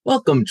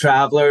Welcome,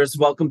 travelers.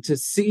 Welcome to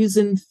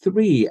Season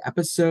 3,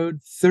 Episode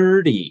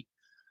 30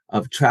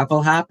 of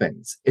Travel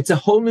Happens. It's a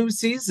whole new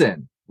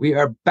season. We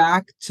are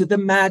back to the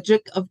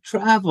magic of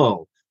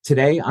travel.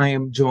 Today, I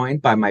am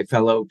joined by my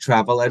fellow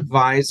travel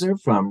advisor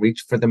from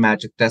Reach for the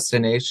Magic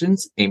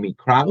Destinations, Amy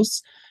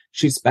Krause.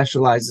 She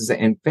specializes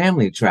in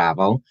family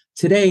travel.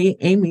 Today,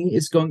 Amy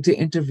is going to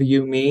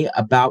interview me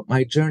about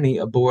my journey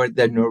aboard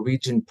the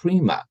Norwegian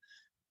PRIMA.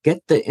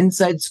 Get the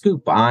inside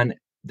scoop on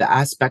the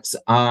aspects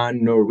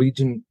on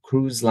Norwegian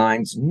Cruise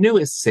Line's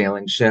newest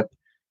sailing ship.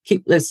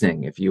 Keep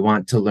listening if you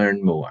want to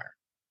learn more.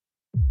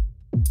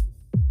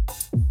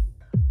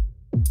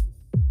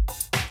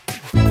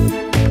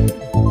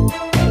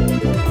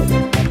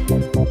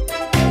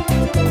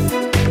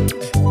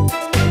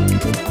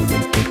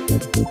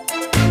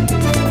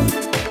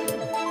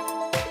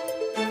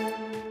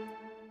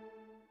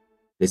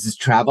 This is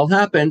Travel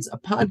Happens, a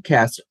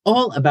podcast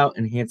all about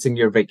enhancing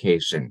your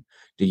vacation.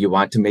 Do you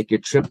want to make your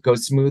trip go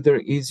smoother,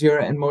 easier,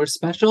 and more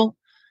special?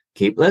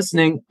 Keep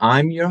listening.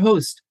 I'm your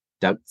host,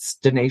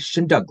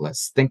 Destination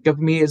Douglas. Think of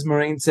me as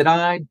Moraine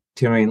Sedai,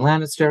 Tyrion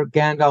Lannister,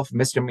 Gandalf,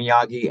 Mr.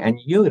 Miyagi, and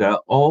Yoda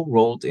all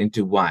rolled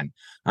into one.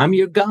 I'm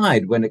your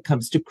guide when it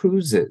comes to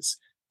cruises.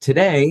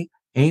 Today,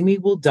 Amy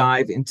will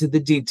dive into the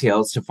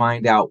details to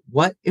find out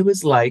what it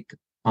was like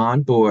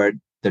on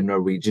board the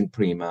Norwegian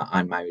PRIMA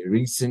on my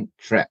recent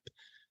trip.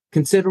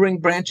 Considering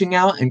branching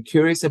out and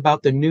curious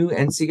about the new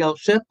NCL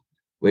ship?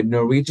 Would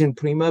Norwegian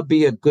PRIMA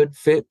be a good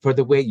fit for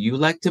the way you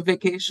like to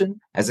vacation?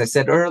 As I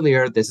said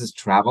earlier, this is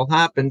Travel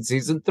Happens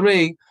Season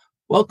 3.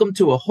 Welcome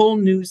to a whole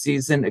new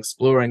season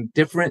exploring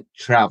different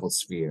travel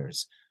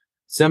spheres.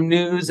 Some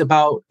news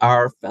about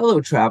our fellow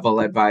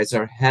travel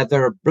advisor,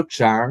 Heather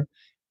Brookshire.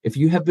 If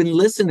you have been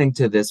listening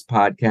to this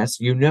podcast,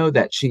 you know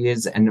that she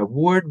is an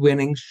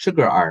award-winning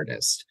sugar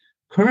artist.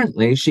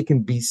 Currently, she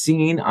can be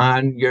seen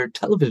on your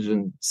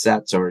television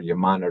sets or your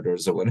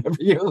monitors or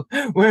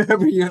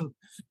wherever you're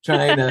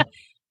trying to...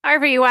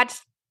 However you watch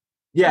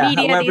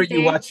media however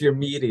you watch your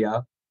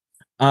media.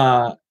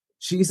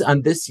 She's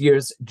on this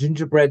year's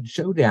Gingerbread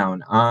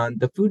Showdown on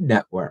the Food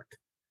Network.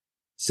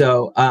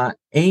 So,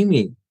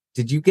 Amy,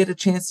 did you get a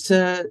chance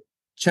to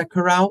check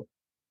her out?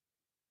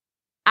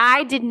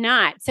 I did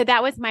not. So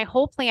that was my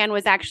whole plan,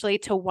 was actually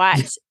to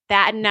watch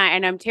that night.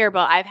 And I'm terrible.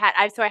 I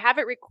have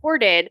it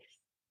recorded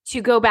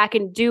to go back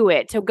and do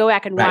it, to go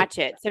back and watch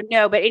it. So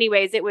no, but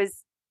anyways, it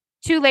was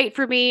too late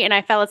for me and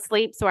I fell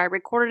asleep. So I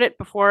recorded it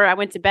before I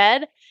went to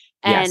bed.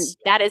 And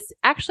that is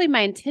actually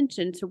my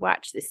intention to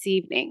watch this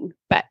evening.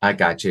 But I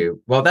got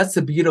you. Well, that's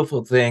the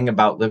beautiful thing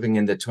about living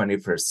in the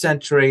 21st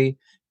century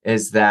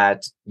is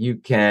that you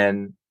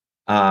can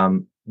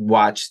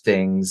watch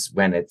things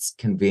when it's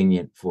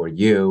convenient for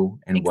you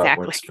and what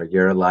works for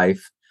your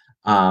life.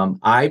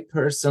 I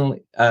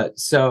personally,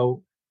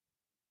 so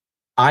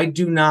I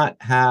do not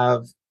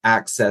have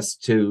access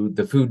to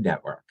the Food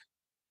Network.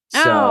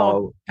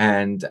 So,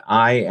 and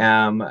I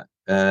am,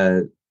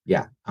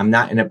 I'm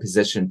not in a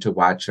position to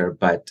watch her,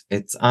 but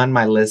it's on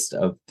my list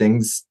of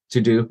things to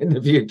do in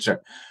the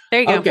future.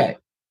 There you go. Okay.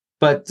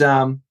 But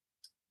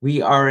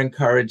we are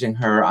encouraging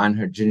her on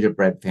her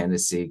gingerbread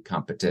fantasy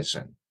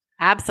competition.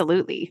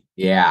 Absolutely.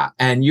 Yeah.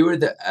 And you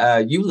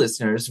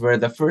listeners were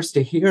the first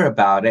to hear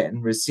about it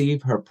and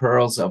receive her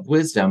pearls of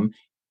wisdom.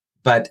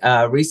 But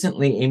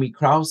recently, Amy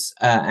Krause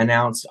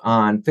announced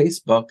on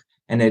Facebook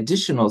an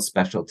additional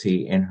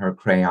specialty in her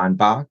crayon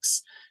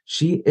box.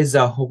 She is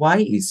a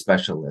Hawaii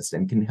specialist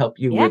and can help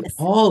you with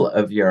all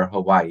of your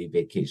Hawaii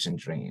vacation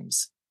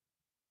dreams.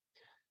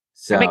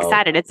 So I'm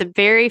excited. It's a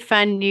very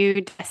fun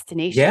new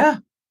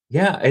destination.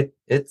 Yeah.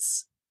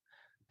 It's,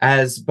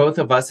 as both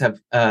of us have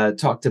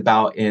talked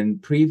about in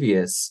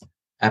previous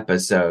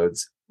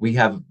episodes, we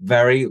have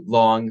very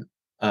long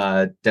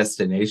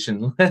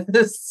destination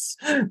lists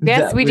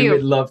that we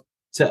would love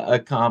to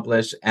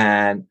accomplish,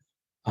 and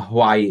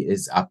Hawaii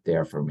is up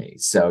there for me.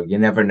 So you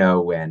never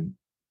know when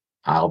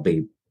I'll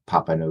be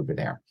popping over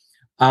there.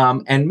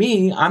 And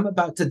me, I'm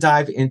about to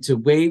dive into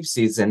wave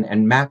season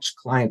and match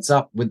clients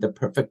up with the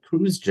perfect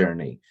cruise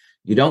journey.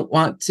 You don't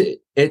want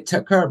it to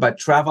occur, but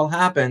travel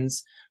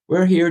happens.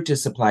 We're here to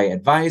supply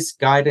advice,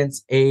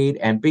 guidance, aid,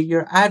 and be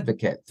your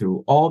advocate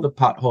through all the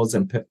potholes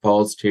and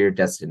pitfalls to your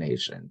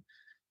destination.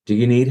 Do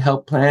you need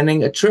help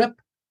planning a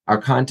trip? Our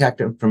contact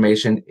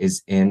information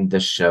is in the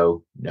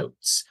show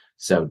notes.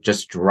 So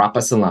just drop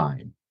us a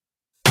line.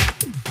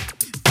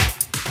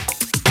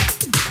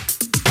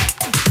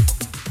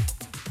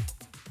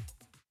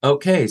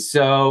 Okay,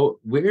 so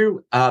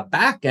we're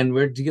back and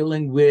we're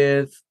dealing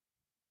with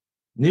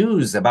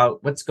news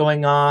about what's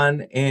going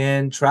on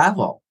in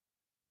travel.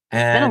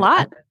 And it's been a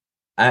lot.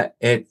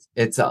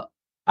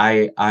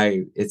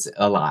 It's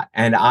a lot.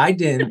 And I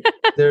didn't,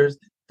 there's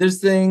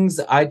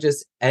things I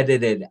just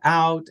edited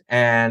out,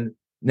 and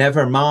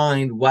never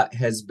mind what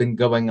has been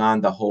going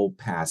on the whole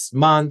past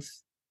month,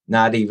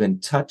 not even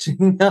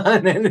touching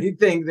on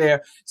anything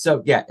there.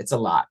 So yeah, it's a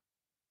lot.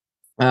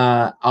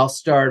 I'll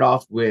start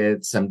off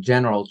with some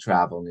general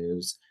travel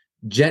news.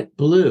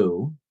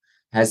 JetBlue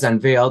has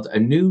unveiled a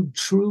new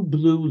True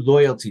Blue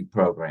loyalty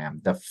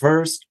program, the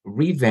first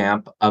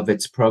revamp of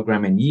its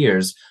program in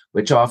years,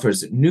 which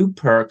offers new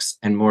perks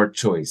and more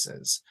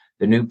choices.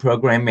 The new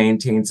program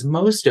maintains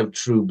most of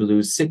True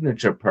Blue's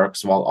signature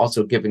perks while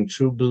also giving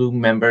True Blue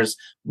members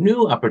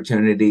new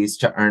opportunities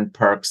to earn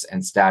perks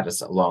and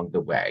status along the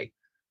way.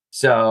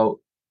 So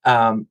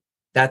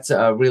that's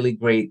a really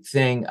great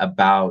thing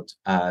about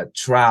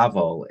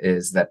travel,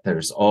 is that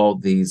there's all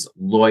these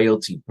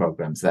loyalty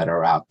programs that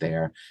are out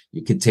there.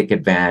 You could take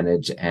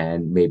advantage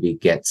and maybe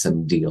get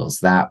some deals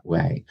that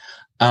way.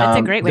 That's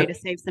a great way to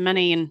save some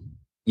money.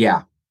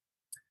 Yeah.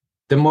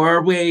 The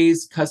more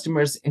ways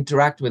customers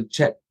interact with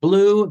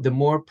JetBlue, the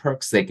more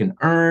perks they can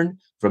earn,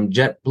 from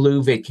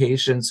JetBlue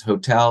vacations,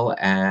 hotel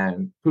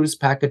and cruise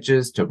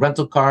packages, to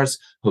rental cars,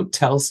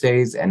 hotel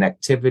stays, and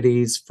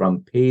activities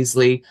from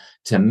Paisley,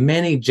 to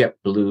many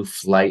JetBlue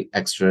flight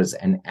extras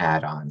and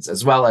add-ons,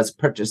 as well as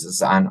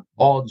purchases on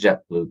all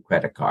JetBlue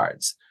credit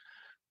cards.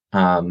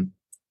 JetBlue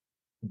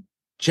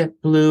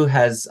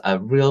has a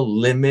real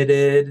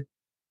limited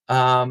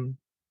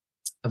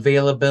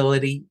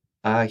availability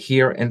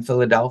here in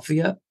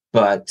Philadelphia,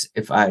 but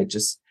if I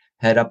just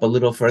head up a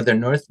little further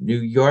north, New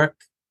York,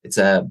 it's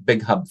a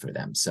big hub for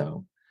them.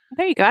 So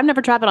there you go. I've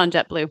never traveled on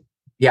JetBlue.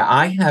 Yeah,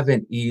 I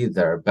haven't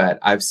either, but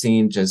I've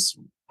seen just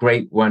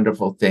great,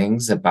 wonderful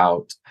things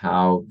about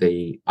how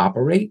they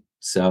operate.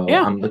 So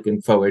yeah. I'm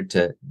looking forward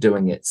to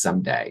doing it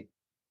someday.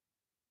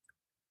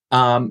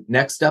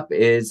 Next up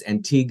is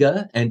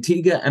Antigua.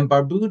 Antigua and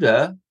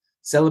Barbuda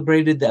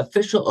celebrated the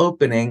official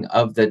opening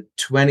of the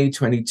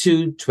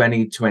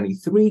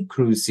 2022-2023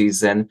 cruise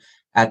season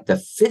at the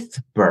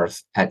 5th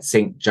berth at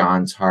St.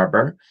 John's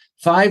Harbor.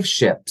 5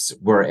 ships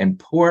were in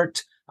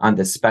port on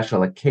the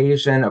special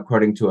occasion,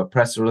 according to a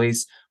press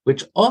release,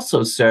 which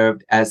also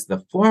served as the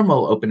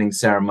formal opening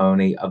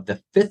ceremony of the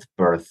 5th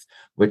berth,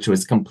 which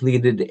was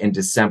completed in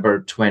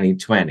December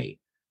 2020.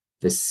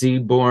 The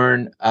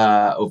Seabourn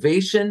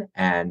Ovation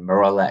and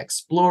Marella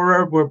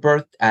Explorer were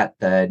berthed at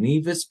the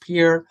Nevis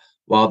Pier,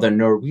 while the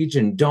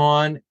Norwegian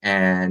Dawn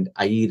and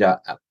Aida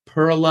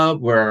Perla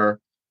were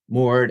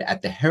moored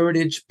at the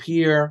Heritage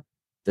Pier.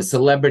 The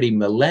Celebrity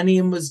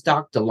Millennium was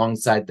docked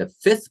alongside the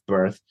 5th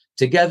berth.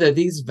 Together,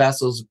 these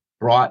vessels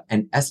brought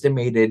an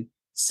estimated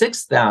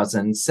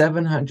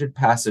 6,700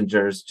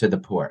 passengers to the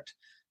port.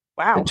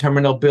 Wow. The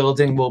terminal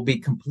building will be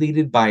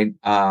completed by,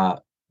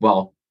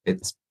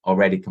 it's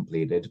already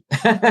completed,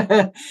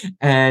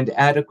 and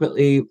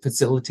adequately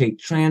facilitate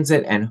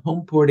transit and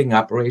home porting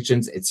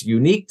operations. Its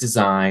unique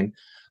design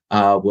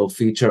will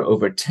feature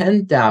over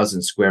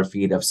 10,000 square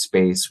feet of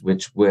space,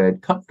 which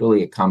would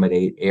comfortably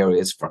accommodate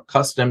areas for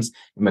customs,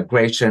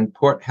 immigration,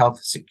 port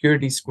health,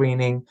 security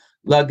screening,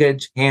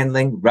 luggage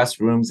handling,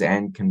 restrooms,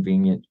 and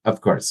convenient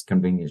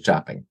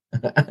shopping.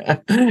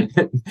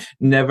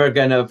 Never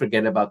gonna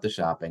forget about the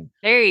shopping.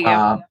 There you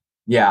go.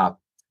 Yeah.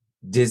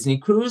 Disney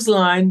Cruise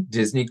Line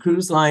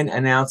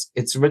announced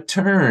its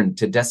return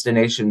to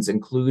destinations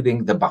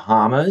including the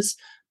Bahamas,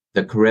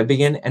 the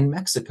Caribbean, and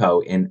Mexico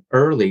in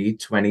early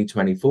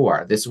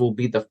 2024. This will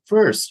be the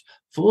first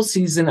full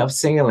season of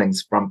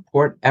sailings from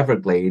Port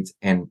Everglades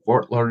in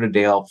Fort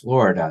Lauderdale,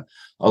 Florida,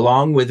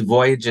 along with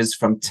voyages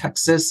from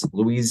Texas,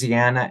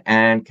 Louisiana,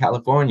 and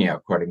California,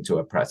 according to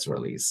a press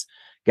release.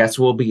 Guests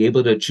will be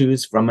able to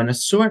choose from an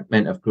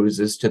assortment of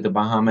cruises to the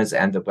Bahamas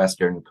and the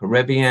Western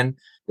Caribbean.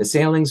 The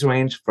sailings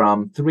range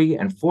from 3-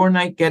 and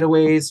 4-night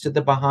getaways to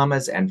the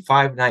Bahamas and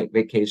 5-night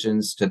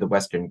vacations to the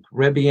Western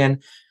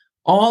Caribbean,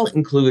 all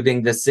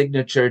including the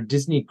signature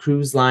Disney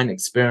Cruise Line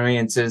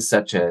experiences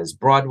such as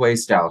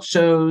Broadway-style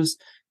shows,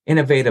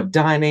 innovative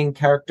dining,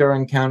 character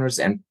encounters,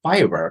 and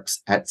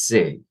fireworks at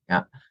sea.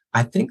 Now,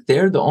 I think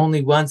they're the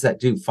only ones that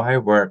do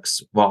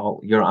fireworks while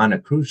you're on a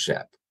cruise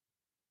ship.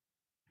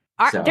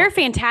 They're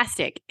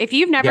fantastic. If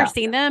you've never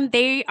seen them,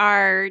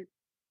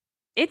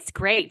 it's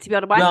great to be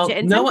able to watch it.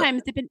 And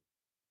sometimes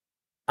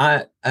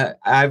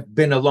I've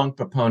been a long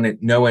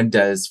proponent. No one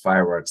does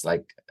fireworks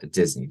like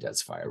Disney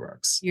does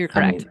fireworks. You're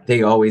correct.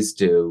 They always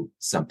do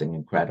something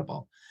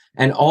incredible.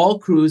 And all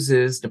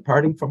cruises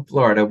departing from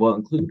Florida will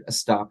include a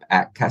stop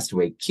at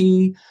Castaway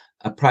Cay,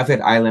 a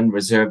private island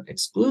reserved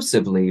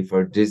exclusively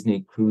for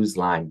Disney Cruise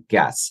Line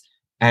guests.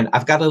 And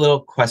I've got a little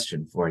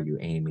question for you,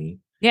 Amy.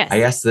 Yes.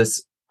 I asked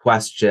this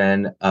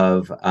question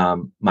of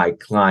my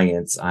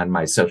clients on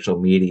my social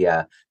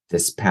media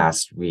this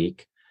past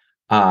week.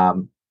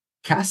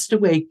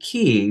 Castaway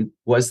Cay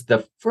was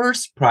the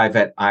first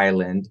private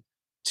island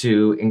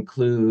to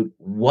include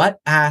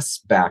what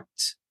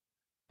aspect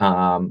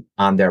on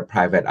their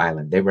private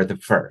island? They were the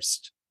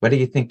first. What do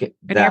you think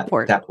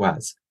that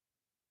was?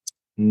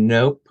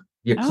 Nope.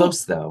 You're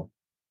close though.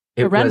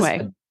 It was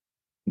runway.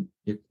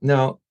 It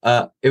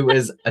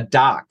was a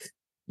dock.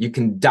 You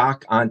can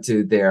dock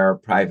onto their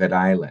private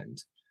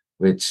island,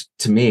 which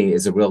to me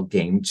is a real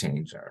game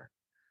changer.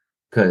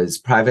 Because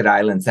private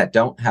islands that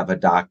don't have a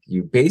dock,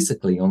 you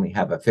basically only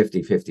have a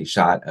 50-50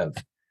 shot of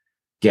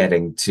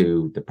getting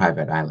to the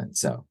private island.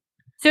 So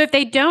if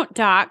they don't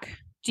dock,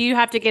 do you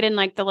have to get in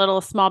like the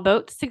little small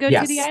boats to go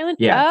to the island?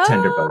 Yeah,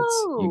 tender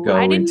boats. You go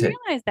I didn't into,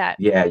 realize that.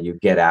 yeah, you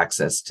get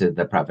access to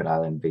the private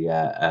island via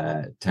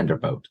a tender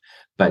boat.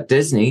 But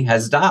Disney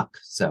has a dock,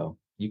 so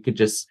you could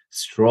just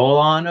stroll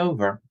on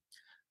over.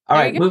 All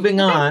There right, you go.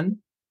 moving Okay. on.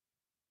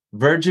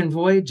 Virgin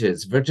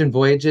Voyages. Virgin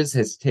Voyages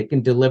has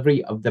taken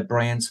delivery of the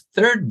brand's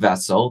third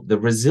vessel, the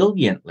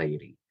Resilient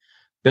Lady.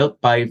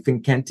 Built by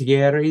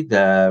Fincantieri,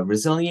 the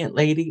Resilient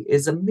Lady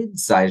is a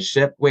mid-sized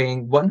ship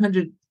weighing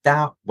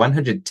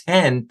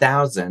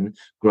 110,000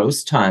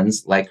 gross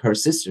tons, like her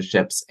sister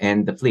ships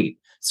in the fleet,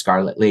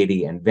 Scarlet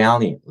Lady and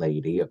Valiant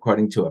Lady,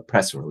 according to a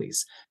press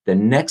release. The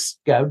next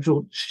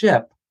scheduled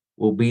ship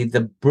will be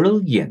the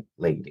Brilliant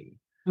Lady.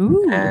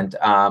 Ooh. And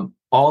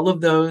all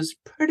of those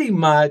pretty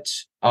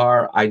much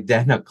are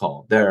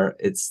identical.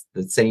 It's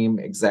the same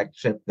exact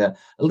ship, a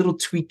little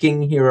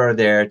tweaking here or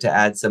there to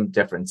add some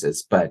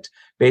differences. But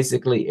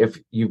basically, if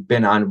you've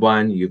been on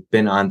one, you've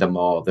been on them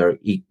all. They're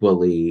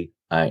equally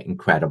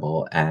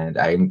incredible. And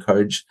I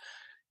encourage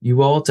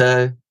you all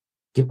to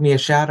give me a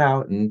shout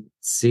out and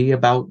see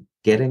about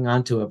getting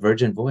onto a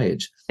Virgin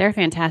voyage. They're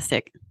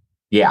fantastic.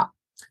 Yeah.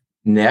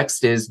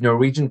 Next is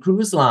Norwegian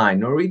Cruise Line.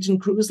 Norwegian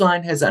Cruise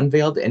Line has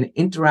unveiled an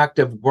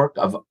interactive work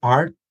of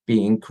art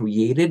being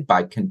created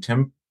by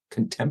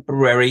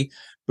contemporary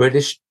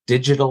British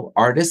digital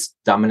artist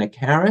Dominic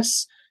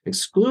Harris,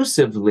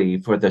 exclusively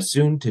for the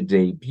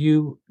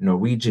soon-to-debut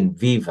Norwegian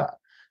Viva.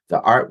 The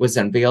art was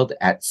unveiled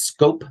at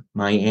Scope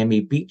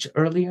Miami Beach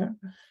earlier.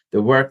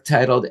 The work,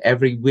 titled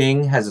Every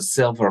Wing Has a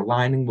Silver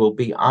Lining, will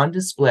be on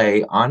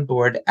display on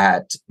board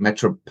at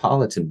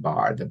Metropolitan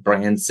Bar, the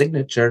brand's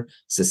signature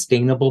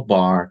sustainable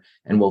bar,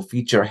 and will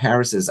feature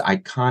Harris's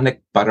iconic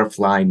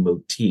butterfly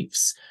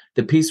motifs.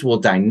 The piece will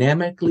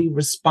dynamically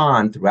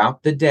respond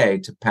throughout the day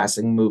to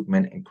passing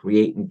movement and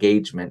create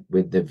engagement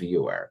with the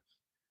viewer.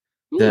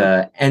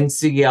 The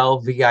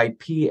NCL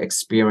VIP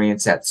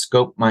experience at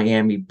Scope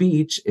Miami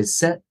Beach is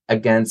set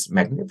against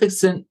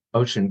magnificent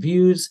ocean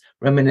views,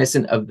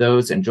 reminiscent of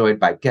those enjoyed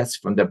by guests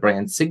from the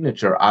brand's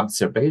signature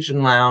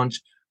observation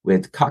lounge,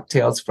 with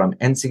cocktails from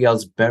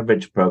NCL's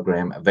beverage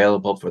program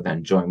available for the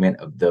enjoyment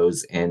of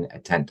those in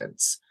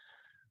attendance.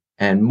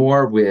 And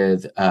more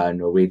with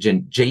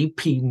Norwegian.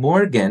 JP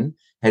Morgan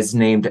has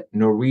named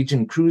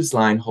Norwegian Cruise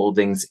Line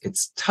Holdings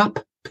its top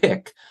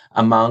pick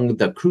among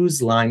the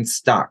cruise line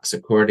stocks,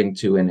 according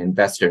to an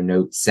investor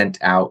note sent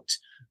out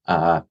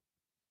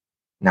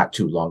not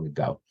too long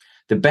ago.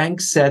 The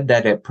bank said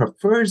that it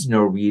prefers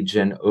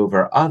Norwegian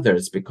over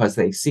others because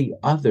they see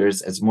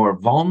others as more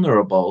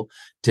vulnerable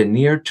to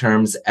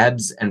near-term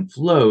ebbs and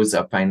flows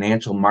of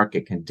financial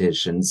market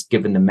conditions,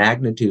 given the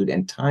magnitude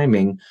and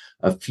timing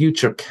of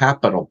future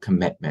capital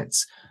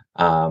commitments.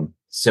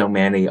 So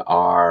many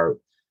are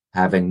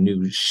having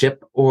new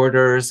ship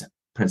orders,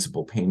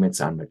 principal payments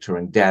on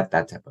maturing debt,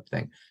 that type of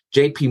thing.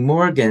 JP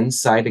Morgan,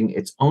 citing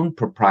its own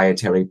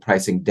proprietary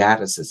pricing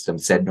data system,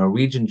 said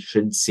Norwegian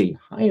should see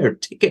higher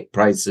ticket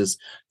prices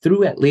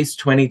through at least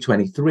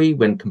 2023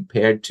 when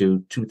compared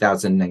to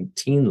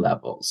 2019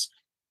 levels.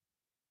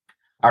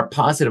 Our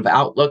positive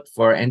outlook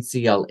for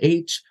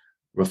NCLH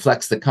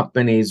reflects the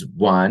company's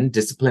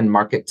disciplined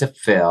market to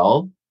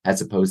fill, as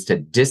opposed to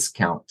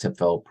discount to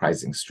fill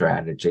pricing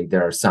strategy.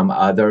 There are some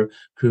other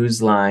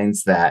cruise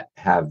lines that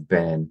have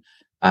been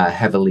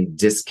heavily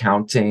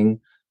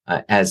discounting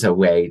as a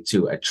way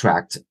to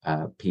attract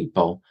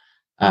people.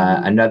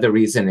 Another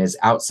reason is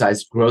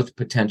outsized growth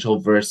potential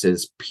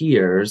versus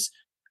peers,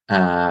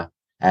 as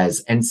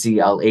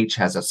NCLH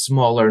has a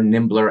smaller,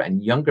 nimbler,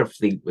 and younger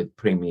fleet with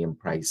premium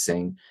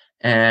pricing.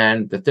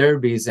 And the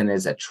third reason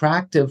is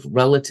attractive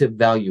relative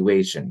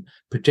valuation,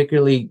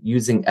 particularly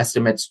using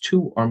estimates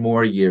 2 or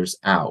more years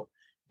out.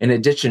 In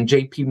addition,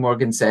 JP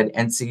Morgan said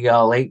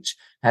NCLH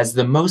has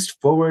the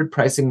most forward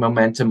pricing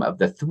momentum of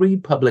the 3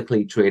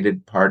 publicly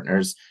traded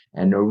partners,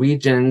 and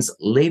Norwegian's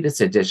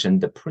latest edition,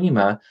 the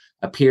PRIMA,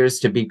 appears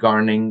to be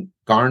garnering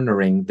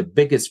the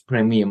biggest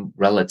premium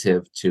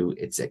relative to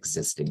its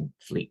existing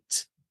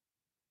fleet.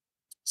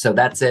 So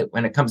that's it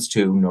when it comes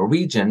to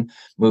Norwegian.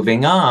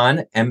 Moving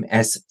on,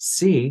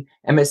 MSC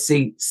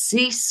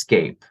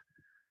Seascape,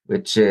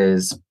 which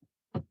is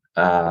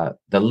the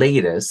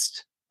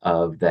latest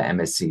of the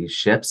MSC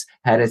ships,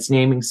 had its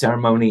naming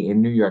ceremony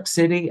in New York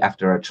City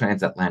after a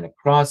transatlantic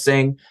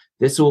crossing.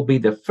 This will be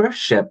the first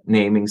ship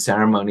naming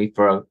ceremony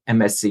for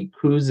MSC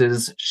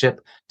Cruises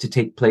ship to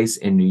take place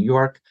in New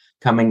York,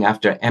 coming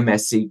after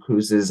MSC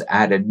Cruises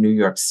added New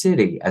York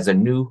City as a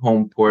new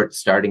home port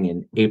starting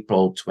in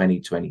April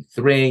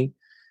 2023.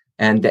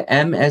 And the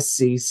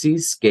MSC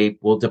Seascape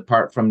will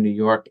depart from New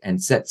York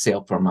and set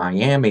sail for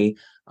Miami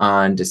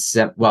on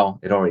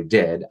it already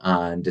did,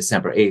 on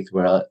December 8th,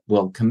 where it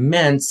will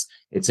commence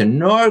its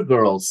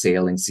inaugural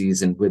sailing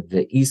season with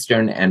the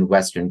Eastern and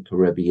Western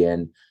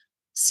Caribbean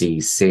sea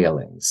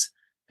sailings.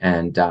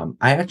 And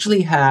I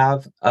actually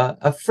have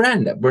a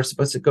friend that we're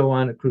supposed to go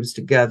on a cruise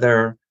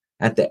together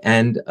at the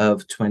end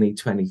of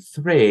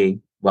 2023.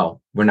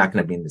 well, we're not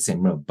going to be in the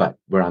same room, but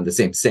we're on the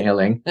same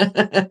sailing.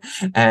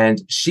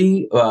 And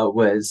she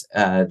was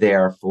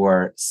there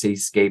for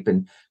Seascape,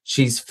 and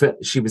she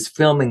was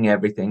filming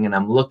everything. And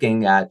I'm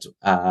looking at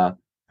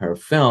her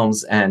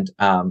films, and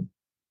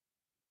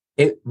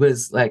it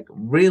was like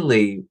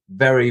really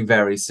very,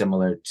 very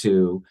similar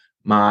to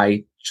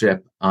my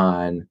trip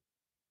on,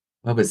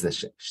 what was the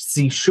ship?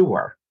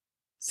 Seashore.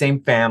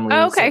 Same family.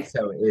 Oh, okay.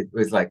 So it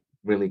was like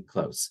really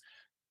close.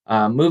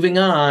 Moving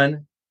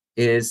on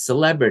is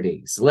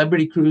Celebrity.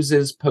 Celebrity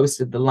Cruises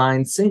posted the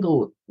line's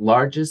single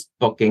largest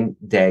booking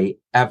day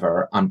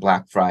ever on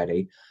Black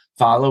Friday,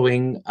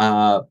 following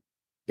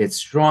its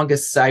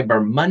strongest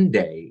Cyber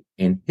Monday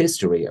in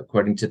history,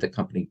 according to the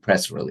company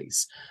press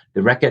release.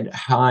 The record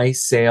high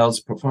sales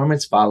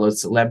performance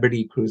follows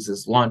Celebrity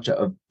Cruises' launch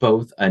of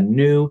both a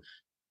new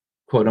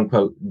quote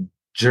unquote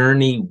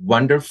Journey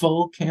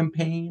Wonderful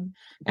campaign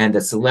and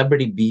a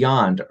Celebrity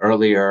Beyond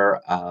earlier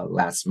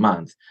last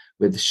month,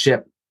 with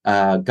ship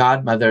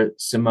godmother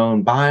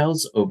Simone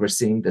Biles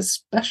overseeing the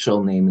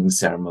special naming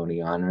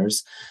ceremony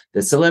honors.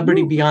 The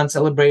Celebrity Beyond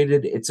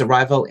celebrated its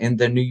arrival in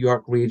the New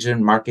York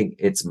region, marking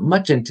its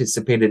much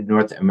anticipated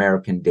North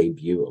American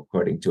debut,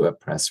 according to a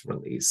press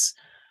release.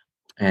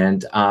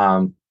 And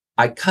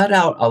I cut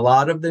out a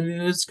lot of the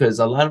news because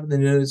a lot of the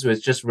news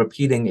was just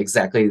repeating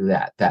exactly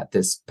that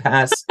this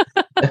past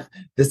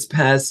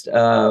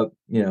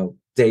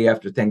day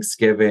after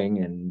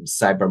Thanksgiving and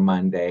Cyber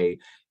Monday,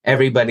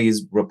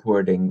 everybody's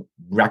reporting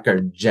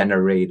record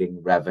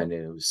generating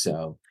revenue.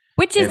 So,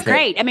 which is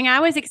great. I mean, I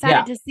was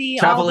excited to see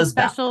all the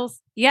specials.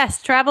 Back.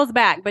 Yes, travel's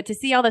back, but to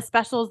see all the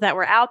specials that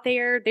were out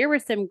there, there were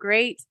some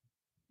great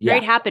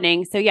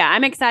happening. So yeah,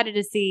 I'm excited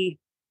to see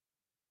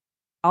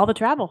all the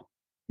travel.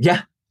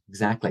 Yeah,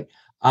 exactly.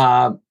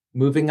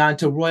 Moving on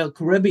to Royal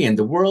Caribbean,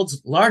 the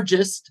world's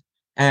largest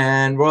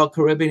and Royal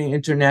Caribbean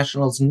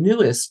International's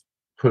newest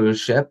cruise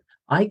ship,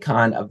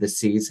 Icon of the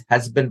Seas,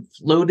 has been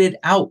floated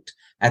out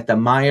at the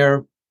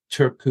Meyer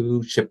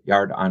Turku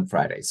shipyard on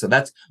Friday. So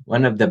that's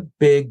one of the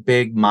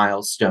big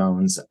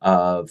milestones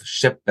of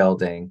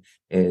shipbuilding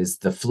is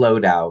the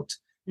float out.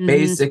 Mm-hmm.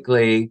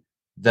 Basically,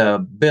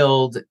 the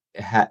build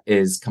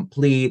is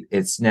complete.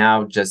 It's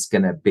now just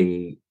going to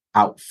be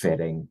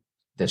outfitting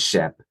the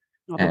ship.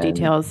 All the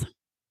details.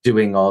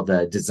 Doing all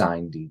the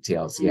design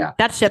details. Yeah.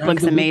 That ship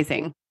looks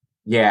amazing.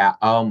 Yeah.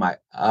 Oh my.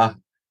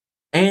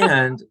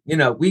 And,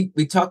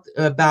 we talked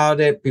about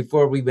it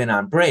before we went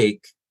on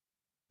break,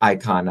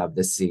 Icon of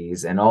the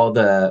Seas, and all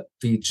the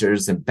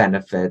features and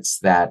benefits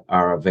that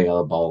are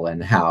available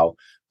and how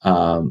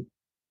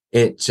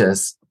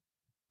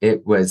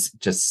it was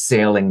just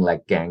sailing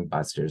like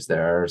gangbusters.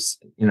 There's,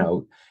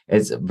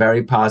 it's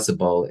very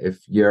possible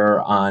if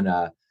you're on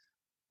a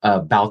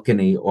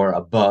balcony or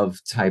above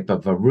type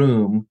of a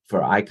room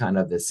for Icon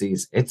of the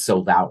Seas, it's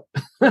sold out.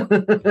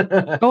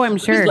 Oh, I'm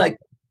sure.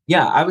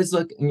 I was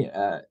looking.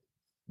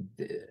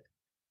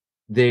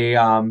 They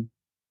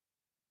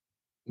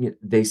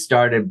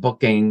started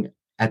booking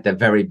at the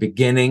very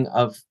beginning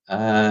of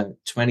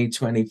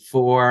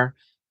 2024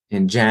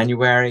 in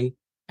January,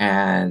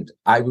 and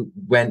I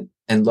went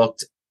and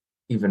looked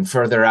even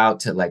further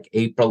out to like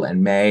April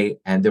and May,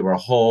 and there were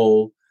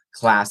whole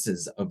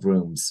classes of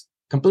rooms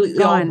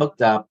completely all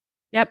booked up.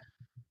 Yep.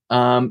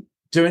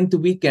 During the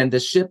weekend, the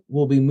ship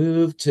will be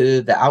moved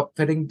to the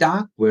outfitting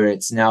dock, where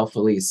it's now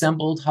fully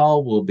assembled.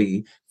 Hull will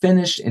be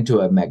finished into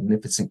a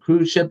magnificent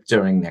cruise ship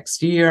during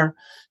next year.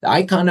 The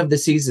Icon of the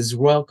Seas is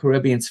Royal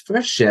Caribbean's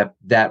first ship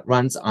that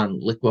runs on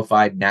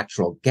liquefied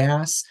natural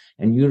gas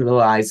and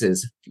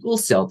utilizes fuel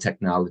cell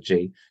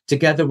technology,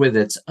 together with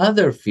its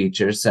other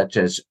features such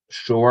as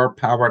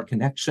shore-powered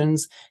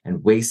connections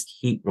and waste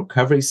heat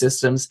recovery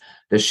systems.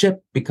 The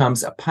ship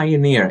becomes a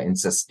pioneer in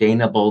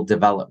sustainable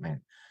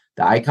development.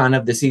 The Icon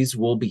of the Seas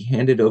will be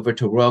handed over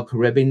to Royal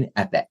Caribbean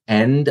at the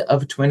end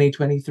of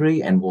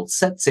 2023 and will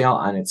set sail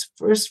on its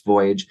first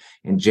voyage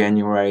in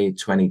January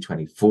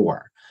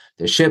 2024.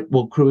 The ship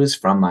will cruise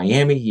from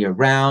Miami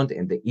year-round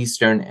in the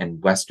Eastern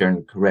and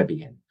Western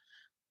Caribbean.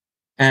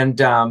 And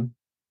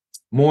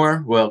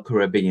more Royal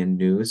Caribbean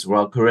news.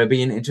 Royal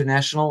Caribbean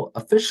International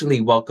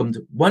officially welcomed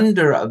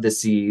Wonder of the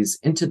Seas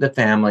into the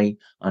family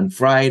on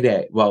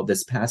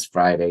this past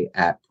Friday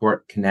at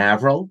Port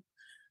Canaveral.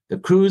 The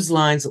cruise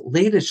line's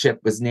latest ship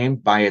was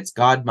named by its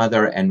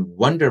godmother and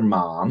wonder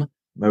mom,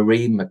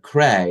 Marie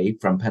McCrae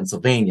from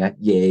Pennsylvania.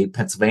 Yay,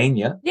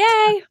 Pennsylvania.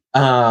 Yay.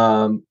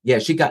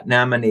 She got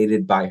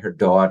nominated by her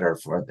daughter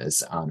for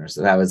this honor.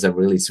 So that was a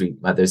really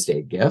sweet Mother's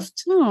Day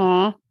gift.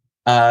 Aww.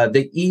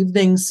 The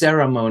evening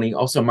ceremony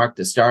also marked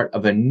the start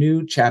of a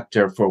new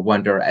chapter for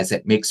Wonder as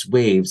it makes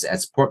waves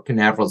as Port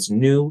Canaveral's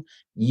new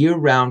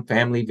year-round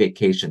family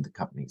vacation, the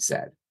company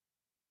said.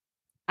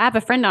 I have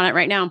a friend on it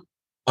right now.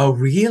 Oh,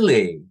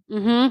 really?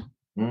 Mm-hmm.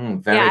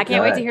 I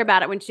can't wait to hear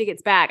about it when she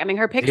gets back. I mean,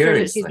 her pictures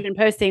that she's been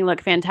posting look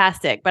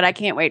fantastic, but I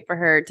can't wait for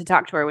her to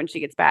talk to her when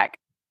she gets back.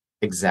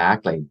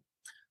 Exactly.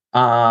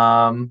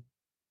 Tell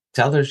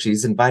her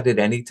she's invited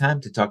anytime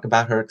to talk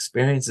about her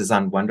experiences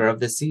on Wonder of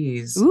the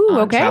Seas. Ooh,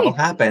 okay. Travel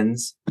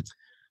Happens.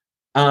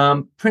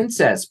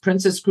 Princess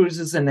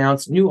Cruises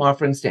announced new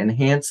offerings to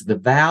enhance the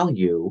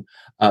value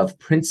of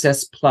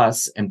Princess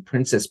Plus and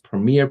Princess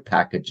Premier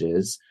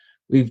packages.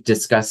 We've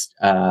discussed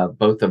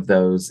both of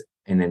those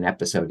in an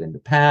episode in the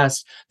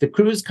past. The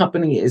cruise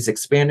company is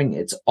expanding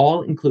its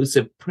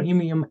all-inclusive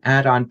premium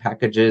add-on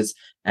packages,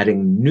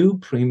 adding new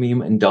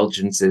premium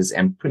indulgences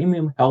and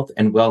premium health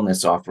and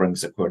wellness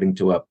offerings, according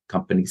to a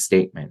company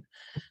statement.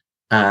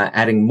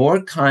 Adding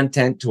more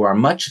content to our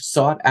much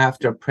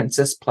sought-after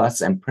Princess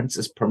Plus and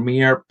Princess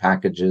Premier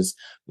packages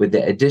with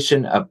the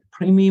addition of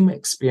premium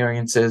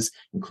experiences,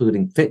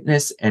 including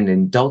fitness and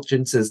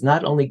indulgences,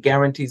 not only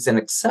guarantees an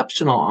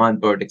exceptional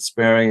onboard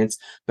experience,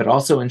 but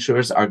also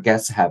ensures our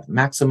guests have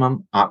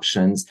maximum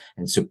options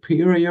and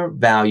superior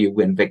value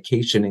when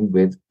vacationing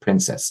with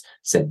Princess,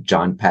 said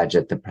John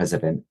Paget, the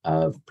president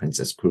of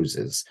Princess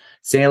Cruises.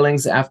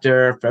 Sailings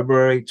after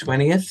February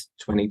 20th,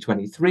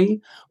 2023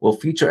 will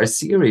feature a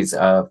series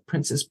of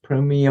Princess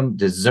Premium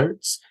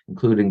desserts,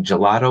 including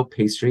gelato,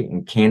 pastry,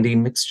 and candy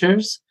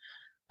mixtures.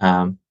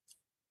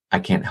 I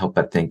can't help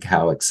but think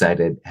how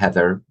excited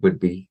Heather would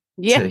be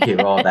to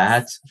hear all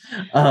that.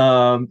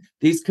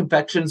 These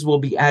confections will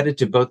be added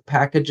to both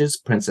packages,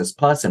 Princess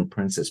Plus and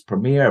Princess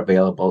Premier,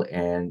 available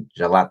in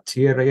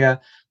gelateria,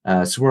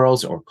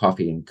 swirls, or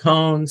coffee and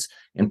cones.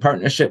 In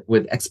partnership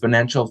with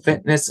Exponential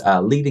Fitness,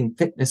 a leading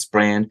fitness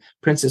brand,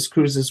 Princess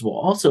Cruises will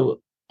also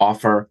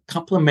offer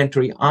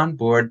complimentary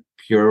onboard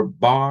Pure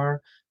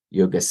Barre,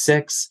 Yoga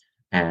 6,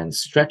 and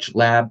Stretch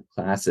Lab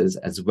classes,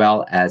 as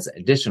well as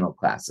additional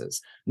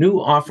classes. New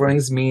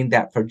offerings mean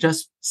that for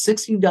just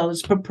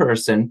 $60 per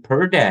person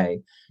per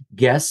day,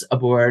 guests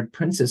aboard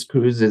Princess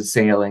Cruises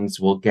sailings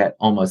will get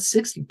almost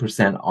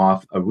 60%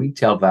 off a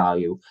retail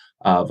value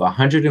of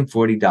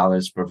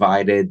 $140,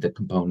 provided the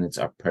components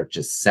are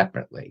purchased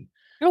separately.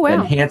 Oh, wow. The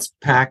enhanced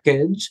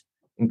package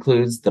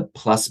includes the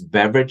Plus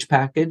Beverage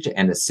package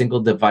and a single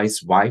device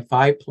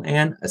Wi-Fi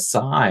plan,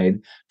 aside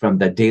from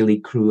the daily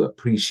crew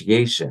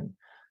appreciation.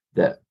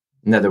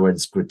 In other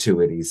words,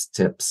 gratuities,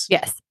 tips.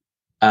 Yes.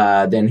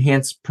 The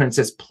enhanced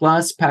Princess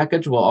Plus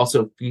package will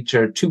also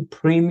feature 2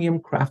 premium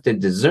crafted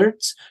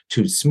desserts,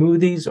 2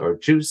 smoothies or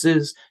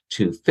juices,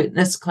 2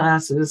 fitness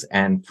classes,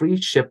 and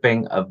free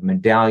shipping of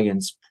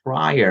medallions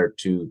prior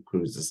to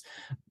cruises.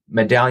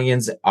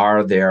 Medallions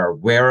are their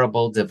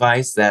wearable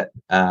device that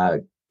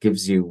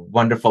gives you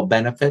wonderful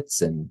benefits,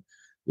 and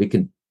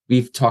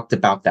we've talked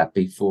about that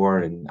before,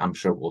 and I'm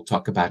sure we'll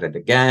talk about it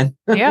again.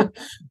 Yeah.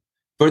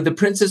 For the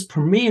Princess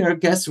Premier,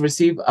 guests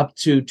receive up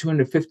to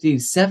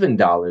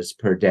 $257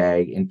 per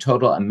day in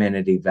total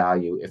amenity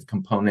value if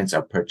components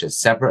are purchased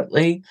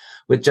separately.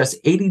 With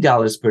just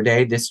 $80 per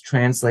day, this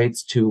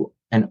translates to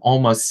an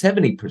almost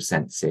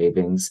 70%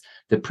 savings.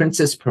 The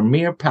Princess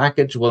Premier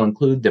package will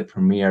include the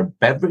Premier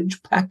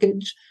Beverage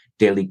package,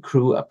 daily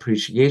crew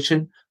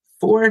appreciation,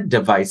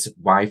 4-device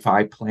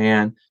Wi-Fi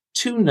plan,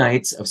 2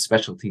 nights of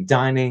specialty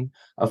dining,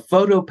 a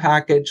photo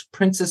package,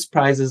 Princess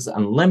Prizes,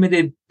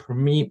 unlimited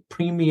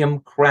premium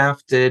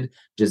crafted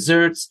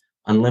desserts,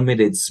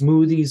 unlimited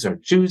smoothies or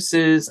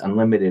juices,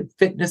 unlimited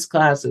fitness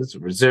classes,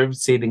 reserved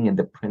seating in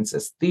the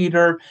Princess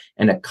Theater,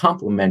 and a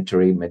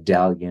complimentary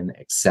medallion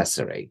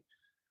accessory.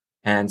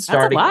 And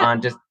starting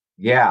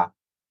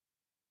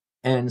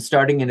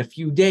in a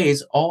few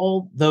days,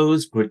 all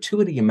those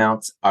gratuity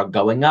amounts are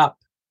going up.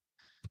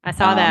 I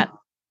saw that.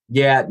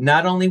 Yeah,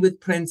 not only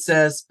with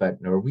Princess,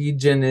 but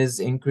Norwegian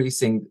is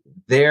increasing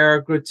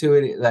their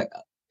gratuity.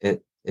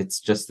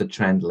 It's just the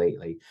trend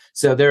lately.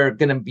 So they're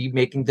going to be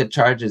making the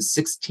charges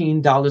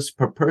 $16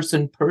 per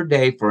person per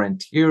day for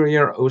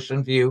interior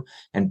ocean view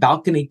and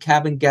balcony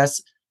cabin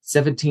guests,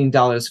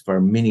 $17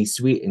 for mini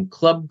suite and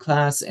club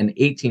class, and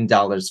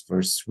 $18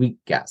 for suite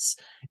guests.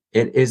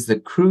 It is the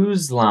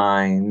cruise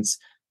line's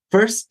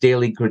first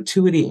daily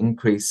gratuity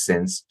increase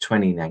since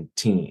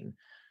 2019.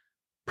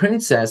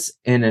 Princess,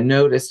 in a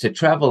notice to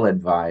travel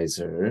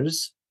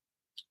advisors,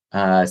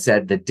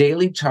 said the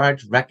daily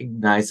charge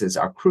recognizes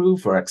our crew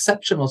for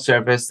exceptional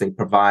service they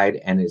provide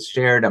and is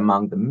shared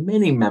among the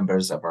many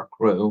members of our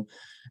crew.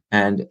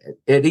 And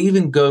it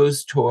even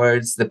goes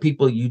towards the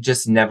people you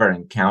just never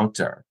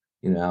encounter.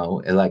 You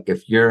know, like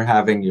if you're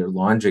having your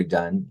laundry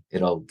done,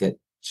 it'll get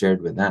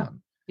shared with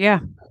them.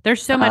 Yeah.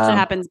 There's so much that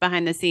happens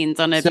behind the scenes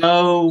on a ship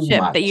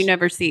that you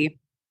never see.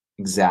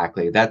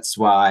 Exactly. That's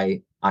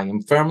why I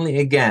am firmly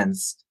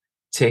against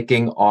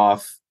taking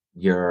off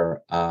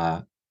your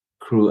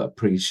crew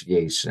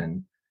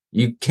appreciation.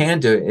 You can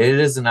do it. It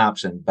is an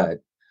option,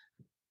 but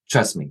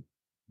trust me,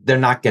 they're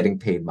not getting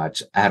paid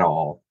much at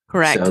all.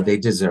 Correct. So they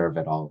deserve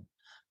it all.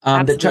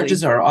 The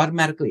charges are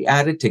automatically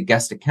added to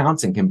guest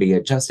accounts and can be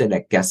adjusted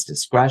at guest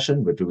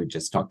discretion, which we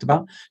just talked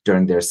about,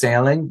 during their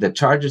sailing. The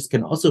charges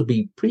can also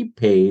be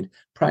prepaid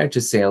prior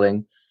to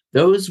sailing.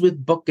 Those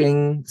with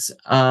bookings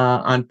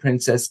on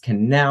Princess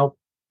can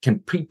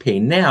prepay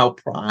now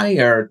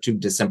prior to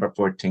December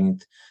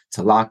 14th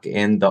to lock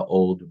in the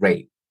old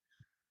rate.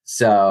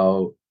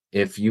 So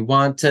if you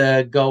want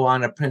to go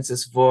on a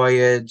Princess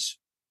voyage,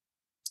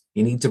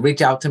 you need to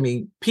reach out to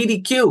me,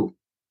 PDQ,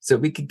 so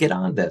we could get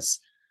on this.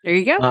 There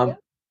you go.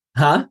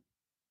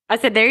 I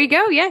said, there you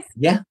go. Yes.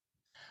 Yeah.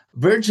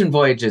 Virgin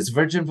Voyages.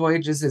 Virgin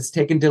Voyages has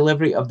taken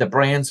delivery of the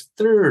brand's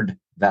third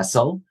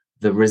vessel,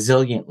 the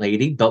Resilient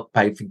Lady, built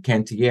by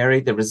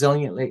Fincantieri. The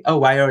Resilient Lady.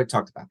 Oh, I already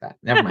talked about that.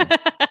 Never mind.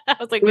 I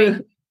was like,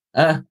 wait.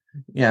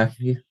 Yeah,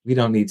 we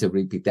don't need to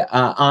repeat that.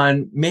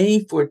 On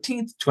May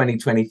 14th,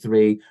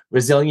 2023,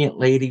 Resilient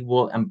Lady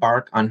will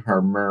embark on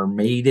her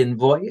mermaiden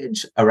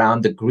voyage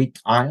around the Greek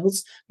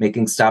Isles,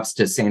 making stops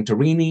to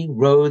Santorini,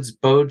 Rhodes,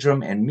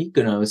 Bodrum, and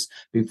Mykonos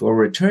before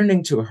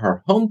returning to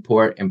her home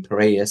port in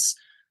Piraeus,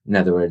 in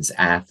other words,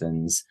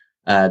 Athens.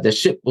 The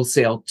ship will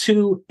sail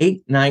 2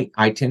 8-night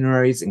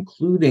itineraries,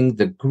 including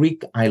the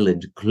Greek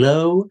island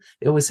Glo.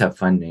 They always have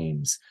fun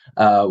names.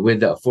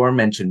 With the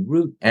aforementioned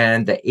route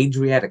and the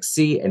Adriatic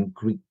Sea and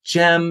Greek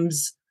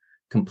gems,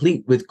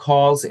 complete with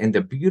calls in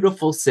the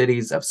beautiful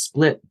cities of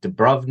Split,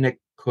 Dubrovnik,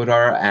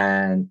 Kodar,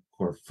 and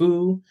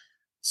Corfu.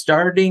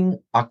 Starting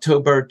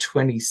October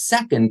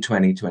 22nd,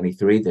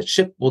 2023, the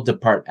ship will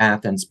depart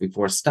Athens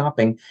before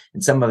stopping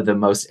in some of the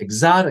most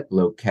exotic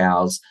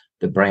locales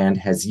the brand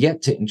has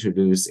yet to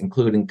introduce,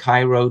 including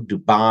Cairo,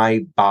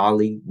 Dubai,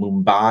 Bali,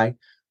 Mumbai,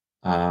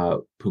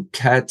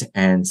 Phuket,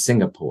 and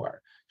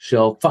Singapore.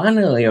 She'll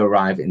finally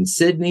arrive in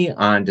Sydney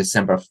on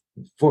December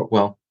 4th.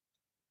 Well,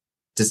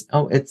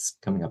 it's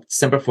coming up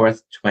December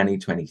 4th,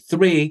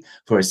 2023,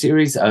 for a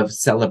series of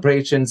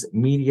celebrations,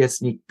 media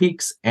sneak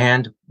peeks,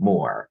 and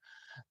more.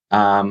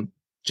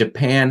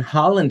 Japan,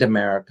 Holland,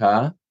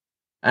 America.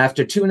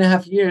 After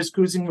 2.5 years,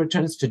 cruising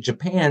returns to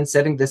Japan,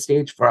 setting the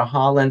stage for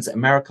Holland's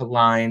America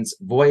Lines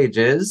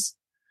voyages.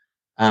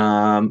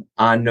 On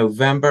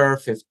November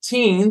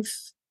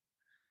 15th,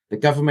 the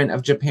government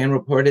of Japan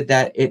reported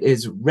that it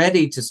is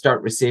ready to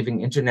start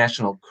receiving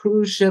international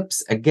cruise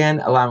ships,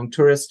 again, allowing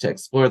tourists to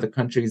explore the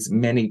country's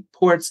many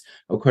ports,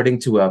 according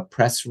to a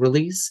press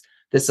release.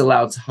 This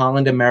allows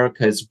Holland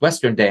America's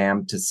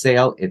Westerdam to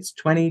sail its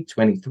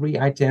 2023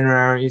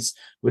 itineraries,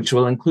 which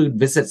will include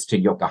visits to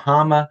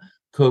Yokohama,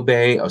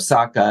 Kobe,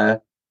 Osaka,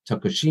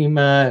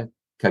 Tokushima,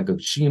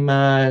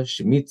 Kagoshima,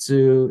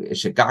 Shimizu,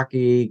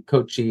 Ishigaki,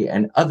 Kochi,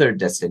 and other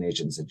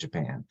destinations in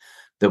Japan.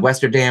 The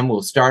Westerdam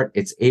will start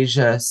its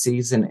Asia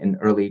season in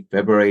early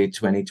February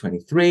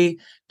 2023,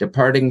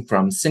 departing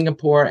from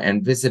Singapore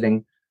and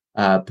visiting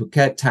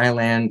Phuket,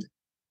 Thailand,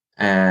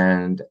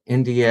 and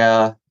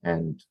India,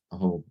 and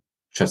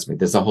trust me,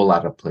 there's a whole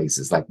lot of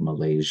places like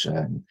Malaysia.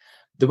 And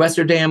the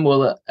Westerdam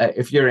will,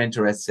 if you're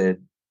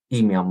interested,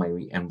 email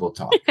me and we'll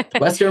talk.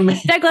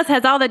 Douglas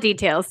has all the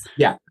details.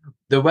 Yeah.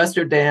 The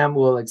Westerdam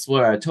will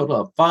explore a total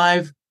of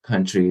 5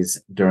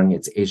 countries during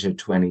its Asia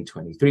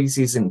 2023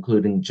 season,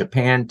 including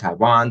Japan,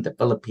 Taiwan, the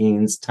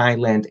Philippines,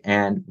 Thailand,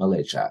 and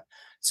Malaysia.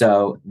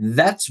 So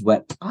that's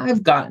what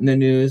I've got in the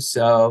news.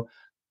 So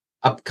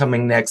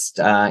upcoming next,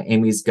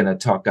 Amy's going to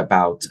talk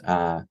about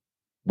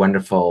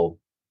wonderful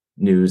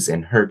news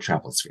in her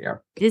travel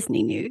sphere.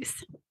 Disney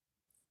news.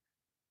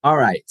 All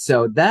right.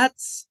 So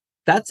that's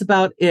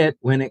about it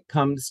when it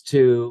comes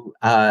to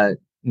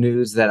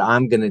news that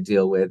I'm going to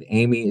deal with.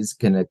 Amy is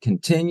going to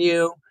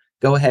continue.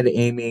 Go ahead,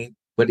 Amy.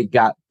 What do you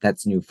got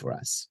that's new for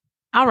us?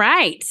 All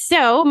right.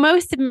 So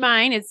most of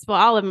mine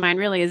all of mine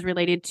really is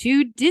related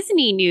to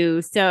Disney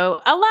news.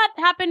 So a lot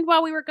happened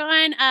while we were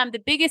gone.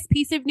 The biggest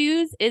piece of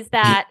news is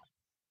that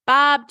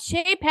Bob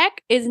Chapek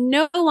is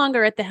no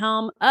longer at the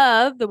helm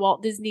of the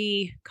Walt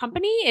Disney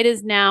Company. It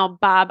is now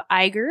Bob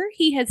Iger.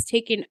 He has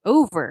taken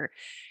over.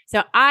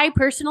 So I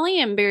personally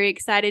am very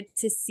excited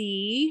to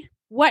see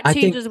what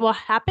changes will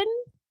happen.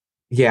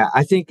 Yeah,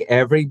 I think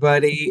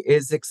everybody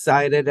is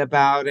excited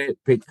about it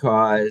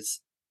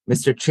because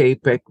Mr.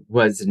 Chapek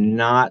was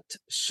not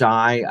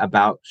shy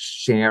about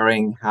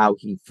sharing how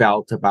he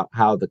felt about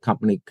how the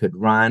company could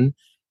run.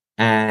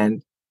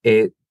 And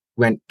it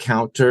went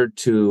counter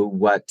to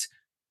what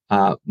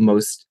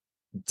most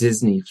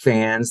Disney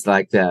fans,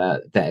 like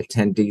the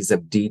attendees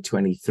of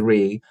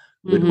D23,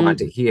 would want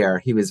to hear.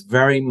 He was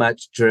very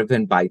much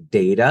driven by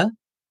data.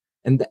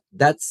 And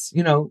that's,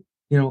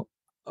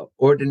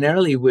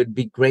 ordinarily would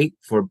be great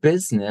for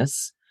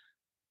business,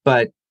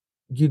 but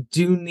you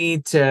do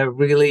need to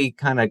really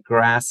kind of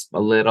grasp a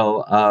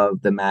little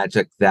of the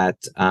magic that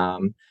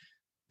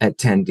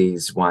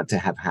attendees want to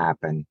have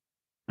happen.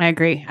 I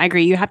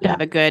agree. You have to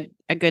have a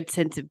good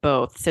sense of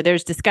both. So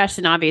there's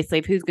discussion, obviously,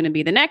 of who's going to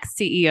be the next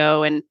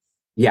CEO. And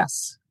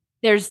yes,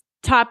 there's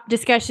top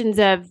discussions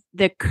of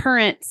the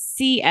current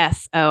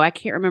CFO. I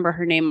can't remember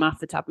her name off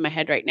the top of my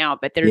head right now,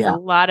 but there's a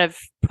lot of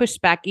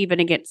pushback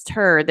even against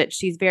her that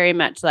she's very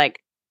much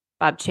like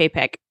Bob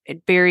Chapek,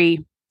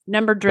 very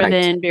number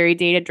driven, very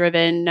data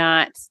driven,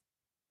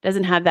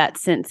 doesn't have that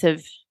sense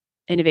of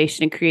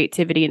innovation and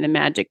creativity and the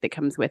magic that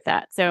comes with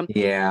that. So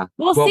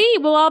we'll see.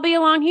 We'll all be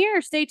along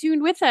here. Stay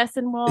tuned with us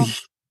and we'll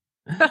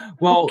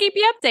keep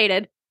you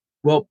updated.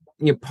 Well,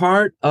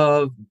 part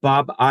of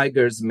Bob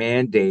Iger's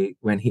mandate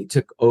when he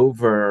took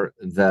over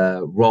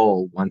the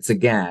role once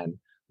again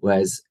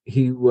was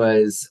he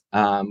was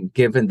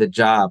given the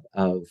job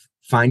of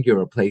find your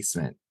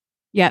replacement.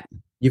 Yep.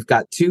 You've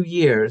got 2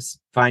 years,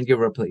 find your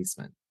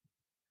replacement.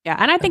 Yeah.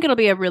 And I think it'll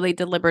be a really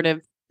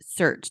deliberative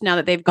search. Now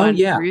that they've Oh, gone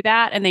yeah. through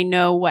that and they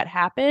know what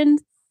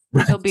happened,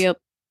 Right.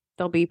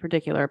 they'll be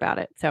particular about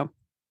it. So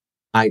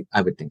I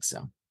would think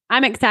so.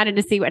 I'm excited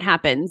to see what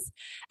happens.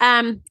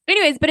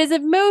 Anyways, but as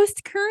of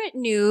most current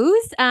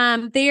news,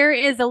 there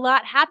is a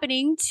lot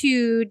happening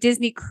to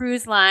Disney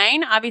Cruise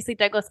Line. Obviously,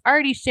 Douglas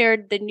already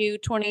shared the new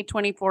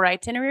 2024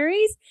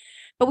 itineraries,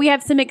 but we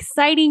have some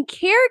exciting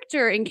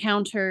character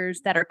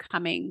encounters that are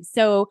coming.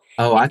 So,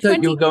 I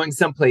thought you were going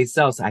someplace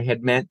else. I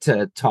had meant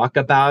to talk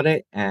about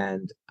it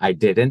and I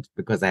didn't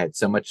because I had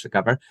so much to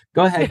cover.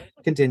 Go ahead,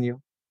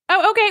 continue.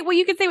 Oh, okay. Well,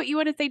 you can say what you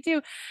want to say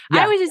too.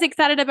 Yeah. I was just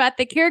excited about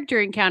the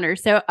character encounter.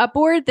 So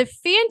aboard the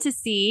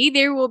Fantasy,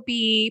 there will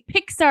be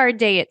Pixar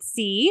Day at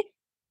Sea.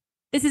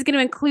 This is going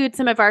to include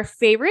some of our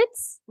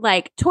favorites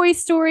like Toy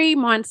Story,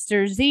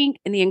 Monsters, Inc.,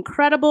 and The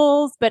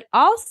Incredibles, but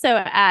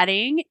also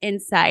adding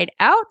Inside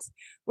Out.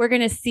 We're going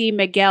to see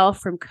Miguel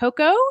from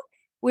Coco.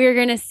 We're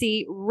going to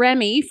see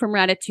Remy from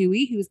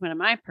Ratatouille, who's one of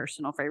my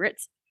personal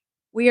favorites.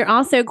 We are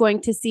also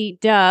going to see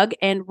Doug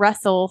and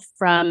Russell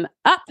from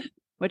Up,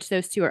 which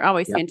those two are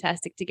always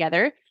fantastic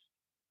together.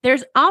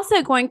 There's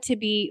also going to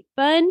be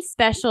fun,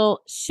 special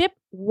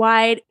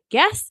ship-wide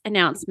guest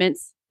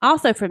announcements,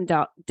 also from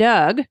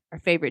Doug, our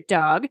favorite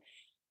dog,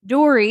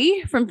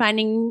 Dory from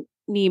Finding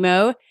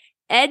Nemo,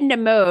 Edna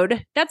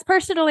Mode. That's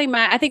personally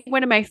I think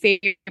one of my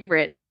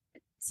favorites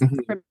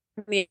from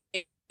The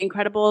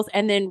Incredibles,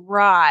 and then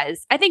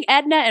Roz. I think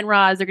Edna and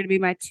Roz are going to be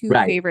my two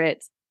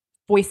favorite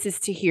voices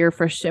to hear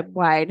for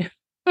ship-wide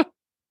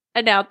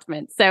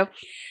announcements. So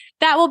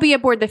that will be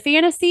aboard the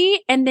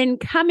Fantasy, and then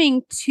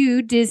coming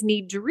to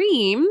Disney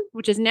Dream,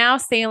 which is now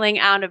sailing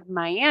out of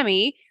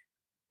Miami.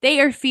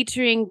 They are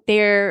featuring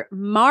their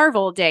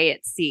Marvel Day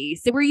at Sea.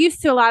 So we're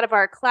used to a lot of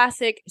our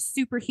classic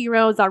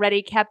superheroes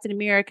already, Captain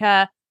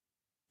America,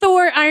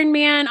 Thor, Iron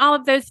Man, all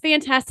of those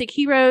fantastic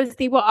heroes.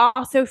 They will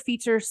also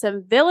feature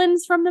some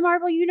villains from the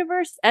Marvel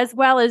Universe, as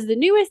well as the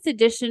newest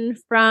addition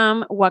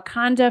from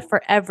Wakanda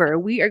Forever.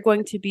 We are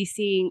going to be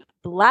seeing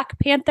Black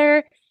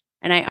Panther,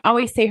 and I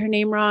always say her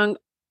name wrong,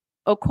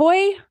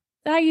 Okoye? Is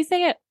that how you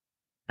say it?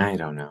 I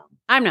don't know.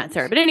 I'm not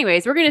sure. But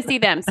anyways, we're going to see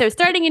them. So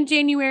starting in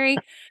January,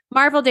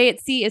 Marvel Day at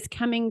Sea is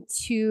coming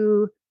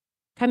to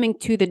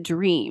the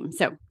Dream.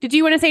 So did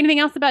you want to say anything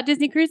else about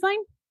Disney Cruise Line?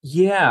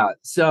 Yeah.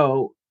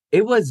 So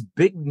it was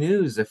big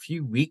news a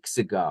few weeks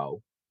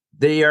ago.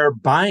 They are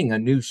buying a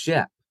new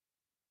ship.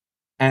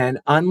 And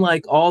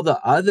unlike all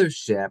the other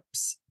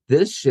ships,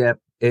 this ship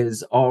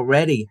is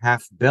already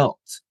half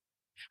built.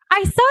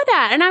 I saw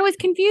that, and I was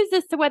confused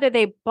as to whether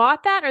they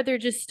bought that or they're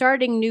just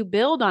starting new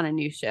build on a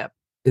new ship.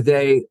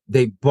 They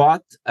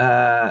bought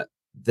the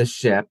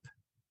ship,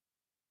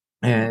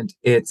 and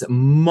it's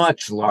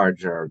much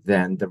larger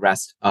than the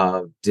rest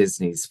of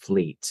Disney's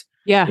fleet.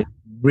 Yeah, it's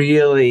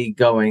really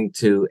going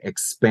to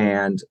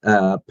expand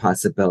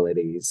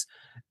possibilities,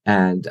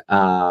 and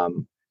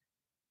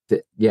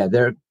they're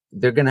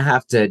going to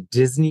have to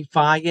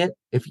Disneyfy it,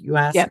 if you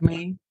ask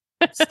me.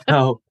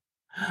 So.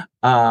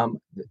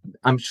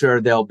 I'm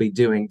sure they'll be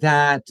doing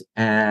that.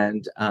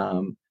 And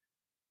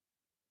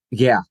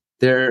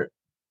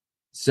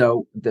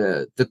so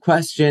the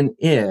question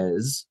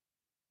is,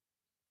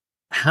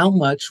 how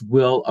much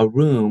will a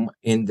room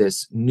in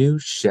this new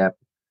ship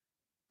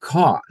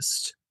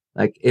cost?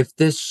 Like, if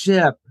this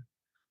ship,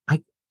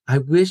 I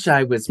wish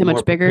I was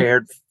more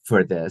prepared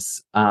for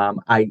this.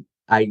 I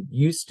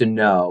used to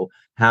know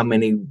how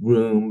many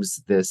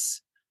rooms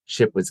this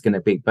ship was going to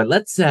be, but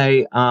let's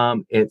say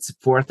it's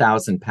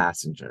 4,000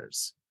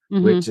 passengers,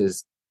 which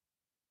is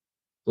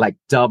like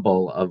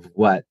double of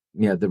what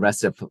the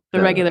rest of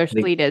the regular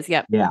fleet is.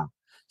 Yeah.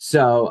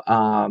 So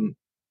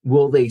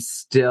will they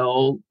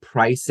still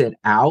price it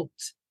out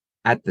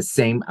at the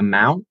same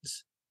amount?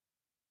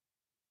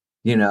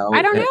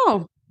 I don't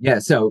know. Yeah.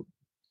 So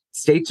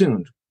stay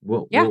tuned.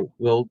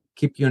 We'll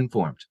keep you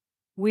informed.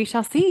 We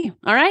shall see.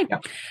 All right.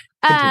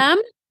 Yeah.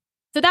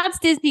 So that's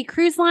Disney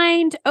Cruise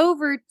Line.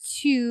 Over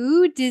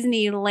to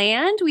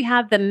Disneyland, we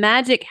have the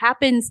Magic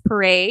Happens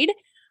Parade,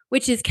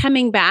 which is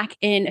coming back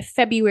in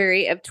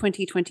February of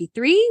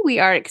 2023. We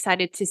are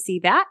excited to see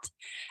that.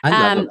 I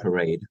love a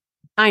parade.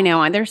 I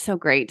know. They're so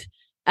great.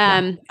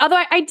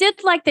 Although I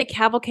did like the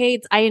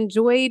cavalcades. I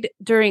enjoyed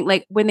during,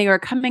 like, when they were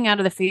coming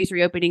out of the phase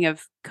reopening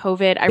of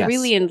COVID. I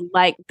really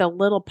liked the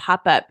little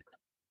pop-up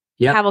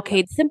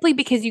cavalcade, simply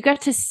because you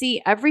got to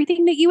see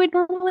everything that you would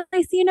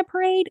normally see in a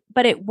parade,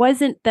 but it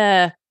wasn't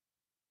the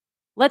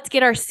let's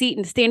get our seat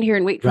and stand here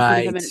and wait for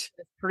 45 minutes for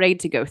the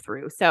parade to go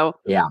through. So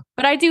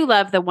but I do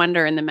love the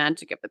wonder and the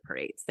magic of the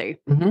parades.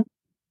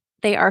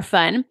 They are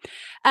fun.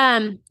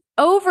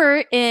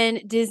 Over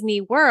in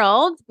Disney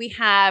World, we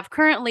have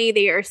currently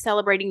they are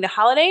celebrating the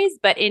holidays,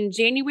 but in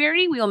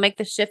January we will make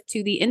the shift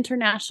to the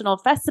International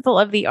Festival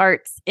of the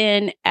Arts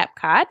in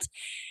Epcot.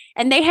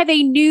 And they have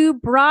a new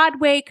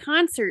Broadway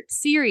concert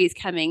series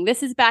coming.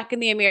 This is back in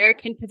the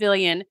American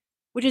Pavilion,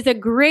 which is a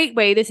great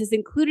way. This is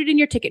included in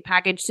your ticket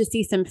package to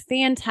see some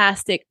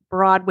fantastic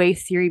Broadway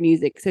series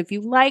music. So if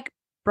you like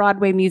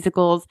Broadway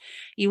musicals,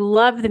 you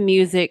love the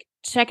music,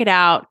 check it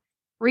out.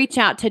 reach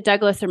out to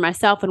Douglas or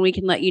myself and we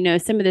can let you know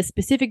some of the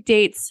specific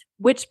dates,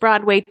 which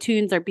Broadway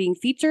tunes are being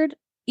featured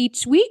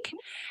each week.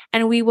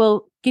 And we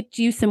will get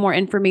you some more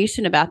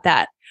information about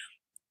that.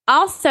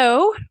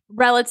 Also,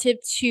 relative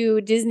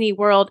to Disney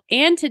World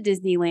and to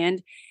Disneyland,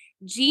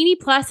 Genie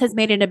Plus has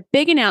made a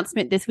big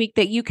announcement this week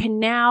that you can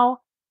now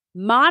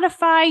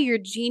modify your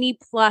Genie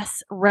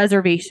Plus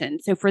reservation.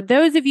 So for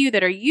those of you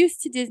that are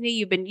used to Disney,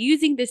 you've been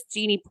using this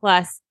Genie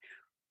Plus.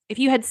 If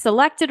you had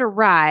selected a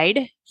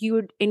ride,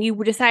 you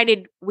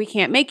decided we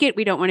can't make it,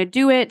 we don't want to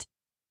do it.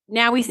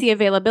 Now we see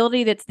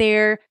availability that's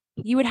there.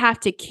 You would have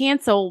to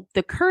cancel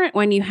the current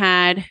one you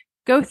had,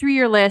 go through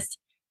your list,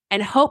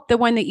 and hope the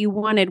one that you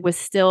wanted was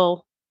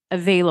still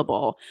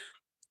available.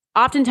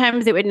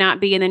 Oftentimes it would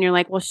not be. And then you're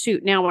like, well,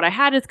 shoot, now what I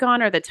had is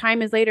gone or the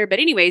time is later. But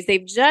anyways,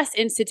 they've just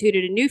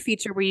instituted a new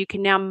feature where you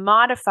can now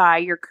modify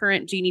your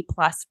current Genie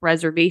Plus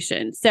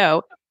reservation.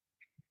 So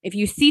if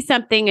you see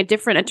something, a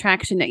different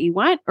attraction that you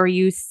want, or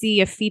you see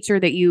a feature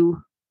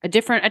a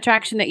different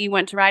attraction that you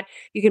want to ride,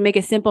 you can make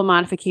a simple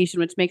modification,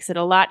 which makes it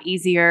a lot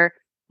easier,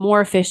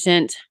 more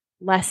efficient,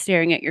 less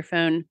staring at your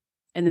phone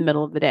in the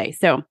middle of the day.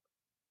 So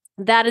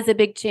that is a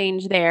big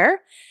change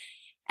there.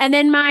 And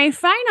then my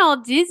final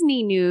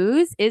Disney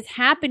news is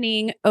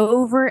happening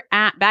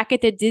back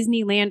at the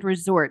Disneyland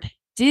Resort,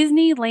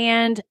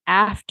 Disneyland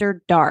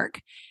After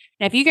Dark.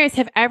 Now, if you guys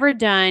have ever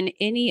done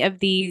any of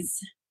these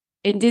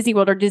in Disney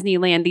World or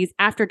Disneyland, these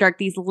After Dark,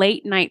 these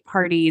late night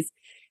parties,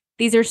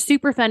 these are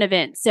super fun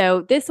events.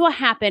 So this will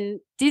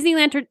happen.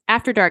 Disneyland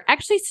After Dark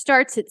actually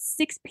starts at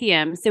 6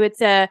 p.m. So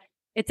it's a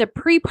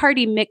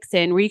pre-party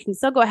mix-in where you can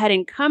still go ahead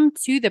and come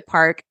to the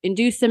park and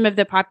do some of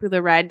the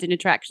popular rides and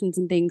attractions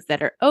and things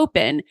that are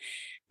open.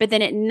 But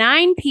then at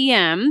 9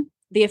 p.m.,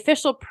 the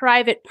official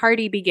private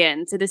party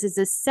begins. So this is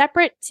a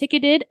separate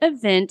ticketed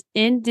event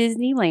in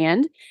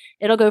Disneyland.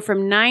 It'll go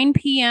from 9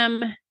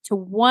 p.m. to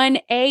 1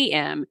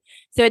 a.m.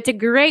 So it's a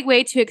great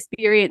way to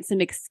experience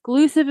some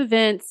exclusive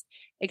events,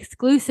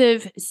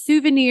 exclusive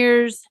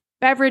souvenirs,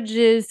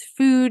 beverages,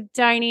 food,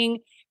 dining,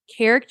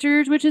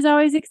 characters, which is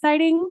always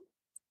exciting.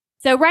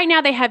 So right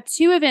now they have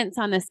 2 events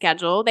on the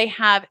schedule. They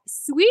have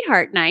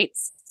Sweetheart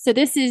Nights. So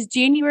this is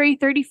January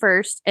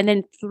 31st and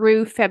then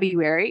through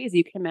February. As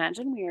you can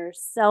imagine, we are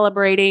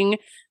celebrating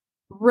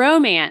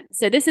romance.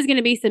 So this is going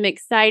to be some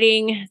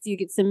exciting. So you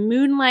get some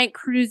moonlight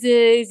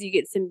cruises, you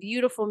get some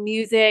beautiful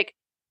music.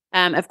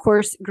 Of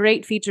course,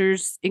 great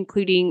features,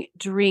 including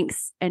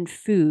drinks and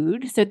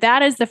food. So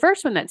that is the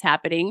first one that's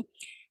happening.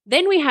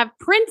 Then we have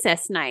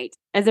Princess Night.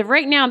 As of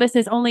right now, this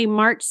is only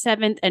March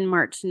 7th and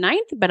March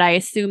 9th, but I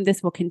assume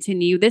this will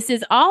continue. This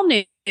is all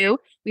new.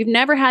 We've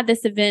never had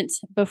this event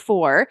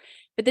before,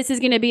 but this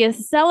is going to be a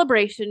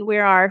celebration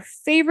where our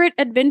favorite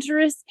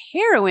adventurous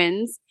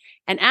heroines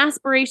and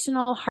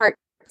aspirational hearts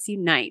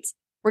unite.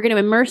 We're going to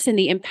immerse in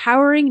the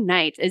empowering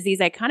night as these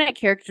iconic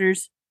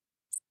characters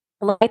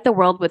light the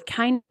world with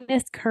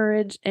kindness,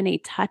 courage, and a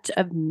touch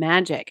of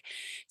magic.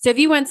 So if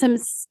you want some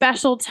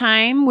special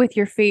time with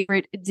your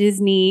favorite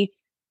Disney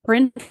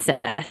princesses,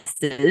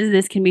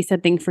 this can be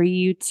something for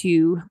you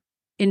to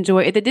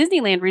enjoy at the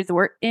Disneyland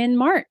Resort in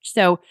March.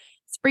 So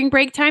spring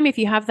break time, if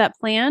you have that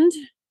planned,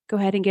 go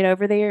ahead and get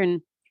over there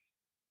and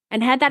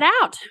head that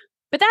out.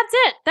 But that's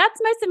it.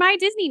 That's most of my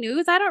Disney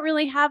news. I don't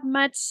really have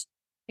much.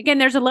 Again,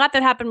 there's a lot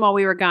that happened while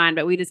we were gone,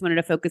 but we just wanted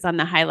to focus on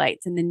the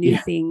highlights and the new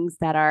things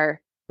that are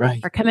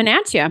coming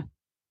at you.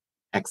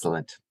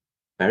 Excellent.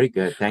 Very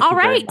good. Thank you. All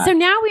right. Very much. So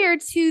now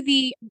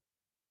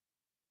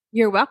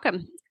you're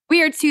welcome.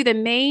 We are to the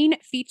main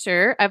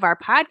feature of our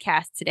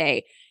podcast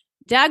today.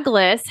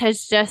 Douglas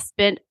has just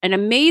spent an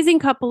amazing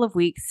couple of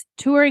weeks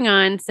touring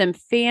on some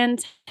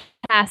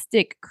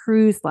fantastic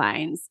cruise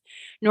lines.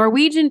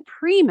 Norwegian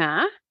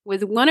PRIMA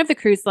was one of the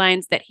cruise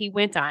lines that he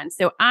went on.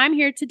 So I'm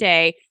here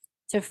today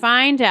to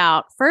find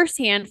out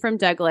firsthand from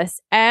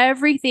Douglas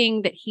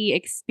everything that he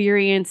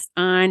experienced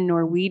on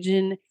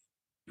Norwegian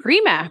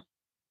PRIMA.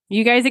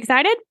 You guys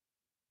excited?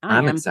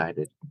 I'm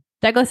excited.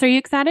 Douglas, are you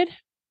excited?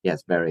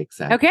 Yes, very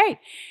excited. Okay,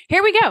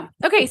 here we go.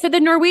 Okay, so the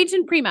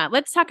Norwegian PRIMA.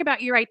 Let's talk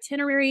about your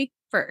itinerary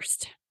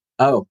first.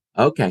 Oh,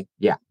 okay.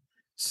 Yeah.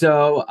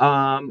 So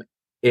I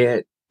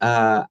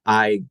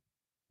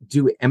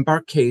do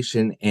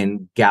embarkation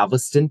in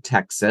Galveston,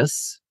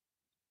 Texas.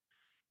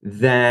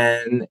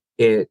 Then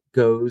it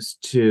goes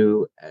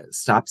to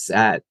stops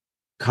at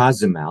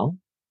Cozumel,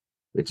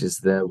 which is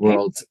the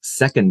world's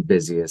second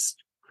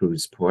busiest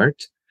cruise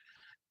port.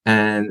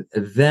 And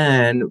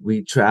then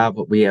we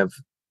travel, we have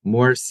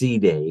more sea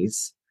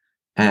days,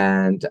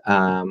 and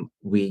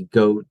we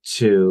go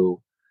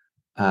to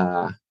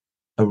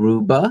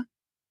Aruba,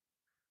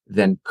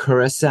 then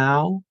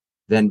Curacao,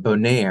 then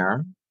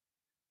Bonaire,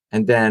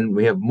 and then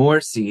we have more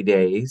sea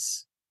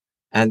days,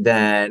 and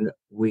then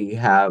we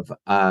have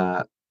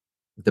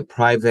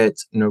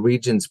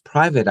Norwegian's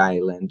private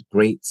island,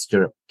 Great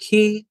Stirrup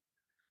Cay,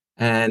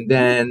 and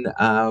then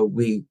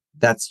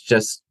that's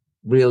just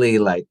really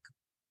like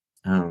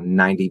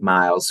 90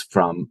 miles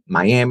from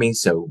Miami,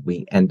 so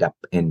we end up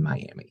in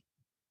Miami.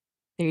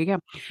 There you go.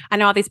 I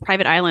know all these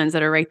private islands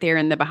that are right there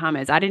in the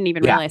Bahamas. I didn't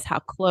even realize how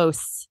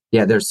close.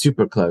 Yeah, they're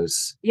super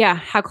close. Yeah,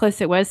 how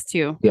close it was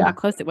to. Yeah. How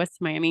close it was to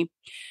Miami.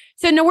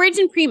 So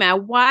Norwegian Prima,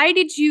 why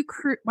did you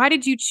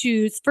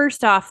choose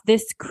first off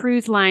this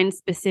cruise line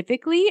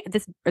specifically,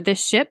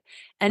 this ship,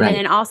 and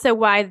then also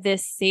why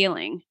this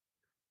sailing?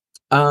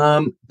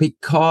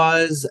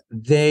 Because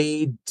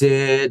they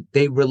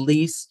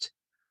released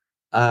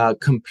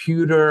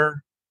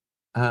computer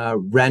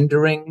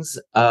renderings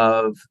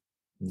of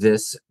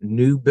this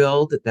new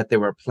build that they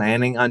were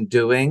planning on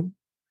doing,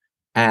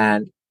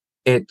 and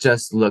it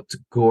just looked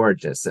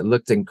gorgeous. It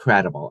looked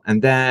incredible.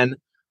 And then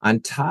on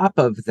top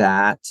of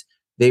that,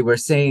 they were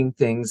saying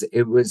things.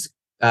 It was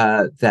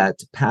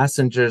that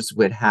passengers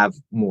would have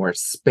more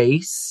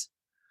space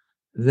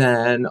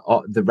than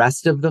the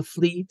rest of the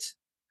fleet.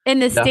 In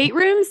the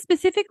staterooms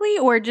specifically,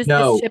 or just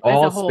the ship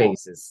all as a whole?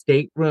 Spaces,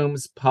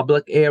 staterooms,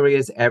 public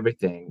areas,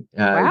 everything.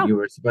 Wow. You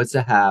were supposed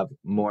to have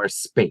more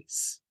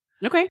space.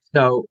 Okay.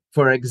 So,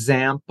 for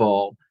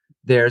example,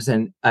 there's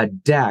a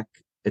deck.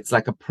 It's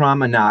like a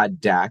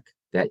promenade deck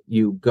that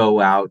you go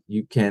out.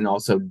 You can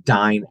also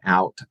dine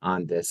out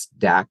on this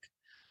deck.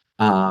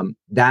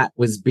 That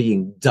was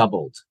being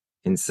doubled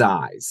in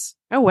size.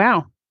 Oh,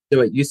 wow.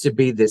 So it used to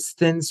be this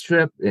thin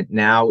strip.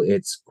 Now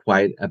it's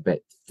quite a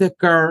bit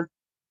thicker.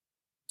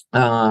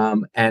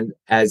 And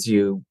as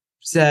you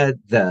said,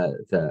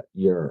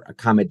 your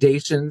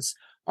accommodations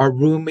are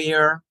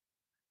roomier.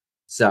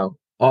 So,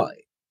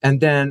 and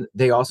then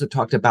they also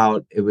talked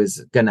about it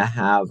was going to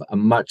have a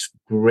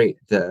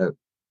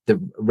the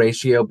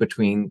ratio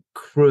between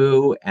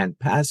crew and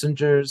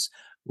passengers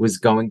was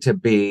going to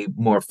be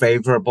more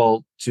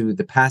favorable to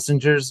the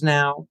passengers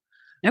now.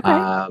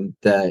 Okay.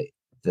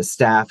 The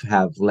staff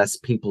have less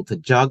people to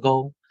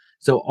juggle.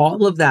 So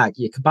all of that,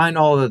 you combine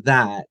all of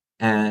that,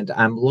 and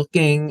I'm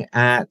looking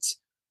at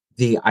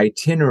the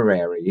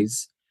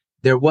itineraries.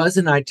 There was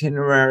an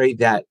itinerary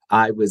that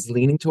I was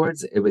leaning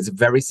towards. It was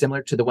very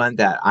similar to the one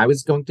that I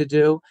was going to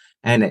do,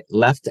 and it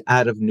left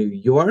out of New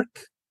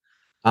York,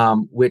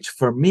 which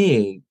for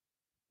me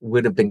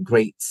would have been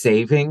great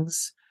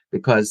savings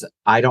because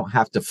I don't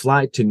have to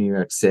fly to New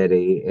York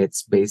City.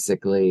 It's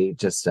basically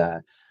just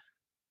a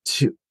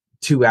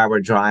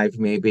 2-hour drive,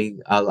 maybe.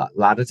 A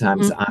lot of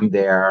times I'm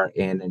there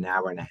in an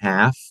hour and a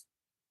half.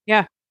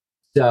 Yeah.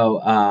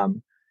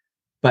 So,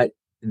 but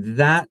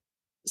that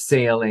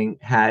sailing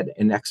had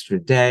an extra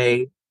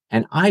day,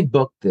 and I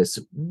booked this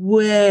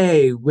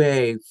way,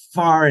 way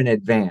far in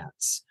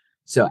advance.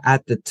 So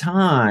at the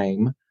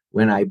time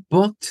when I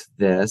booked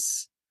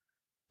this,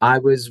 I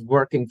was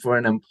working for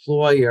an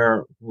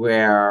employer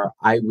where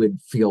I would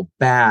feel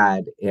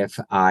bad if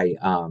I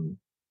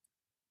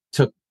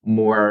took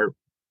more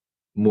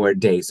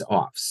days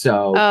off.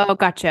 So,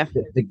 gotcha.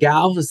 The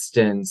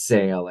Galveston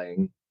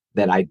sailing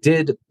that I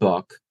did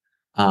book,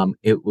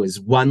 it was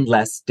one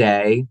less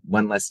day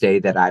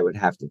that I would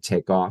have to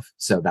take off.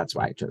 So that's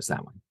why I chose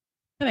that one.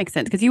 That makes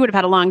sense because you would have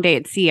had a long day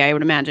at sea, I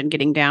would imagine,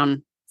 getting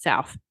down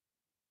south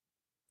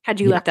had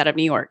you left out of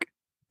New York.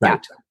 Right.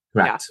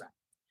 Yeah. Correct. Yeah.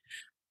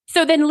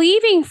 So then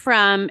leaving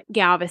from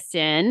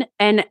Galveston,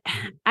 and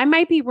I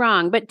might be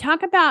wrong, but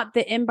talk about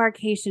the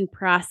embarkation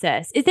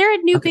process. Is there a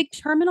new big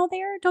terminal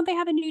there? Don't they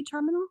have a new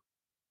terminal?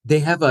 They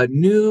have a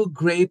new,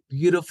 great,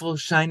 beautiful,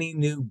 shiny,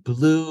 new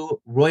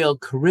blue Royal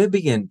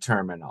Caribbean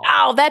terminal.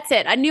 Oh, that's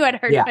it. I knew I'd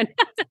heard of it.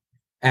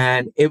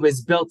 And it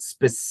was built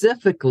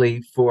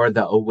specifically for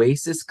the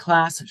Oasis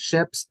class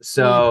ships.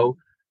 So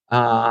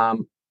I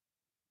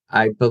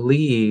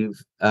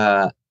believe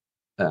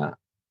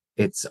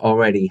it's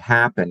already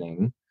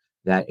happening.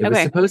 That it was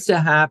supposed to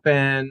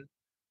happen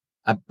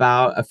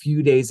about a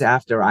few days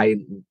after I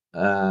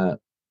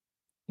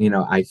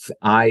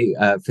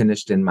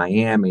finished in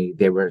Miami.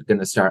 They were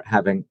going to start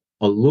having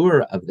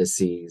Allure of the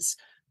Seas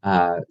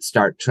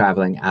start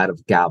traveling out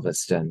of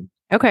Galveston.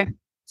 Okay.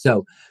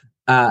 So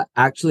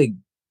actually,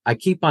 I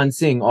keep on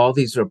seeing all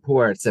these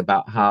reports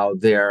about how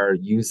they're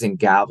using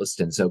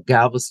Galveston. So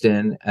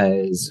Galveston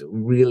is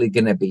really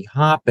going to be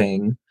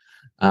hopping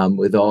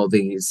with all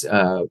these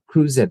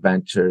cruise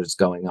adventures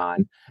going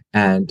on.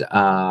 And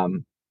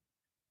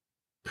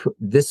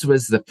this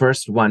was the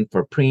first one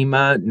for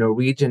Prima.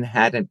 Norwegian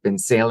hadn't been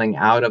sailing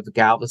out of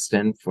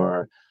Galveston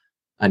for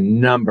a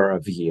number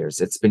of years.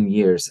 It's been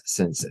years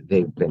since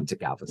they've been to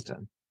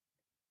Galveston.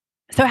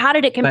 So how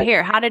did it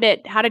compare? How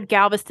did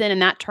Galveston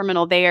and that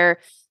terminal there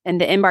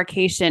and the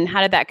embarkation,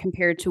 how did that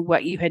compare to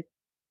what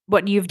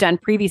you've done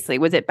previously?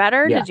 Was it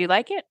better? Yeah. Did you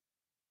like it?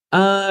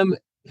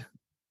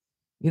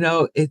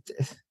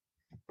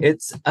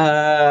 It's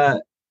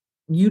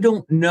you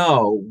don't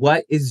know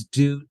what is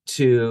due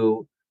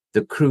to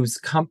the cruise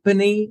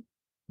company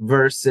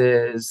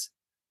versus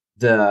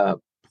the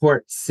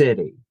port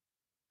city,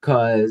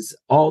 because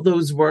all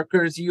those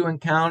workers you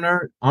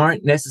encounter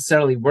aren't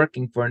necessarily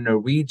working for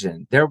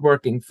Norwegian. They're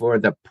working for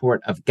the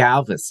port of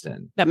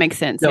Galveston. That makes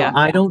sense. So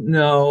I don't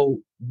know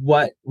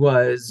what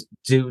was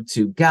due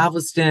to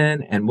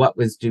Galveston and what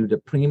was due to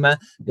Prima.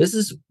 This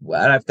is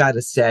what I've got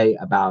to say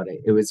about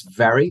it. It was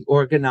very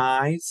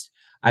organized.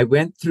 I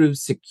went through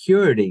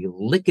security,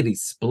 lickety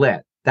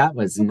split. That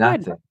was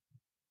nothing.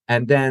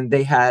 And then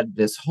they had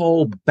this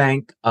whole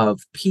bank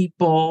of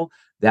people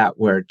that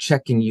were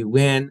checking you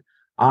in.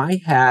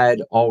 I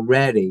had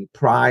already,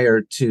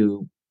 prior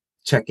to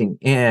checking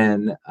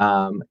in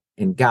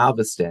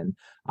Galveston,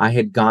 I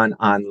had gone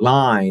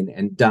online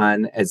and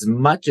done as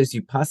much as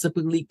you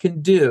possibly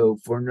can do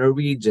for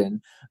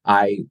Norwegian.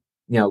 I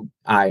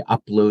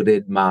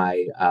uploaded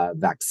my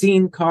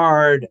vaccine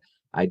card.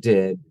 I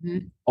did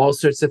all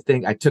sorts of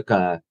things. I took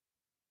a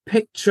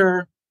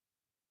picture.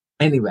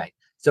 Anyway,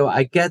 so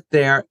I get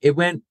there. It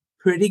went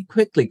pretty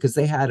quickly because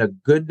they had a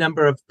good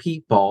number of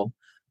people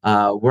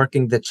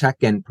working the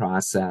check-in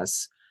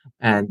process,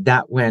 and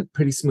that went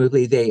pretty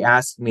smoothly. They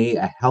asked me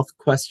a health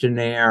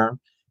questionnaire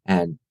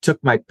and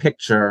took my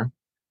picture.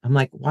 I'm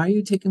like, why are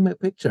you taking my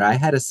picture? I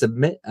had to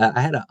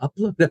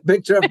upload a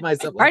picture of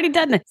myself. Already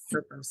done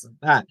this.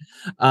 That.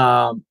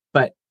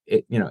 But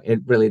it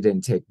really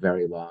didn't take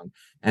very long.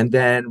 And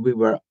then we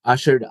were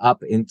ushered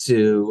up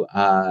into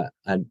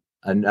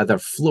another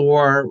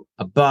floor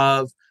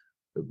above,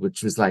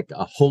 which was like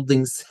a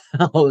holding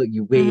cell.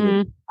 You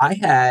waited. I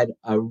had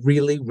a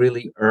really,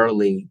 really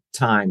early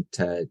time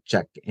to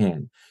check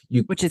in.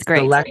 Which is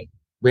great.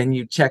 When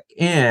you check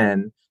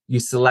in, you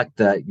select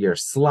your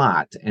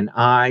slot, and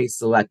I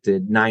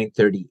selected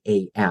 9:30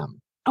 a.m.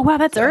 Oh, wow,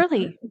 that's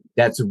early.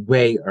 That's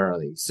way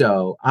early.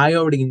 So I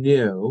already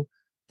knew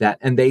that,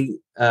 and they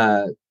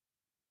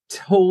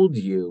told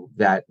you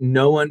that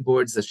no one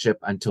boards the ship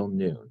until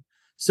noon.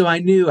 So I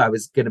knew I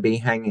was going to be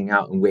hanging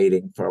out and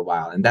waiting for a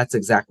while, and that's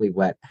exactly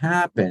what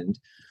happened.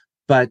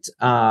 But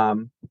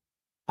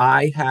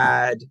I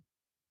had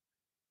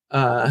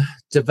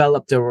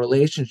developed a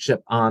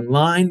relationship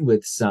online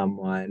with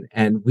someone,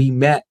 and we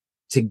met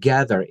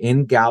together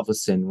in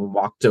Galveston. We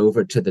walked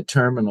over to the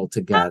terminal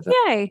together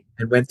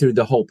and went through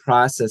the whole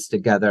process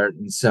together.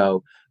 And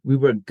so we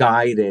were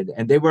guided,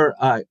 and they were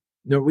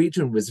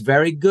Norwegian was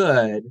very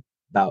good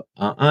about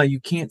you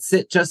can't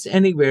sit just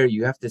anywhere.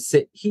 You have to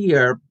sit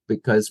here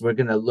because we're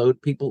going to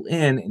load people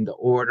in the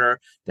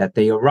order that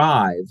they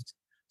arrived.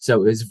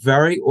 So it was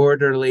very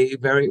orderly,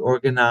 very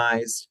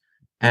organized.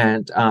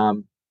 And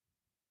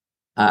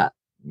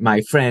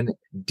my friend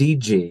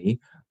DG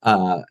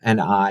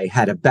and I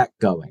had a bet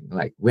going.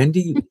 Like, do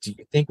you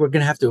think we're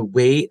going to have to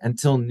wait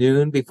until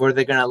noon before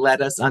they're going to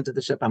let us onto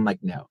the ship? I'm like,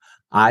 no,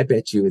 I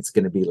bet you it's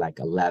going to be like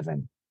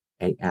 11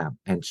 a.m.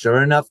 And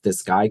sure enough,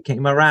 this guy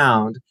came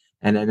around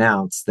and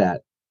announced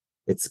that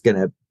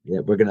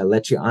we're going to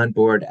let you on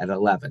board at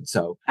 11.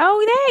 So,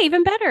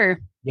 even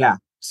better. Yeah.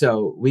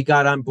 So we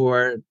got on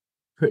board.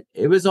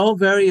 It was all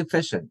very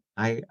efficient.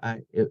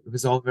 It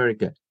was all very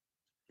good.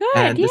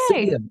 And the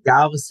city of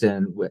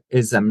Galveston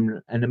is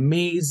an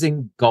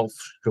amazing Gulf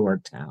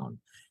Shore town.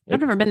 I've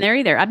never been there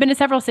either. I've been to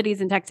several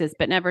cities in Texas,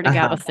 but never to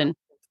Galveston.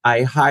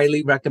 I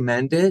highly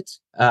recommend it.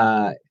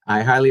 I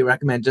highly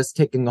recommend just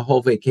taking a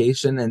whole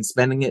vacation and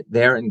spending it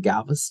there in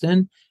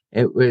Galveston.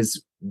 It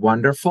was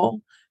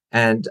wonderful.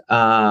 And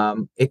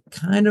it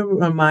kind of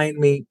reminded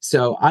me.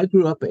 So I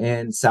grew up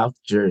in South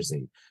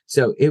Jersey.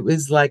 So it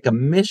was like a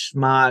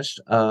mishmash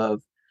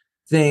of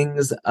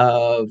things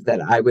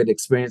that I would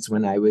experience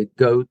when I would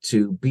go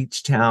to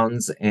beach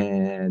towns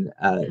and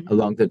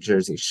along the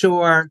Jersey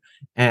Shore,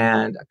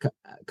 and a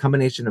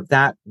combination of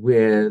that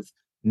with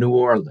New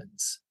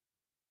Orleans.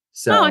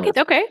 So,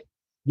 okay.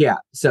 Yeah.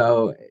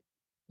 So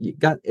you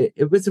got it.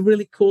 It was a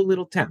really cool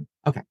little town.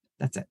 Okay.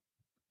 That's it.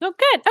 Oh,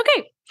 good.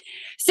 Okay.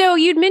 So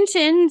you'd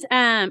mentioned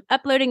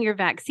uploading your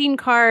vaccine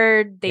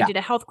card. They did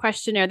a health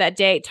questionnaire that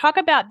day. Talk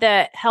about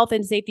the health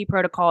and safety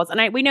protocols.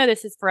 And we know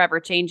this is forever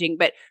changing,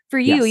 but for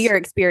you, your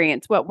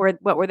experience, what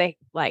were they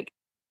like?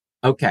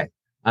 Okay.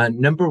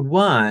 Number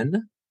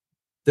one,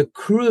 the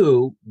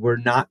crew were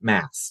not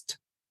masked.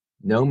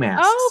 No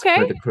masks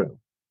for the crew.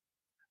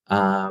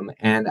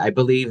 And I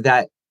believe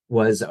that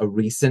was a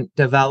recent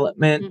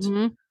development.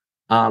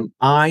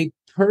 I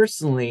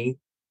personally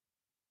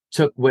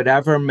took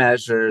whatever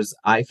measures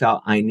I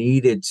felt I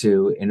needed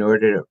to in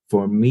order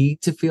for me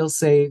to feel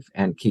safe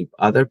and keep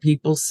other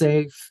people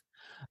safe.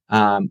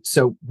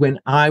 So when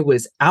I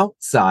was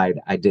outside,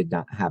 I did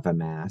not have a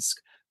mask.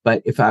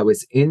 But if I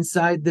was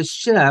inside the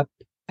ship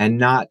and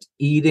not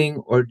eating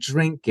or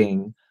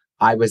drinking,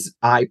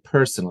 I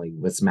personally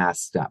was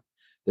masked up.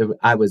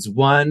 I was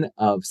one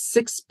of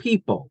 6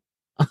 people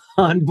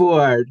on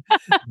board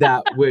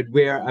that would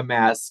wear a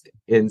mask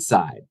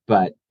inside.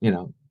 But,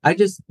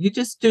 you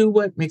just do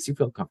what makes you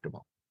feel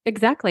comfortable.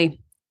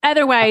 Exactly.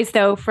 Otherwise,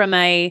 though, from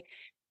a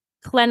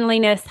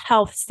cleanliness,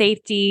 health,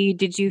 safety,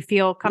 did you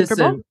feel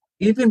comfortable? Listen,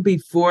 even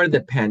before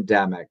the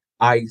pandemic,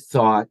 I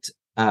thought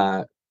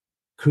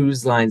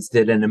cruise lines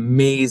did an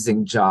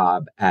amazing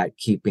job at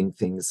keeping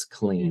things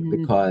clean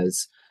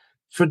because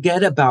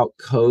forget about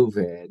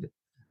COVID.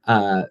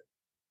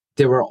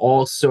 There were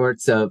all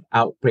sorts of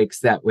outbreaks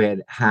that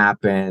would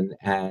happen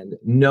and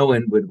no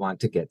one would want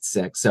to get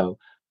sick. So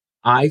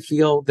I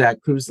feel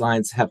that cruise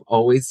lines have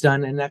always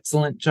done an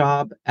excellent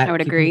job at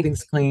keeping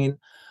things clean.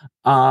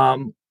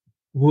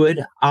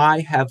 Would I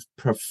have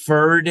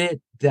preferred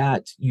it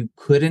that you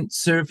couldn't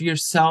serve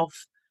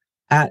yourself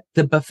at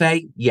the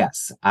buffet,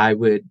 yes, I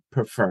would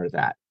prefer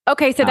that.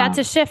 Okay, so that's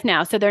a shift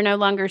now. So they're no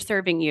longer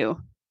serving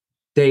you.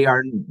 They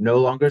are no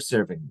longer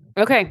serving me.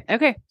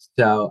 Okay.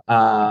 So,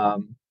 I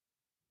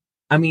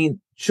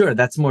mean, sure,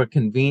 that's more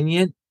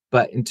convenient,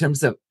 but in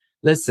terms of,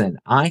 listen,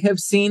 I have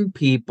seen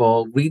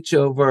people reach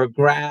over,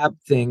 grab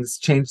things,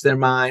 change their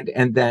mind,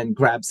 and then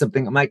grab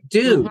something. I'm like,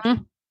 dude,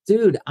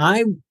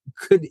 I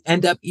could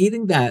end up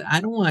eating that.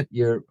 I don't want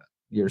your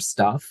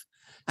stuff.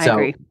 I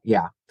agree.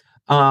 Yeah.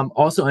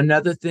 Also,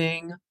 another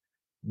thing,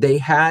 they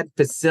had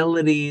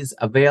facilities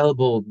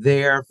available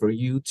there for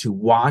you to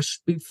wash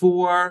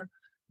before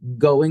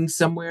going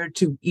somewhere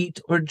to eat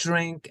or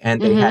drink,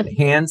 and they had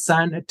hand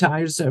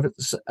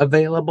sanitizers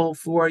available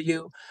for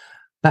you.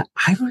 But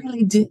I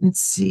really didn't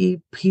see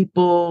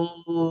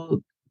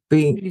people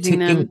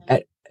taking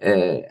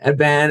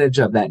advantage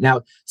of that.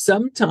 Now,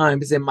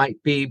 sometimes it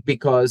might be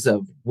because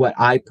of what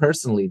I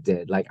personally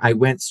did. Like, I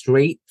went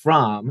straight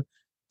from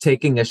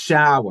taking a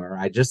shower.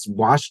 I just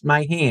washed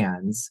my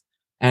hands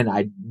and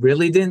I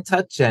really didn't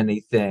touch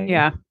anything.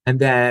 Yeah. And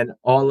then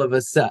all of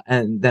a sudden,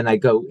 and then I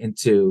go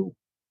into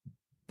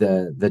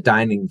the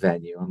dining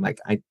venue. I'm like,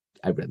 I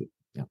really,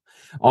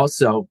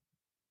 also,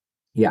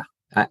 yeah,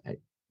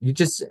 you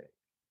just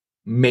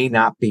may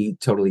not be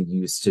totally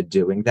used to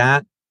doing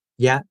that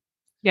yet.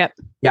 Yep.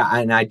 Yeah.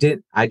 And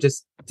I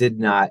just did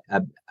not,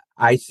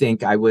 I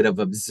think I would have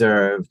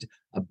observed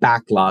a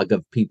backlog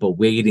of people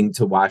waiting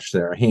to wash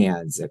their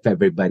hands if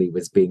everybody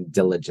was being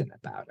diligent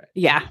about it.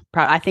 Yeah.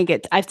 I think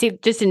I've seen,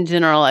 just in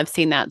general, I've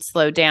seen that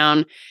slow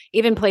down.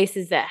 Even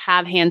places that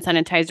have hand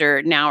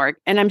sanitizer now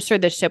and I'm sure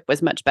the ship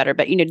was much better,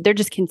 but they're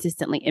just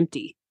consistently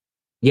empty.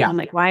 Yeah. I'm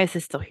like, why is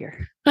this still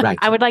here? Right.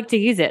 I would like to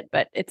use it,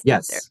 but it's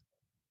not there.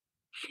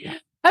 Yeah.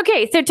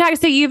 Okay,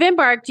 so you've been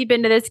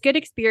to this good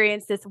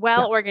experience, this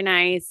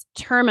well-organized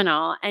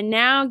terminal, and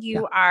now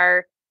you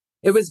are.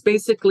 It was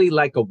basically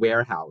like a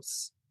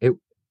warehouse.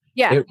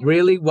 It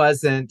really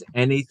wasn't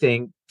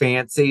anything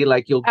fancy.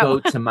 Like, you'll go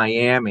to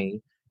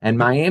Miami, and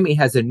Miami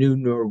has a new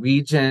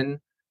Norwegian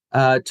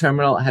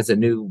terminal, has a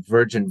new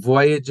Virgin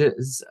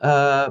Voyages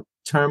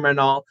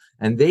terminal,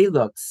 and they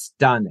look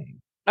stunning.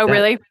 Oh,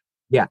 really?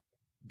 Yeah.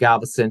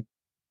 Galveston,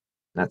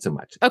 not so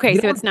much. Okay,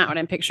 so it's not what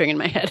I'm picturing in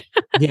my head.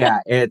 Yeah,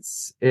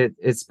 it's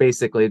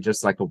basically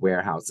just like a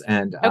warehouse,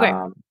 and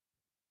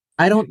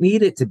I don't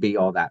need it to be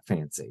all that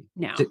fancy.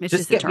 No, it's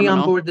just get me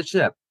on board the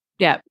ship.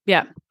 Yeah.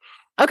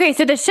 Okay,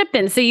 so the ship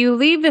then. So you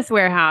leave this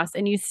warehouse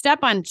and you step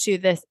onto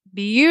this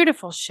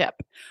beautiful ship.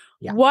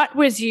 Yeah. What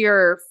was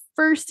your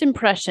first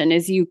impression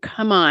as you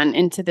come on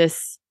into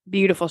this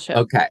beautiful ship?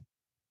 Okay.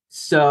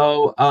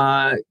 So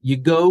you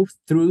go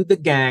through the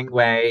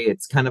gangway.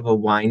 It's kind of a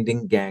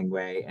winding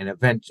gangway,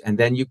 and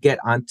then you get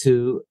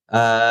onto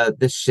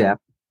the ship.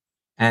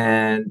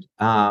 And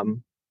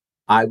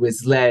I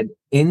was led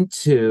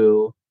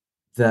into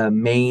the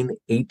main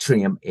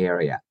atrium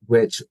area,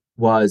 which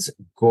was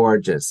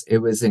gorgeous. It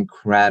was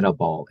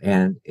incredible,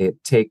 and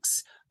it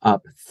takes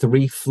up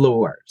 3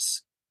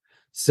 floors.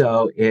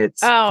 So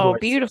it's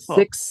beautiful.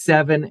 6,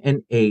 7,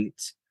 and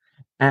 8.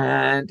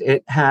 And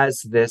it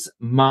has this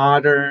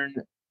modern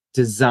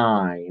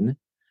design.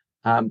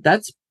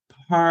 That's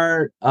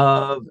part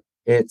of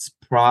its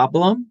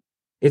problem.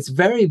 It's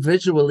very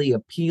visually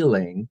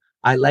appealing.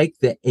 I like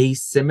the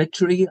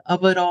asymmetry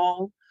of it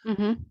all,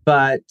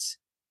 but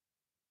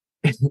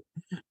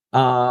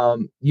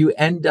you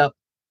end up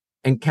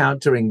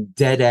encountering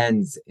dead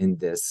ends in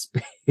this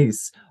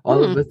space.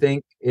 All of the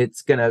thing,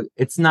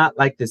 it's not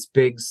like this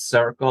big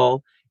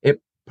circle.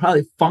 It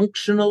probably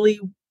functionally,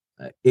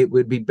 it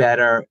would be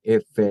better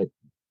if it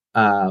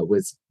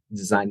was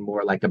designed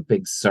more like a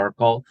big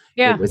circle.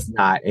 Yeah. It was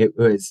not. It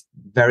was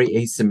very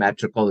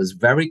asymmetrical. It was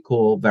very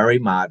cool, very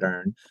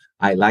modern.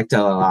 I liked it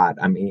a lot.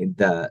 I mean,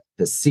 the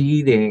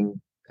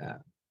seating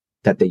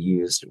that they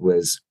used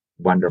was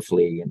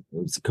wonderfully, and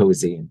it was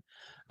cozy, and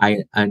I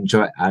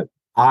enjoy.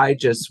 I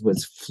just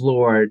was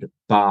floored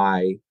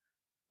by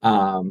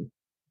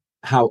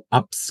how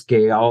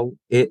upscale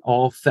it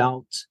all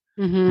felt.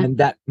 And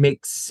that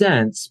makes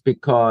sense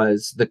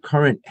because the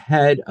current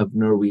head of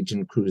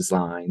Norwegian Cruise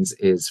Lines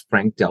is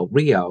Frank Del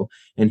Rio,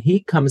 and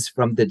he comes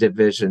from the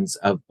divisions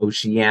of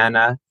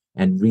Oceania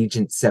and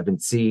Regent Seven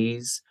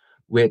Seas,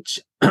 which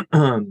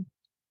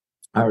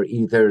are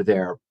either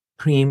their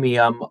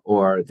premium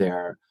or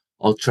their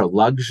ultra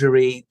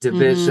luxury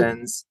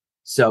divisions.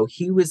 So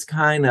he was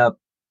kind of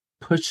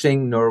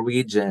pushing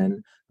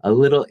Norwegian a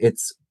little.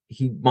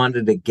 He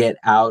wanted to get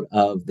out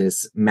of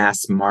this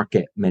mass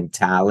market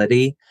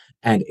mentality,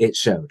 and it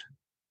showed.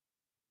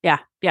 Yeah.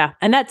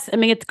 And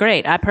it's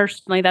great. I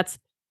personally, that's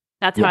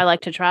how I like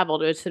to travel,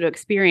 to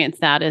experience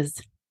that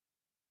is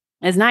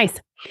nice.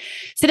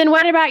 So then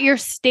what about your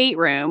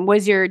stateroom?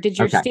 Did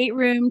your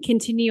stateroom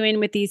continue in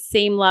with these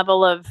same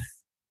level of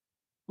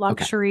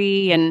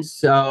luxury and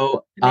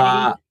so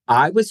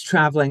I was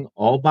traveling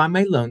all by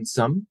my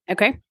lonesome.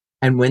 Okay.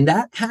 And when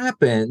that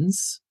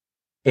happens,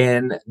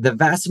 in the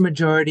vast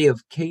majority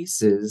of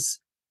cases,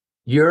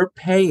 you're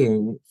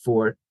paying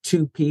for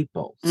two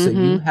people. So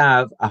you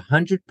have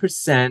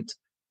 100%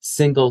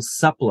 single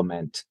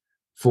supplement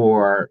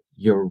for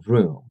your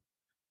room.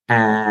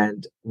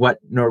 And what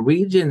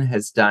Norwegian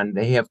has done,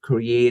 they have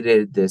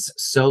created this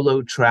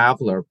solo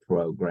traveler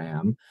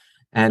program,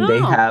 and they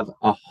have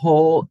a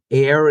whole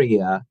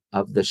area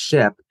of the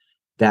ship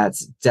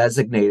that's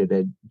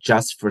designated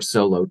just for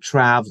solo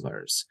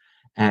travelers.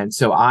 And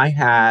so I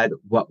had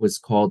what was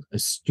called a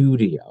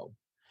studio.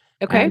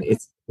 Okay. And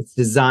it's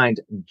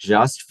designed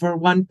just for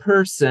one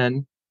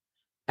person,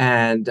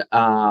 and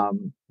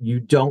you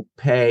don't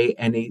pay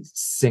any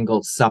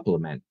single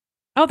supplement.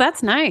 Oh,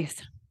 that's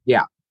nice.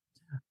 Yeah.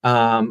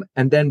 And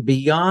then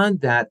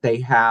beyond that,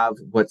 they have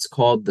what's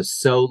called the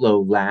solo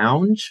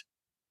lounge.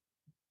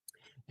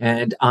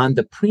 And on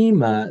the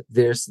PRIMA,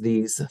 there's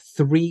these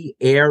 3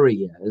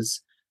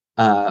 areas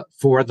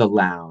for the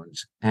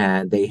lounge,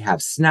 and they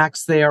have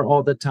snacks there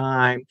all the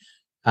time.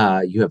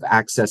 You have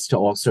access to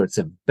all sorts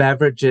of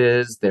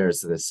beverages.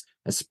 There's this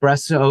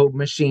espresso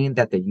machine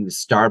that they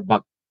use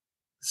Starbucks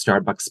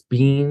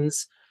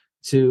beans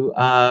to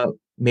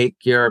make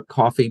your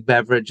coffee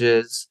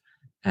beverages.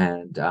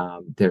 And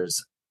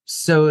there's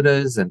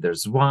sodas and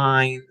there's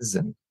wines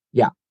and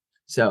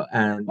So,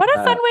 and what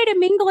a fun way to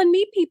mingle and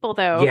meet people,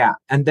 though. Yeah.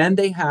 And then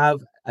they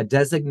have a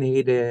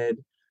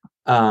designated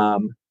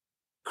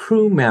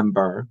crew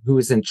member who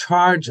is in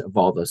charge of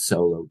all the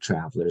solo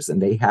travelers,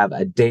 and they have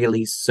a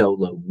daily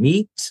solo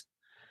meet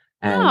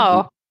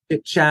and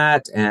chit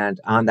chat.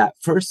 And on that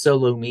first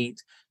solo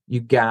meet,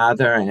 you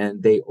gather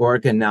and they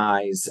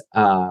organize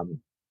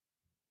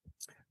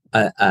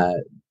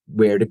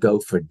where to go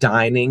for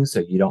dining, so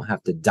you don't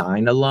have to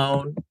dine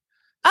alone.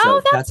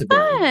 So that's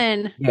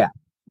fun. Yeah.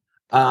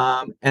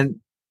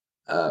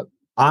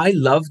 I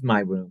loved my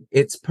room.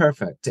 It's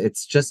perfect.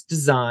 It's just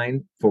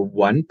designed for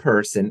one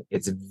person.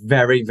 It's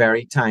very,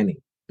 very tiny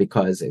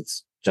because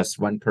it's just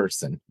one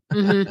person.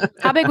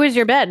 How big was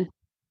your bed?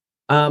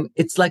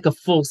 It's like a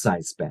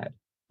full-size bed.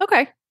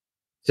 Okay.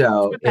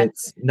 So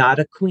it's not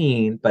a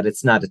queen, but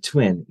it's not a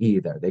twin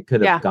either. They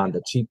could have gone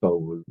the cheapo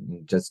route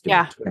and just do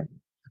a twin.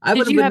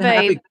 Did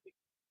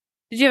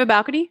you have a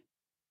balcony?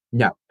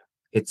 No.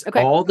 It's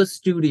all the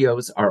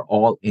studios are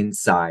all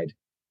inside.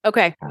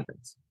 Okay.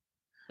 Cabins.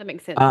 That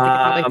makes sense. They could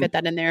probably fit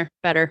that in there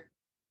better.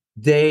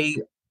 They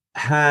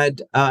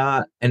had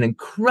an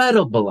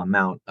incredible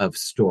amount of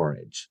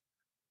storage.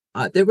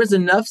 There was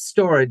enough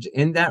storage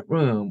in that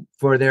room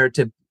for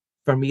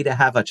me to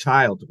have a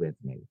child with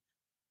me.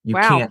 You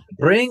can't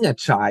bring a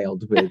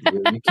child with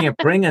you. You can't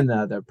bring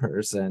another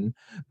person.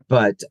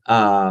 But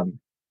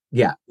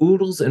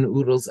oodles and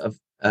oodles of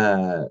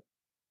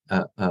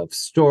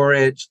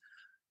storage.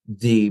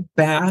 The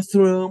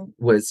bathroom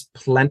was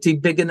plenty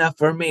big enough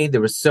for me.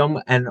 There was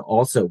and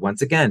also,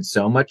 once again,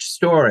 so much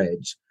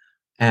storage.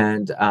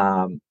 And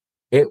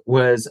it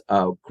was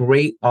a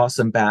great,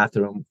 awesome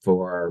bathroom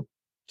for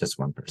just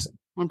one person.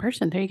 One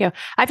person. There you go.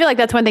 I feel like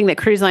that's one thing that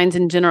cruise lines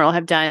in general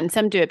have done.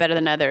 Some do it better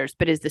than others,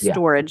 but is the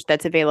storage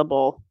that's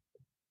available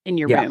in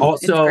your room.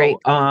 Also,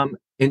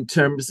 in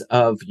terms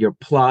of your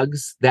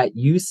plugs, that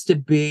used to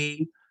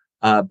be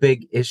a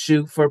big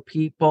issue for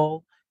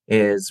people.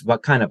 Is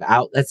what kind of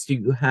outlets do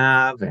you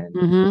have?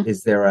 And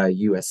is there a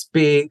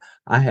USB?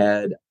 I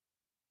had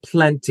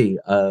plenty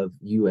of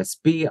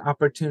USB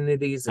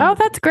opportunities. Oh,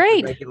 that's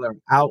great. Regular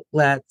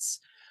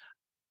outlets.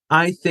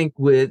 I think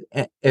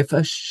if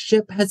a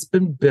ship has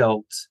been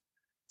built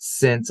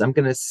since, I'm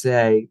going to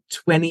say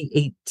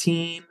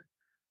 2018,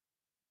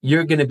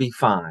 you're going to be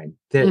fine.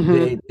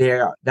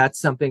 That's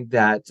something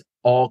that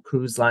all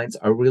cruise lines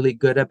are really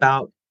good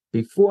about.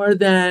 Before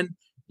then,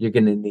 you're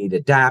going to need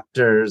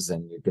adapters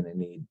and you're going to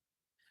need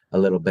a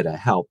little bit of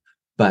help.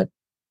 But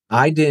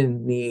I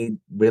didn't need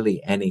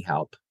really any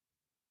help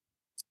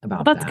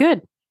about that. That's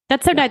good.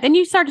 That's so nice. And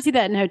you start to see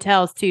that in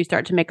hotels too,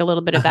 start to make a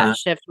little bit of that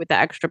shift with the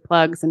extra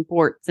plugs and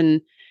ports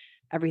and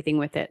everything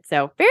with it.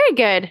 So very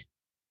good.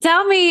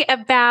 Tell me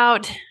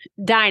about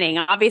dining.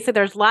 Obviously,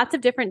 there's lots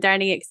of different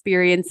dining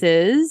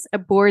experiences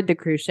aboard the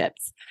cruise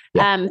ships.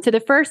 So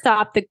the first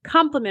off, the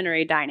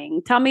complimentary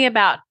dining. Tell me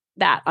about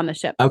that on the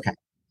ship. Okay.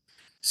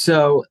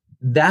 So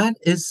that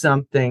is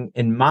something,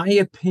 in my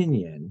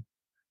opinion,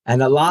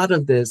 and a lot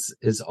of this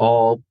is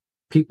all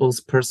people's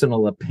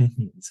personal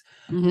opinions,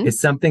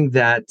 is something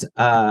that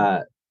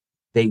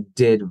they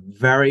did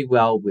very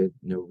well with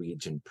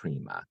Norwegian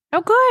PRIMA.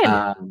 Oh,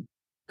 good.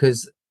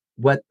 Because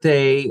what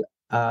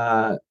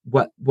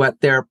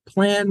their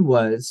plan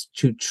was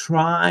to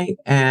try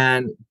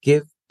and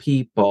give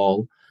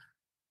people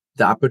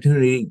the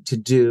opportunity to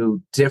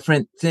do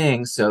different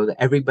things so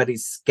that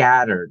everybody's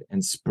scattered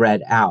and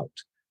spread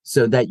out,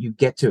 so that you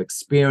get to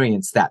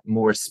experience that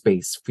more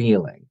space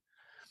feeling.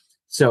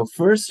 So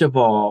first of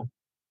all,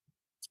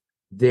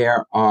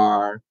 there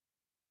are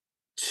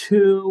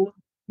 2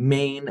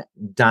 main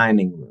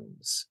dining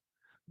rooms.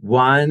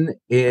 One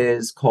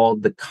is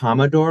called the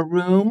Commodore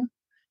Room,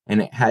 and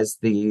it has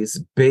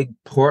these big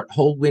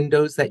porthole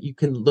windows that you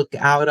can look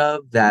out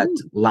of that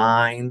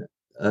line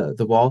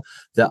the wall.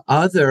 The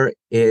other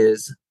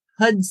is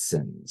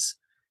Hudson's,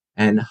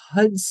 And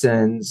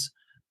Hudson's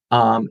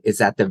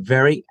is at the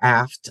very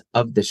aft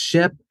of the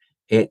ship.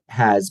 It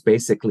has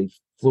basically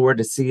floor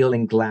to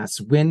ceiling glass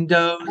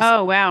windows.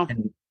 Oh, wow.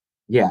 And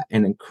yeah,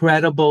 an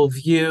incredible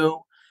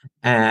view.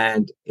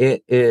 And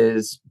it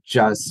is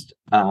just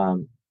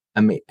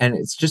amazing. And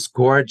it's just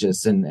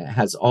gorgeous. And it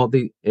has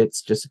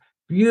it's just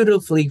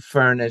beautifully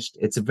furnished.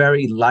 It's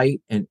very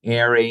light and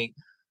airy.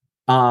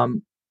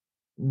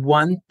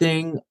 One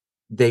thing,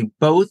 they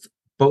both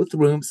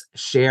rooms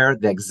share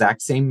the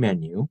exact same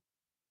menu.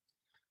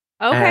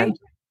 Okay. And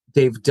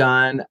they've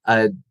done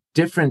a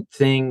different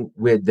thing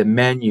with the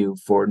menu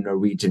for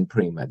Norwegian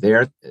PRIMA.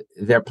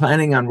 They're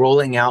planning on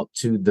rolling out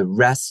to the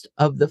rest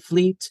of the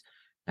fleet,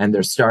 and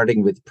they're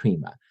starting with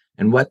PRIMA.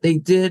 And what they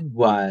did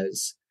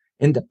was,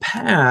 in the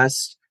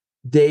past,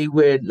 they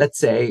would, let's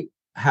say,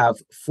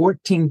 have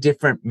 14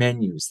 different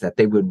menus that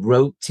they would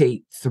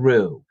rotate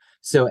through.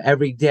 So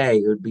every day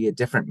it would be a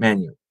different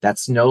menu.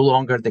 That's no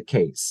longer the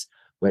case.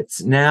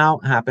 What's now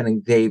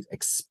happening, they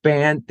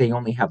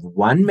only have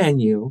one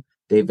menu.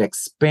 They've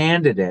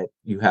expanded it.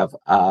 You have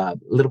a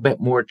little bit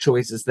more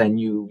choices than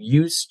you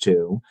used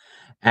to.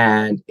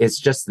 And it's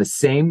just the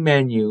same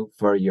menu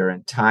for your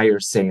entire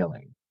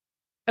sailing.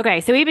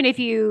 Okay. So even if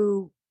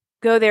you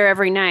go there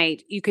every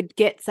night, you could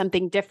get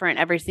something different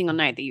every single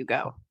night that you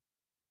go.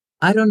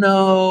 I don't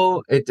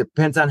know. It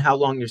depends on how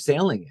long your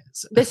sailing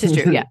is. This is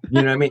true. Yeah.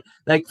 You know what I mean?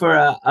 Like for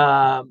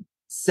a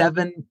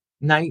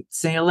 7-night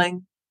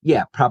sailing,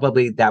 yeah,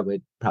 that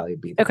would probably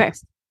be the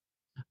case.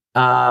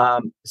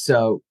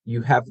 So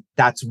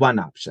that's one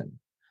option.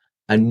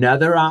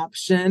 Another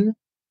option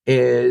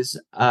is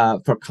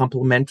for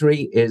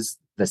complimentary is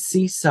the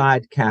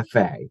Seaside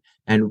Cafe.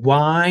 And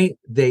why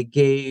they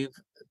gave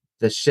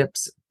the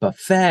ship's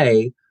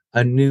buffet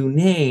a new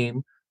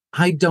name,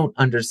 I don't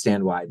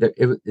understand why.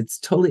 It's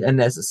totally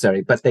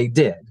unnecessary, but they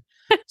did.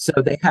 So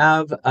they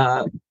have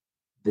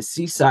the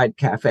Seaside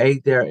Cafe.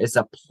 There is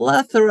a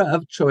plethora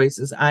of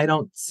choices. I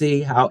don't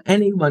see how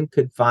anyone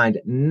could find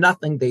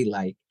nothing they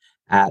like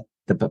at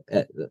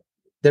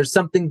there's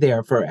something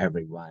there for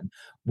everyone.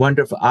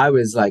 Wonderful. I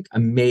was like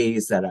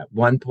amazed that at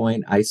one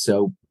point I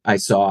saw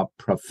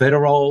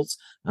profiteroles.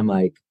 I'm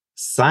like,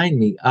 sign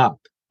me up.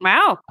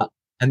 Wow.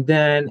 And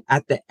then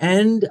at the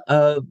end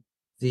of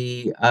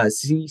the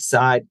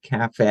Seaside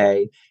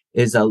Cafe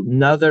is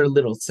another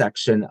little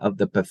section of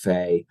the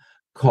buffet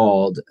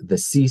called the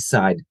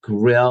Seaside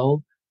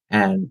Grill.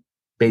 And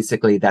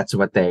basically that's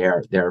what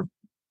they're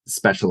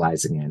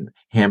specializing in: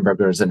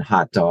 hamburgers and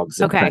hot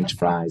dogs and French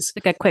fries.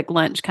 Like a quick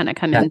lunch kind of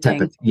come in thing.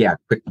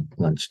 Quick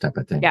lunch type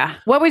of thing. Yeah.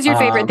 What was your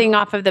favorite thing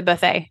off of the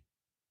buffet?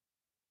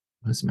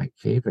 What was my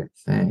favorite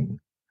thing?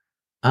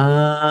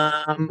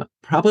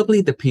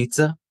 Probably the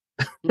pizza.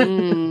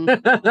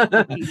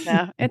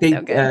 Pizza. It's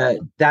so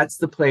good. That's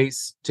the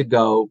place to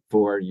go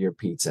for your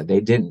pizza. They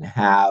didn't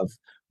have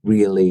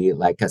really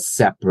like a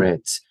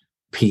separate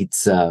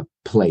pizza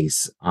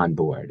place on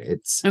board.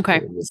 It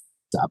was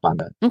up on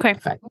the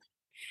buffet.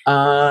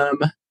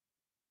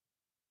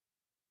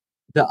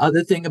 The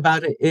other thing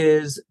about it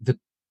is it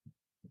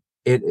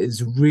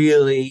is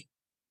really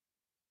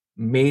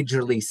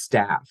majorly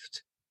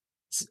staffed.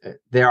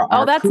 There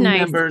are crew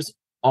members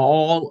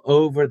all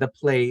over the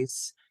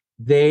place.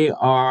 They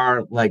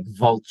are like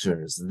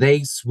vultures.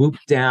 They swoop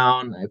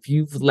down. If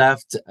you've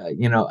left,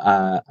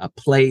 a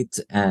plate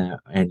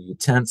and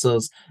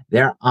utensils,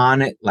 they're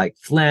on it like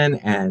Flynn,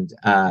 and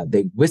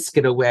they whisk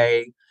it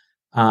away.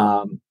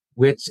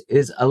 Which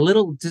is a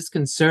little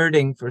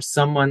disconcerting for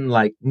someone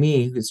like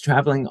me who's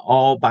traveling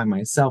all by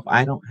myself.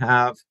 I don't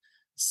have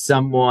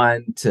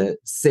someone to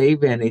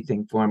save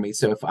anything for me.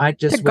 So if I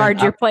just guard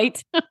your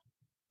plate.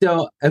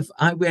 So if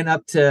I went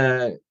up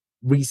to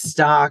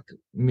restock,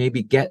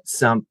 maybe get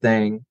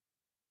something,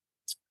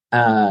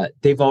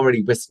 they've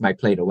already whisked my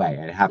plate away.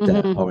 I have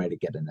to already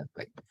get another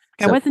plate.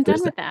 I wasn't done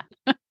with that.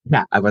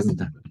 Yeah, I wasn't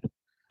done with it.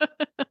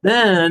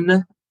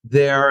 Then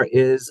there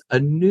is a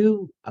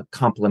new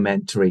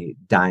complimentary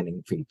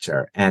dining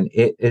feature, and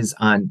it is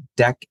on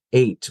deck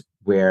 8,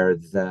 where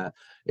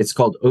it's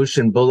called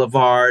Ocean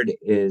Boulevard,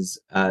 is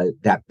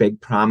that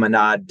big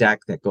promenade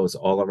deck that goes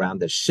all around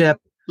the ship.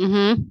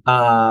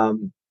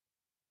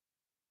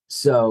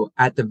 So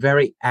at the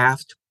very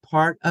aft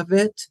part of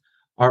it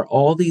are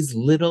all these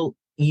little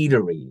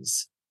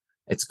eateries.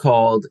 It's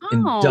called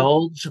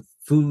Indulge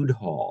Food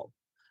Hall.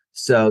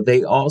 So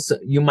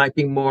you might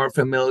be more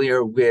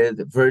familiar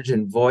with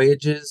Virgin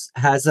Voyages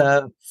has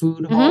a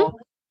food hall.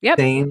 Yep.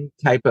 Same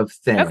type of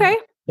thing. Okay.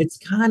 It's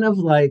kind of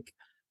like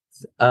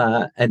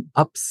an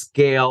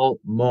upscale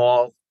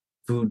mall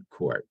food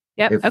court.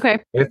 Yep.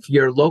 If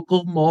your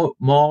local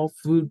mall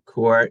food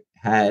court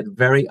had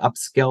very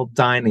upscale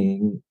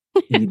dining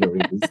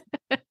eateries,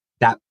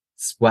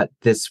 that's what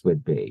this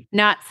would be.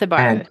 Not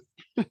Sbarro.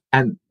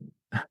 And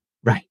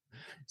right.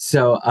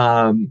 So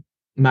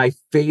my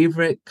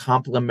favorite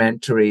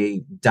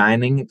complimentary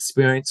dining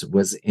experience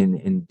was in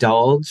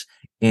Indulge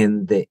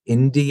in the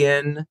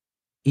Indian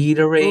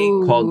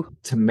eatery called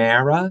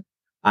Tamara.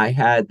 I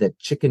had the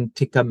chicken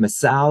tikka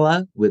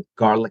masala with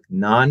garlic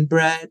naan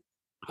bread.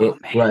 It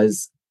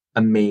was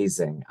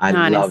amazing. I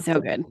Naan is loved so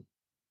it. good.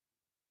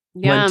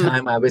 One Yum.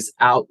 time I was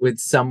out with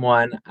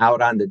someone out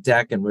on the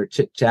deck and we're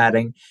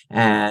chit-chatting,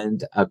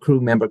 and a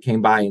crew member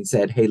came by and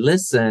said, "Hey,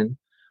 listen,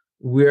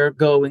 we're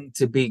going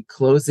to be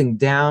closing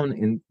down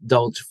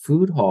Indulge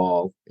Food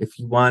Hall. If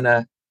you want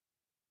to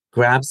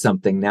grab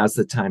something, now's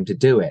the time to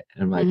do it."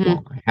 And I'm like, Mhm.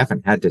 well, I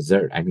haven't had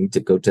dessert. I need to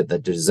go to the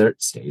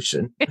dessert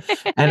station.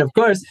 And of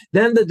course,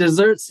 then the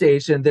dessert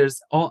station, there's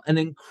an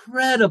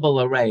incredible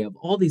array of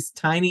all these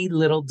tiny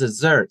little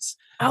desserts.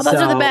 Oh, those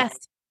are the So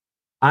best.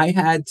 I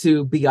had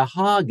to be a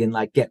hog and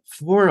like get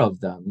 4 of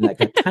them, like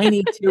a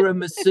tiny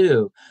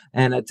tiramisu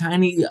and a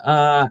tiny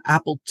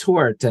apple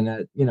tort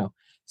and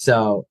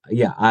so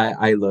yeah,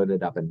 I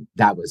loaded up and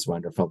that was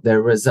wonderful.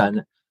 There's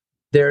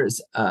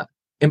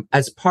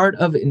as part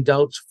of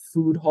Indulge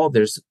Food Hall,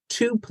 there's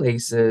 2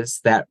 places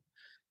that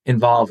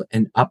involve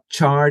an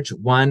upcharge.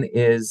 One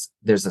is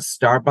there's a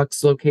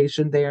Starbucks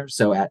location there.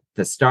 So at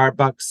the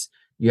Starbucks,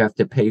 you have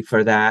to pay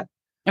for that.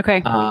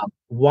 Okay.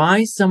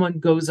 Why someone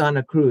goes on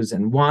a cruise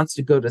and wants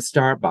to go to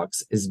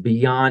Starbucks is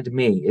beyond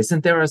me.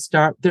 Isn't there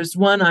there's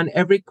one on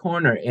every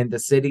corner in the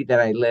city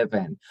that I live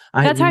in.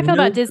 I have That's how I feel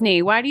no, about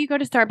Disney. Why do you go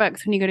to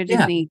Starbucks when you go to yeah,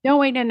 Disney? Don't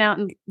wait out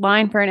in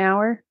line for an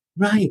hour.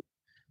 right.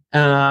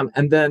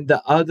 And then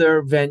the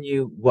other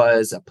venue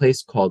was a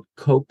place called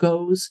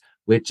Coco's,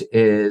 which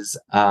is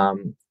a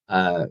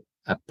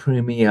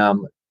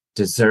premium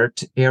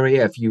dessert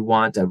area. If you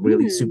want a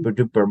really super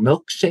duper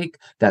milkshake,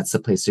 that's the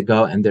place to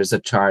go. And there's a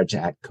charge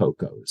at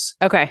Coco's.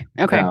 Okay.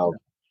 Okay. So,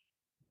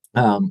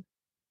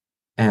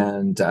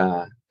 and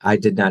I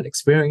did not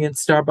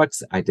experience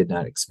Starbucks. I did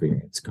not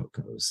experience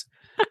Coco's.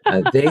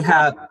 They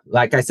have,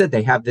 like I said,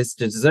 they have this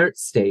dessert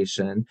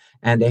station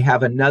and they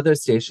have another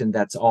station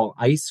that's all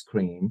ice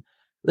cream.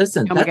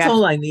 Listen, Oh my that's gosh.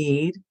 all I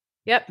need.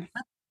 Yep. It's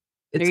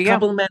There you go.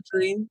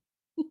 complimentary.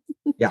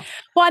 Yeah.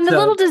 Well, and the So,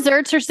 little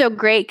desserts are so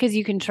great because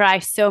you can try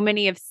so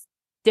many of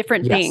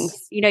different yes.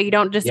 things. You know, you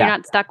don't just, Yeah. you're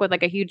not stuck with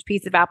like a huge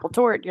piece of apple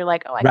tort. You're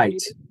like, oh, I can do Right.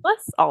 this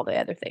plus all the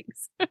other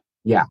things.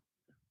 Yeah.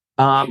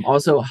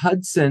 Also,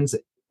 Hudson's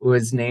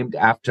was named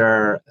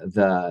after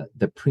the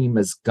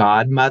Prima's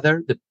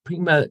godmother. The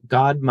Prima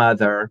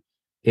godmother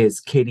is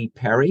Katy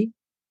Perry.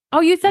 Oh,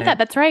 you said And, that.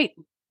 That's right.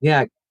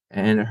 yeah.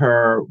 And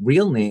her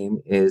real name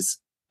is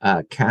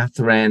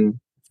Catherine,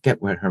 I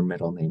forget what her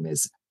middle name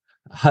is,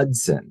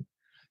 Hudson.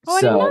 Oh,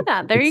 I didn't know So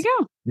that. There you it's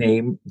go.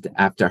 named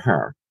after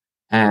her.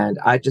 And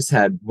I just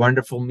had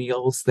wonderful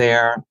meals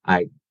there.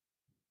 I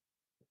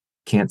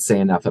can't say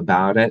enough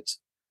about it.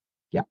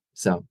 Yeah.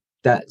 So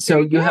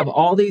Very you have good.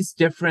 all these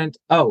different,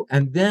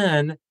 and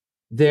then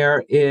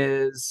there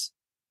is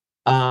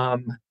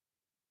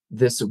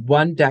this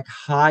one deck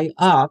high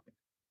up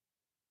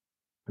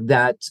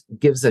that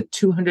gives a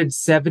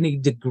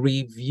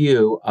 270-degree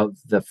view of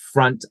the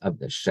front of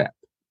the ship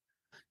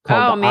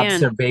called Oh, the man.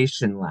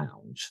 Observation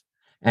Lounge.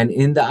 And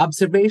in the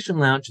Observation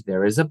Lounge,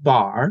 there is a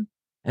bar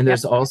and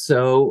there's Yep.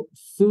 also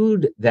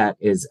food that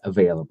is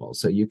available.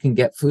 So you can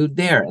get food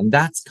there and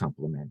that's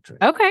complimentary.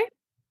 Okay.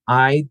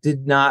 I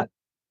did not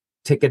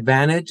take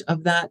advantage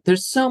of that.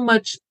 There's so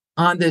much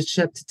on this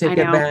ship to take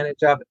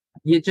advantage of.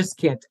 You just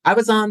can't. I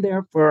was on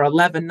there for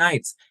 11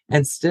 nights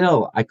and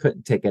still I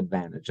couldn't take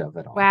advantage of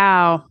it all.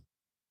 Wow.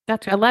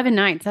 That's 11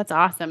 nights. That's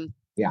awesome.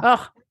 Yeah.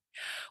 Oh,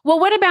 well,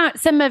 what about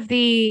some of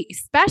the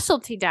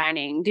specialty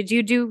dining? Did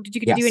you get to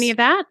do any Yes. of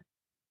that?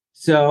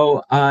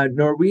 So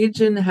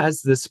Norwegian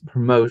has this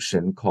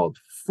promotion called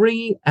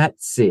Free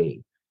at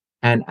Sea.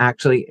 And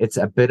actually, it's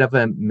a bit of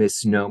a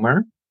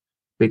misnomer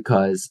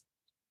because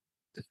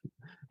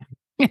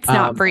It's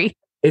not free.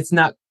 it's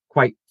not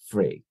quite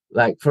free.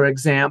 Like, for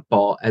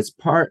example,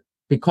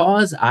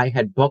 because I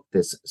had booked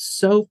this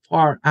so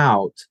far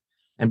out,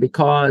 and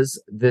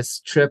because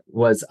this trip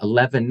was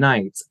 11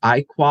 nights,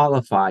 I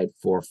qualified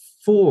for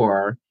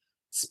 4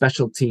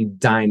 specialty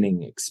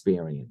dining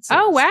experiences.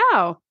 Oh,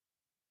 wow.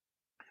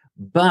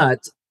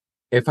 But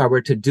if I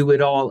were to do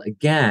it all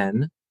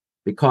again,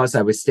 because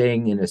I was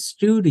staying in a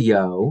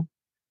studio,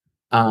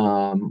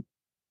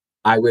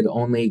 I would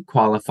only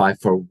qualify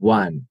for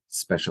 1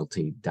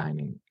 specialty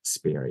dining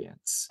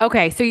experience.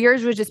 Okay. So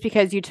yours was just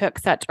because you took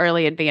such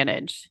early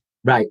advantage.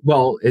 Right.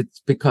 Well, it's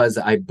because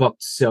I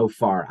booked so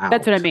far out.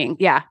 That's what I mean.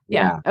 Yeah.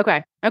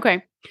 Okay.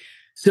 Okay.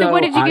 So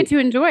what did you get to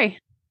enjoy?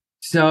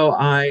 So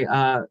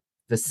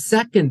the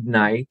second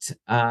night,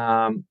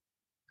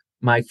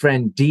 my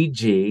friend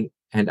DG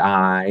and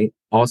I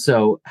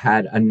also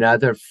had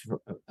another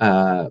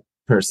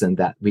person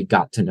that we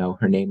got to know.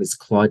 Her name is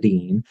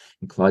Claudine,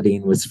 and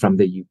Claudine was from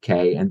the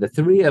UK. And the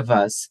 3 of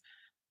us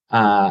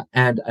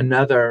and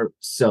another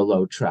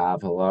solo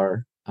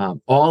traveler,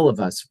 all of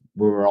us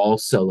were all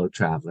solo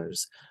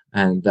travelers.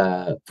 And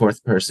the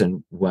 4th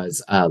person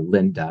was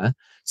Linda.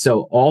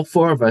 So all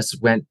 4 of us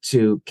went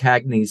to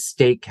Cagney's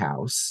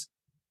Steakhouse.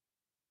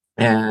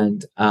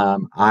 And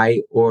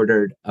I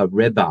ordered a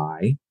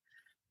ribeye.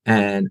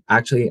 And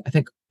actually, I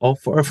think all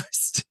 4 of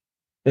us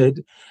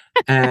did.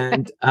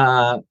 And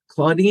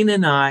Claudine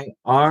and I,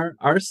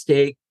 our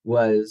steak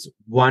was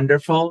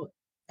wonderful,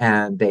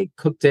 and they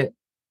cooked it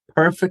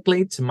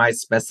perfectly to my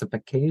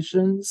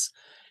specifications.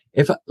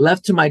 If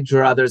left to my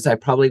druthers, I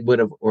probably would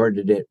have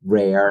ordered it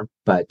rare,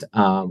 but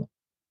I'm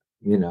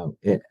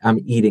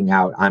eating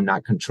out. I'm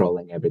not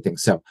controlling everything.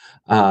 So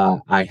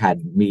I had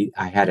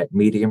it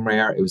medium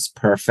rare. It was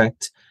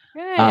perfect.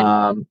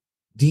 Good.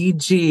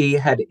 DG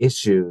had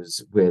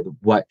issues with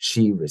what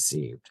she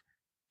received.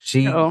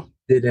 She Oh.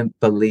 didn't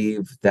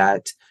believe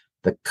that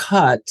the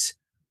cut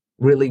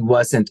really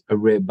wasn't a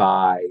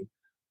ribeye.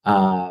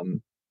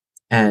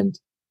 And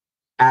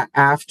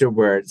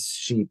afterwards,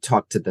 she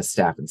talked to the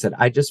staff and said,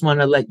 I just want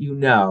to let you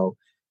know,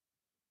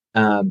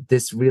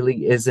 this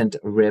really isn't a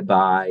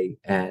ribeye.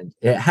 And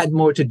it had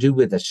more to do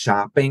with the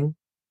shopping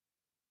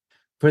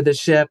for the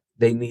ship.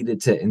 They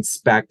needed to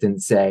inspect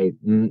and say,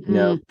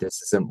 no,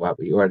 this isn't what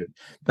we ordered.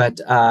 But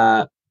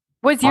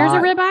was yours a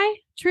ribeye?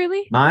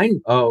 Truly?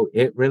 Mine? Oh,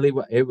 it really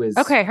was. It was.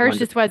 Okay, hers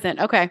wonderful. just wasn't.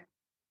 Okay.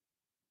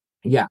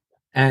 Yeah.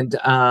 And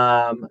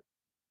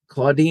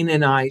Claudine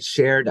and I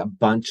shared a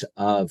bunch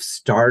of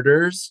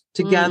starters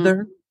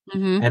together.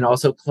 Mm-hmm. And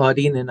also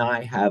Claudine and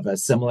I have a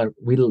similar,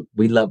 we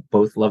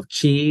both love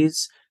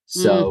cheese.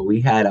 So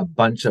we had a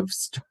bunch of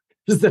starters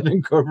that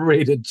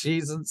incorporated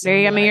cheese and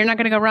I mean, you're not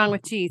going to go wrong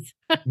with cheese.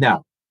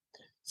 No.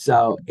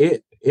 So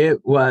it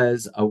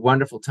was a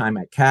wonderful time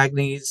at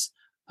Cagney's.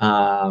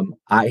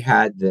 I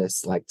had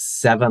this like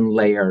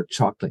 7-layer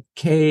chocolate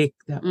cake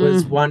that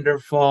was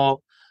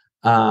wonderful.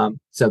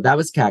 So that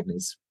was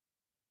Cagney's.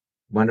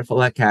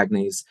 Wonderful at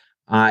Cagney's.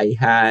 I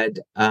had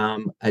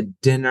a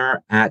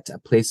dinner at a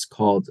place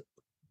called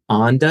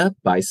Onda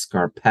by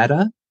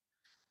Scarpetta,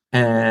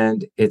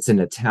 and it's an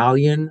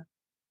Italian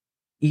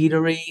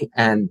eatery,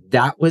 and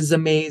that was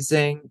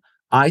amazing.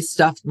 I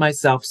stuffed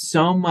myself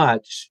so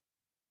much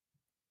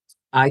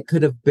I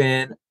could have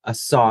been a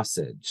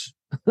sausage.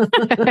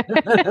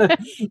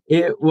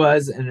 It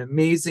was an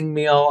amazing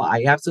meal.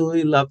 I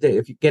absolutely loved it.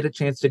 If you get a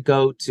chance to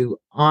go to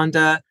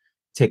Onda,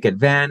 take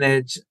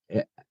advantage.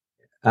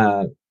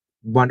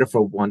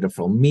 Wonderful,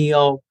 wonderful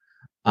meal.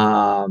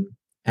 And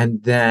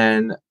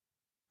then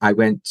I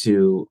went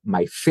to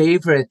my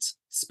favorite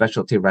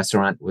specialty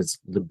restaurant was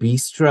Le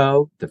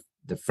Bistro,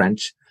 the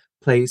French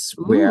place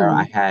where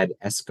I had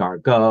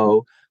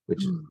escargot,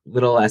 which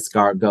little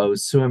escargot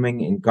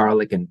swimming in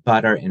garlic and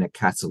butter in a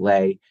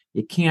cassoulet.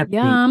 You can't beat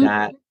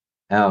that.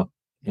 Oh,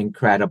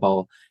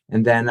 incredible.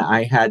 And then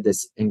I had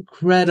this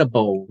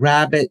incredible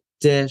rabbit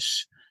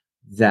dish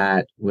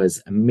that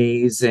was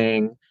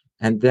amazing.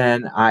 And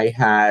then I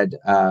had,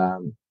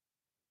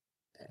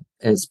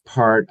 as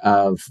part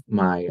of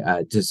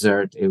my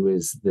dessert, it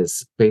was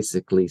this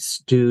basically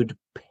stewed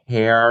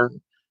pear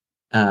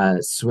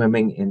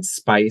swimming in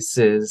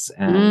spices.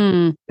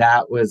 And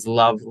that was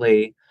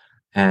lovely.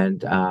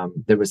 And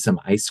there was some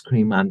ice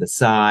cream on the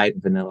side,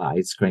 vanilla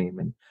ice cream.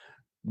 And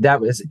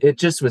it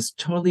just was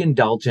totally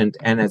indulgent.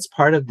 And as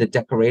part of the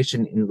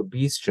decoration in Le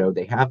Bistro,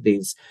 they have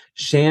these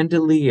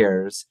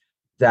chandeliers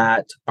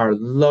that are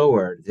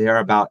lowered. They're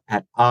about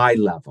at eye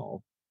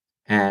level.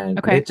 And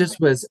it just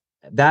was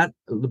that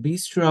Le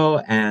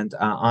Bistro and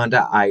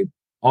Onda.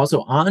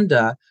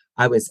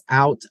 I was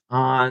out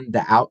on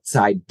the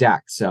outside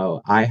deck.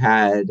 So I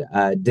had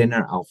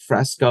dinner al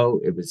fresco.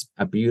 It was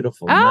a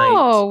beautiful night.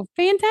 Oh,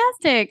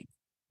 fantastic.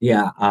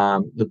 Yeah.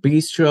 The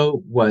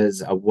bistro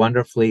was a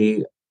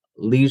wonderfully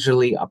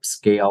leisurely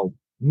upscale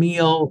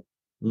meal.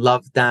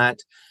 Loved that.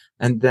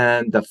 And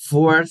then the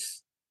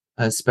fourth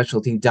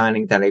specialty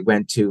dining that I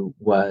went to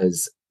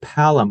was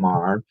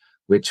Palomar,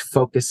 which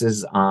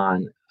focuses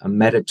on a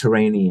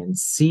Mediterranean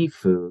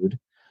seafood.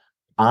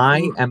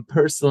 I am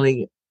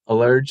personally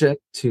allergic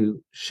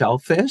to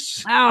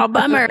shellfish. Oh,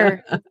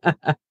 bummer.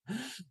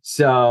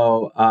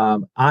 So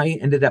I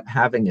ended up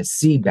having a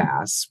sea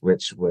bass,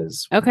 which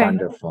was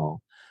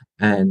wonderful.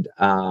 And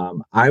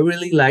I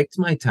really liked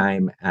my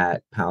time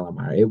at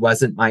Palomar. It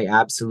wasn't my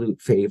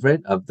absolute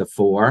favorite of the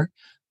four,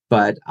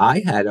 but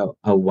I had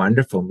a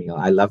wonderful meal.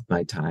 I loved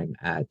my time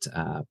at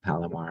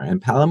Palomar.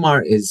 And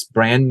Palomar is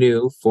brand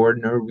new for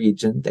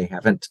Norwegian. They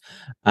haven't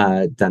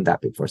done that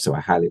before, so I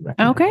highly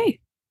recommend it. Okay.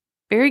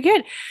 Very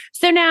good.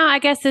 So now I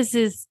guess this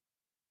is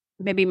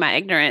maybe my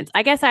ignorance.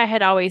 I guess I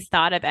had always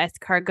thought of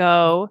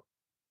escargot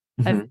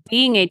of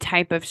being a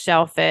type of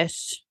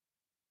shellfish.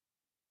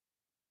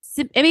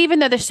 So, I mean, even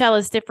though the shell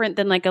is different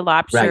than like a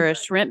lobster or a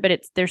shrimp,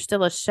 but there's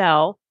still a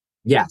shell.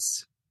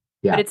 Yes.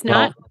 Yeah. But it's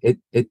not.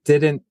 It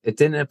didn't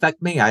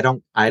affect me. I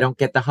don't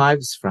get the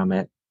hives from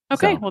it.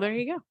 Okay. So. Well, there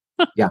you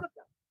go. Yeah.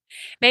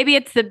 Maybe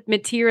it's the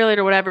material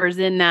or whatever is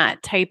in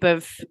that type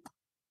of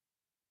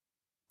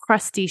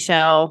crusty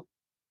shell.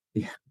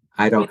 Yeah.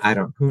 I don't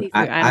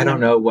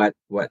know what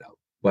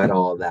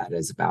all that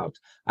is about.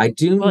 I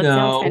do know. It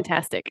sounds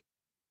fantastic.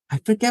 I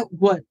forget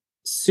what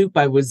soup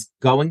I was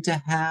going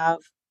to have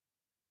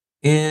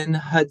in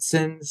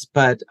Hudson's,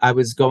 but I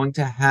was going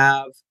to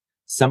have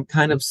some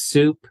kind of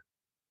soup,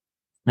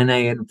 and I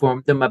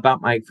informed them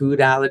about my food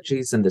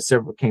allergies, and the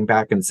server came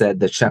back and said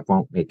the chef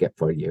won't make it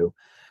for you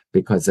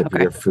because of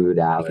your food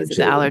allergy. Because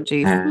of the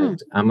allergies.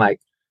 And I'm like,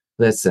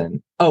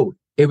 listen. Oh,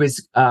 it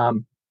was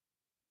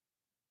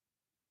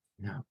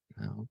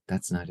no,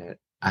 that's not it.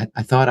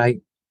 I thought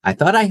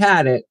I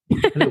had it,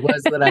 what it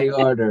was that I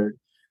ordered.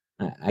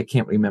 I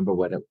can't remember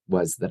what it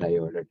was that I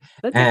ordered.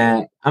 That's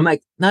And I'm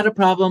like, not a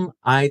problem.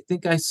 I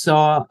think I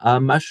saw a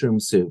mushroom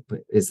soup.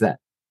 Is that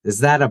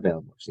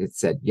available? It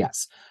said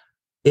yes.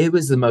 It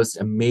was the most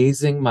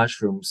amazing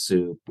mushroom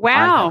soup I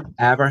have wow.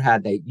 ever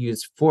had. They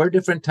used 4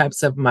 different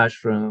types of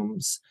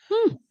mushrooms.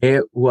 Hmm.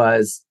 It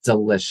was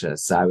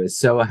delicious. I was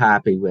so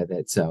happy with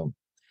it. So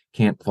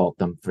can't fault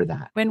them for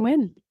that.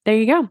 Win-win. There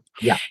you go.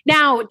 Yeah.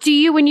 Now,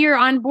 when you're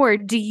on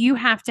board, do you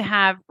have to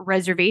have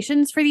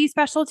reservations for these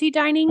specialty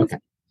dinings? Okay.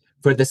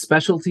 For the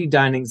specialty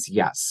dinings,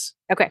 yes.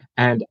 Okay.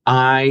 And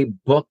I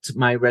booked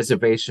my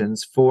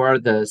reservations for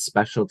the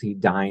specialty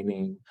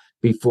dining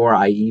before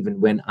I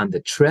even went on the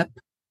trip.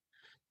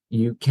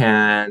 You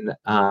can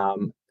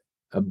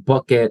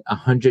book it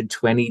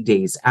 120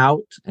 days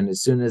out. And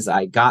as soon as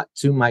I got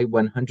to my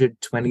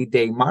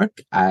 120-day mark,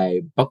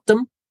 I booked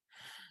them.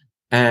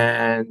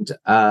 And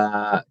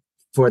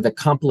for the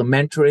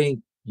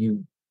complimentary,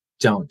 you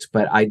don't.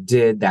 But I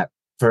did that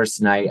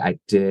first night. I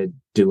did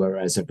do a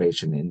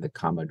reservation in the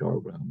Commodore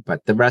room.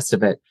 But the rest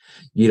of it,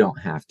 you don't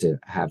have to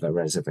have a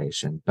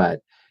reservation. But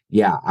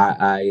yeah,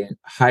 I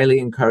highly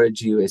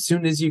encourage you, as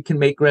soon as you can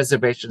make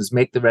reservations,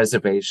 make the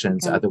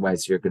reservations. Okay.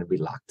 Otherwise, you're going to be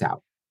locked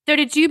out. So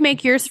did you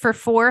make yours for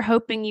 4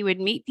 hoping you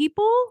would meet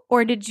people?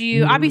 Or did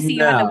you, obviously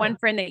you had the No. one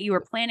friend that you were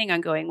planning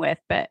on going with,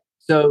 but.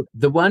 So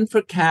the one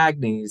for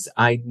Cagney's,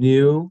 I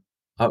knew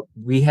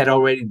we had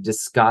already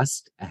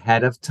discussed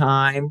ahead of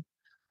time.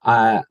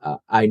 I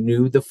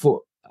knew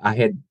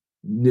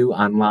knew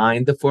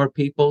online the 4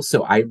 people.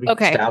 So I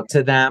reached out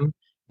to them.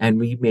 And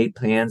we made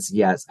plans.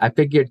 Yes, I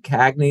figured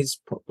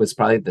Cagney's was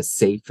probably the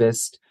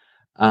safest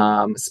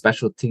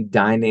specialty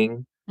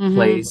dining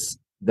place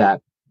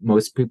that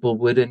most people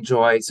would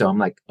enjoy. So I'm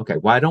like, okay,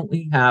 why don't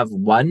we have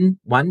one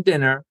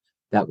dinner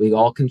that we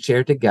all can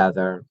share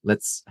together?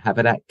 Let's have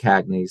it at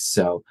Cagney's.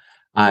 So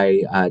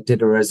I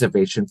did a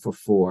reservation for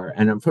 4.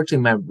 And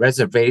unfortunately, my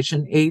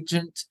reservation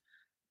agent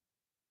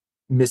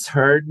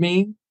misheard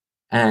me.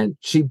 And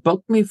she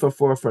booked me for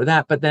 4 for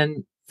that. But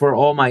then for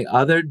all my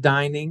other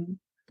dining,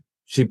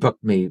 she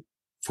booked me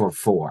for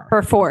 4.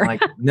 For 4. I'm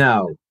like,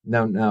 no.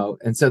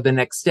 And so the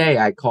next day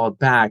I called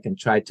back and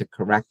tried to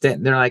correct it.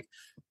 And they're like,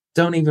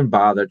 don't even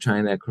bother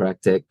trying to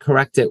correct it.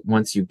 Correct it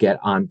once you get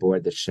on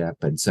board the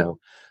ship. And so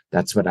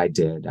that's what I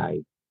did.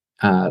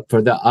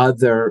 For the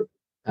other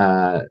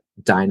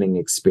dining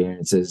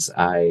experiences,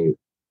 I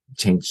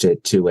changed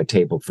it to a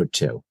table for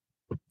 2.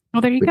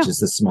 Well, there you go. Which is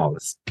the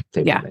smallest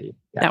table. Yeah,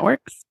 that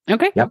works.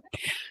 Okay. Yep.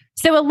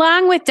 So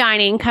along with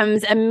dining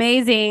comes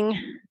amazing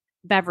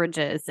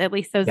beverages. At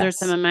least those are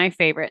some of my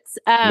favorites.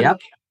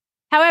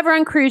 However,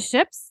 on cruise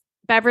ships,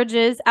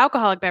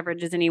 alcoholic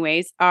beverages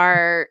anyways,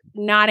 are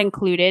not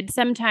included.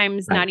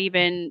 Sometimes not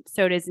even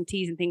sodas and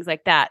teas and things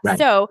like that. Right.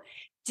 So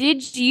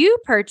did you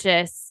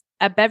purchase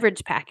a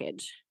beverage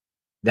package?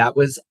 That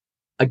was,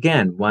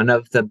 again, one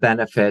of the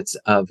benefits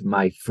of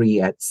my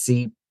free at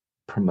sea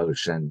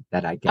promotion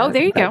that I get. Oh,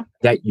 there you go.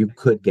 That you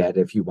could get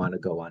if you want to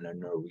go on a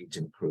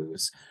Norwegian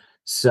cruise.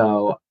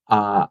 So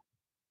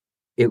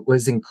it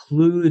was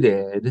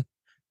included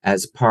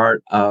as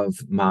part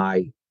of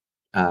my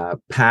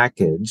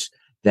package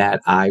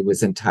that I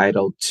was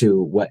entitled to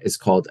what is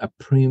called a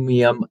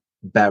premium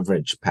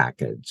beverage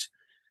package.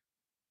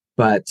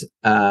 But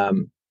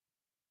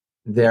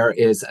there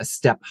is a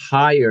step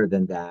higher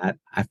than that.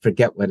 I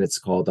forget what it's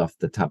called off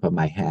the top of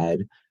my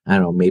head. I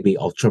don't know, maybe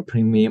ultra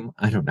premium.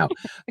 I don't know.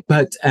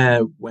 But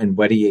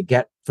what do you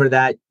get for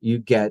that? You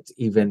get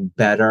even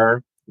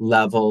better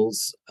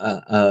levels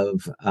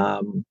of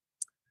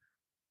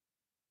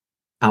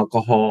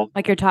alcohol.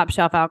 Like your top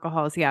shelf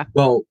alcohols, yeah.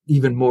 Well,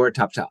 even more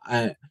top shelf.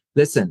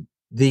 Listen,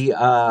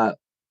 the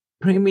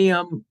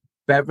premium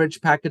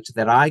beverage package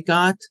that I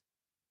got,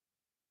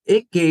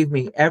 it gave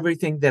me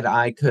everything that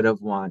I could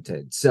have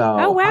wanted.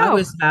 So I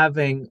was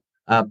having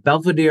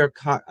Belvedere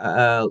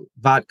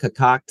vodka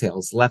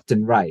cocktails left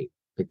and right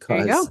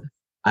because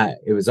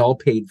it was all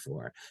paid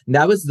for. And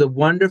that was the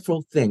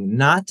wonderful thing,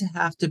 not to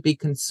have to be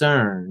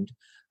concerned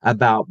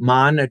about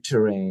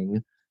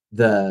monitoring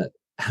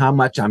how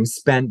much I'm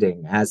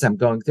spending as I'm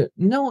going through.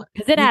 No,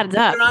 because it adds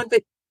up.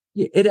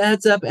 It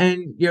adds up,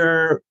 and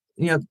you're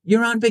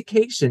on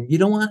vacation. You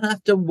don't want to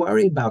have to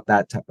worry about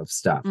that type of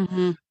stuff.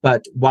 Mm-hmm.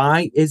 But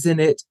why isn't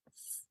it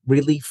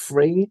really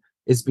free?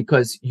 Is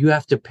because you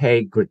have to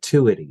pay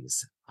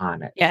gratuities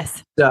on it.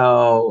 Yes.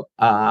 So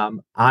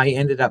I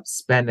ended up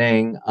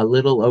spending a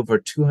little over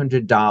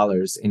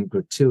 $200 in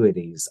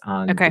gratuities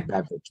on the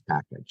beverage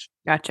package.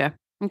 Gotcha.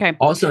 Okay.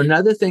 Also,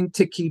 another thing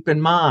to keep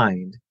in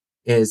mind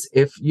is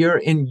if you're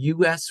in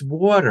U.S.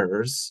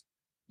 waters,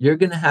 you're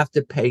going to have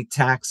to pay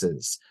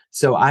taxes.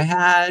 So I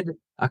had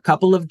a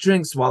couple of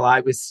drinks while I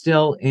was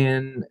still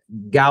in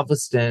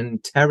Galveston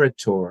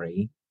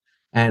territory,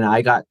 and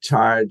I got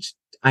charged.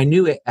 I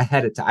knew it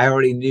ahead of time. I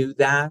already knew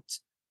that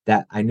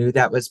I knew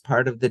that was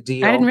part of the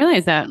deal. I didn't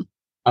realize that.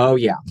 Oh,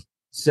 yeah.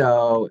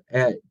 So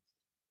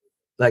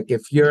like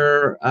if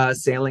you're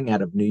sailing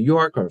out of New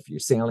York or if you're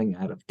sailing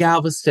out of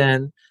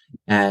Galveston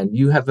and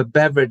you have a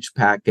beverage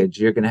package,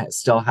 you're going to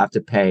still have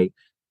to pay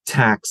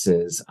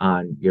taxes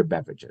on your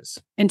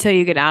beverages until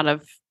you get out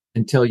of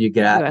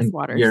US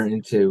waters. You're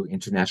into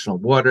international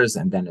waters,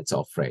 and then it's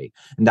all free.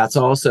 And that's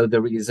also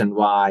the reason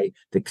why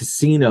the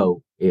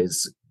casino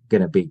is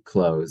going to be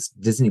closed.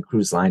 Disney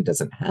Cruise Line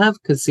doesn't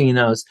have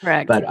casinos,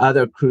 Correct. but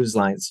other cruise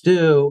lines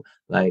do,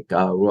 like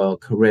Royal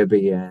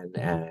Caribbean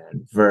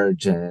and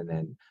Virgin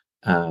and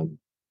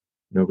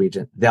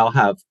Norwegian. They'll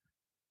have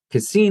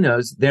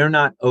casinos. They're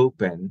not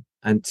open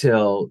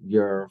until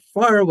you're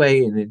far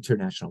away in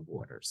international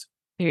waters.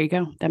 There you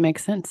go. That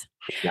makes sense.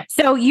 Yep.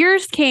 So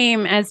yours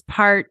came as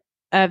part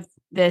of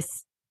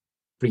this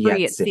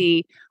free at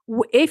sea.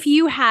 If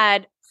you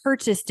had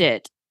purchased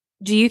it,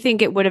 do you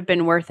think it would have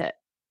been worth it?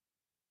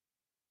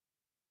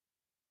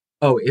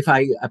 Oh, if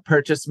I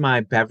purchased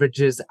my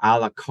beverages a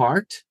la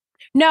carte?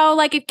 No,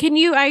 like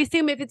I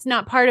assume if it's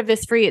not part of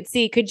this free at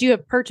sea, could you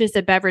have purchased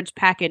a beverage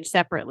package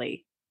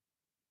separately?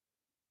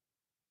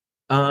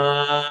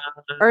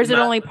 Or is it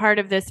only part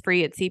of this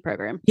free at sea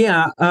program?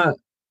 Yeah.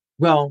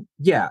 Well,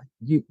 yeah,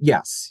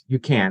 yes, you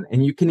can.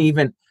 And you can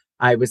even,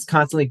 I was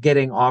constantly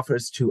getting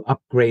offers to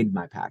upgrade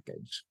my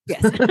package.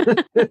 Yes,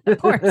 of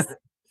course.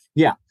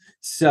 Yeah.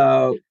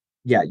 So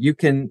yeah, you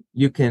can,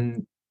 do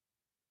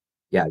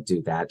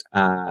that.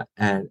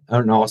 And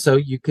also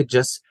you could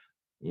just,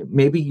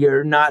 maybe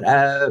you're not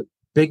a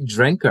big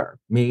drinker.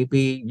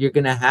 Maybe you're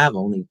going to have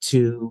only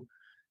 2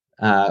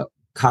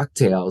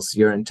 cocktails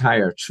your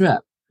entire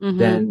trip. Mm-hmm.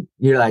 Then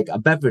you're like, a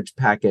beverage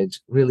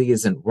package really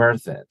isn't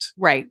worth it.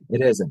 Right.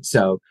 It isn't.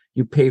 So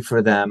you pay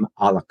for them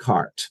a la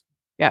carte.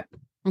 Yep.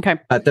 Okay.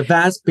 But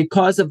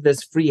because of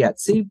this free at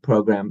sea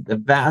program, the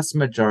vast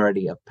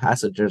majority of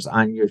passengers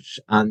on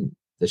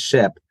the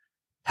ship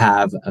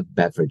have a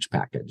beverage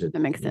package. That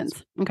makes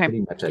sense. Okay.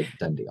 Pretty much a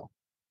done deal.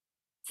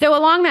 So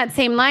along that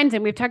same lines,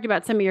 and we've talked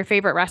about some of your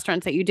favorite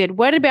restaurants that you did.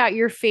 What about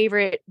your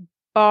favorite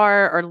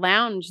bar or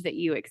lounge that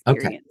you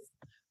experienced? Okay.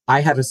 I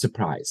had a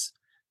surprise.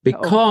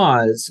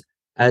 Because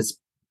as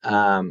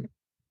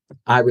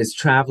I was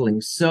traveling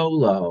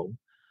solo,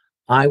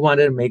 I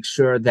wanted to make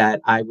sure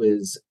that I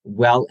was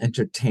well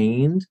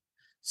entertained.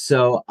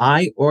 So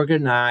I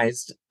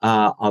organized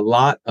a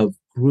lot of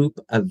group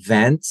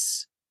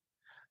events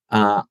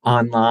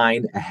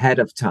online ahead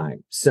of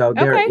time. So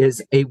there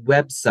is a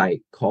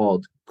website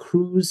called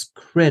Cruise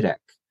Critic.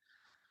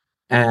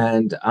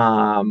 And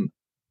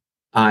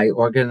I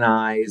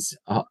organize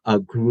a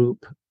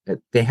group.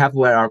 They have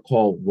what are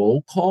called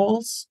roll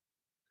calls.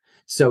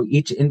 So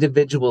each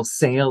individual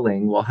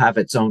sailing will have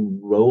its own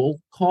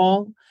roll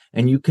call,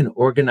 and you can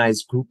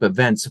organize group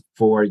events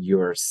for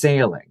your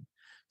sailing.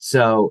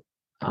 So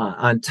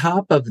on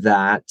top of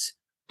that,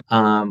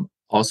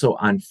 also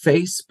on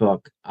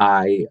Facebook,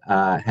 I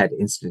had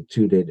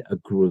instituted a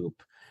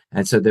group.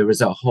 And so there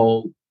was a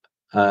whole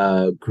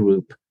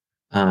group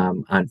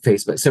on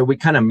Facebook. So we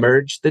kind of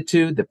merged the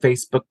two, the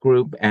Facebook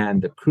group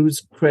and the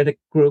Cruise Critic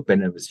group,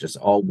 and it was just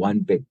all one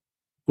big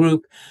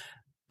group.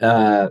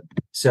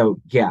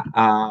 So yeah.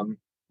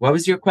 What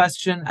was your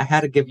question? I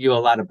had to give you a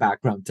lot of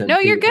background. No,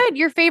 you're good.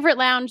 Your favorite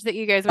lounge that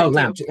you guys went to.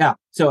 Lounge. Yeah.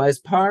 So as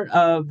part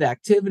of the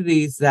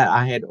activities that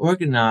I had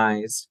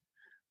organized,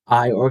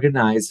 I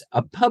organized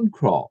a pub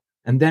crawl.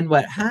 And then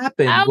what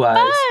happened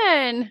was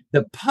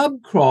the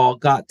pub crawl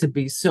got to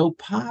be so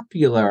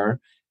popular,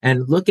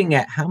 and looking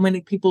at how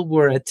many people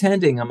were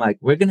attending, I'm like,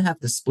 we're going to have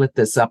to split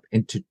this up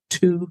into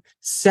 2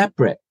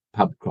 separate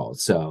pub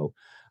crawls. So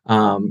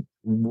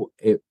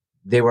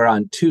they were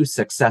on 2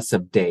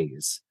 successive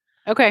days.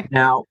 Okay.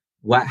 Now,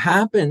 what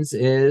happens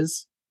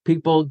is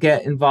people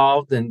get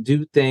involved and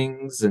do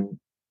things, and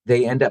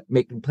they end up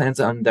making plans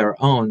on their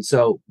own.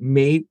 So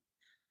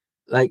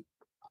like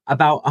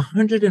about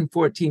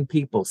 114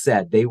 people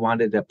said they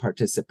wanted to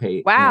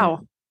participate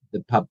in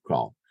the pub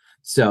crawl.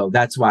 So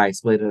that's why I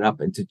split it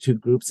up into 2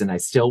 groups, and I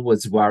still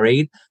was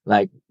worried,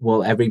 like,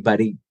 will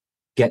everybody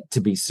get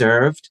to be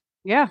served?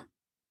 Yeah.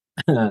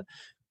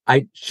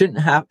 I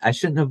shouldn't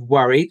have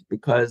worried,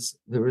 because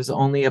there was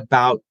only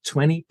about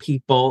 20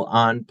 people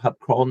on pub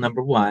crawl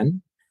number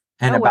 1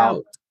 and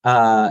about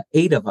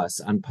 8 of us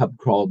on pub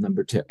crawl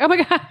number 2. Oh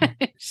my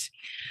gosh.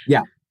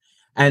 Yeah.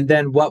 And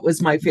then what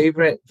was my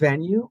favorite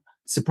venue?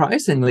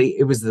 Surprisingly,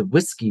 it was the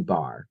whiskey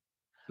bar.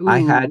 Ooh. I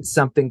had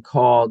something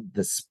called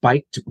the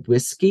Spiked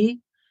Whiskey,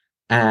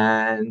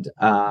 and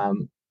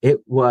it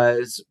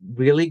was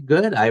really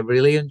good. I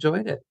really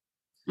enjoyed it.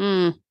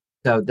 Mm.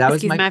 So that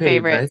was my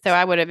favorite. So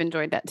I would have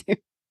enjoyed that too.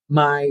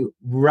 My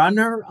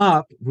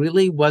runner-up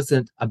really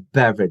wasn't a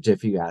beverage,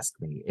 if you ask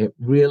me. It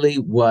really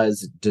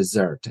was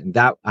dessert, and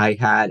that I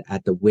had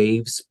at the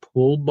Waves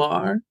Pool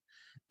Bar.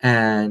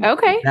 And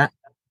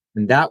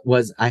that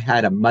was, I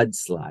had a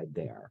mudslide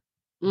there.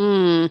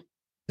 Mm.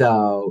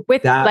 So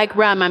with like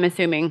rum, I'm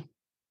assuming.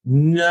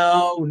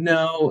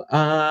 No.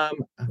 I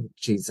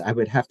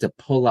would have to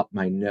pull up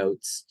my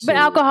notes. But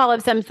alcohol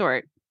of some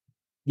sort.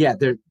 Yeah,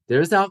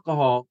 there's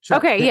alcohol.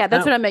 Okay, yeah,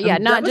 that's what I meant. Yeah,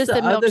 not just a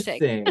milkshake.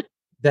 Thing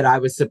that I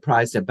was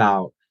surprised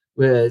about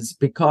was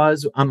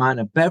because I'm on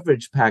a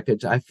beverage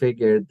package. I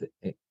figured,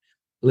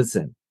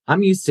 listen,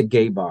 I'm used to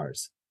gay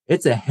bars.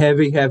 It's a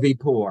heavy, heavy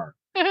pour.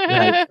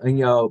 Like,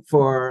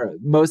 for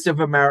most of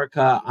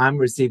America, I'm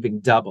receiving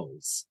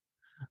doubles.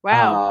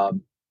 Wow.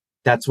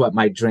 That's what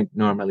my drink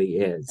normally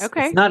is. It's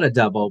Okay. not a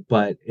double,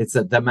 but it's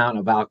the amount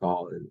of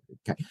alcohol.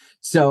 Okay.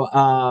 So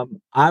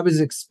I was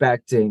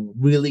expecting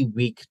really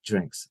weak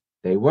drinks.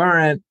 They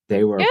weren't.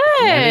 They were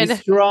plenty Good.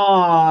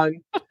 strong.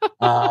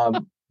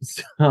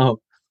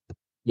 So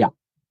yeah.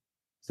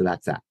 So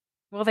that's that.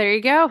 Well, there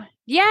you go.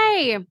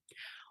 Yay.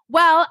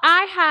 Well,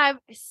 I have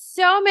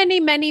so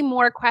many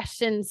more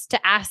questions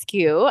to ask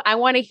you. I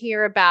want to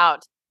hear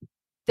about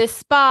the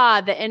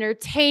spa, the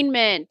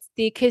entertainment,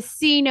 the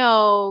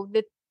casino,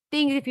 the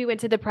things if you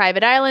went to the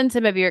private island,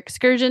 some of your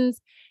excursions.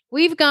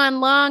 We've gone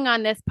long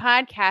on this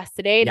podcast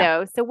today,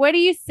 though. So what do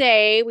you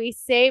say we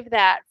save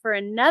that for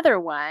another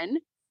one?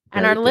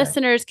 And our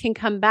listeners can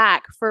come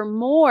back for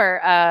more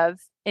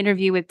of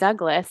Interview with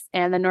Douglas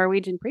and the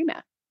Norwegian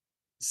PRIMA.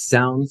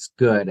 Sounds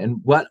good.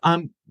 And what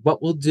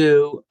we'll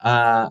do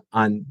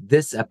on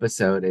this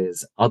episode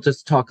is I'll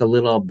just talk a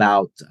little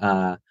about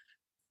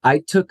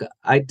I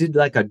did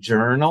like a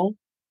journal.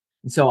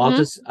 So I'll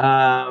just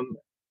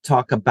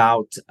talk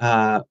about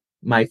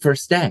my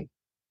first day.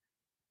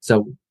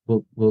 So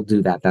we'll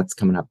do that. That's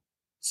coming up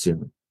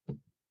soon.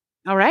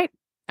 All right.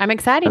 I'm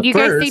excited. But you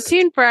guys stay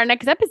tuned for our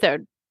next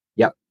episode.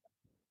 Yep.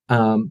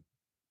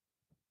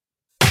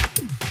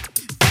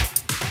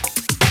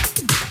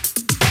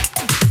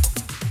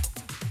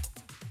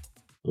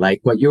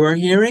 Like what you are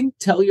hearing?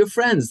 Tell your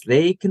friends.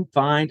 They can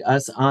find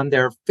us on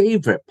their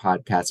favorite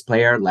podcast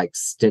player like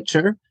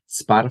Stitcher,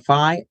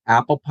 Spotify,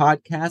 Apple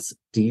Podcasts,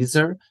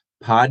 Deezer,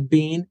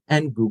 Podbean,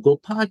 and Google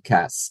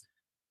Podcasts.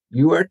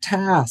 You are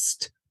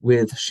tasked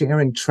with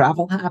sharing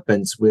Travel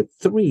Happens with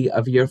 3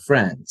 of your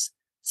friends.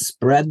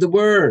 Spread the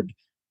word.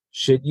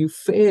 Should you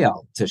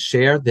fail to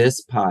share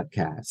this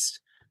podcast,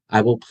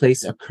 I will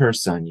place a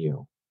curse on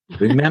you.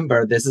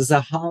 Remember, this is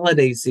a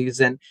holiday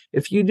season.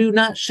 If you do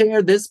not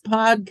share this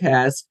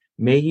podcast,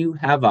 may you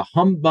have a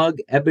humbug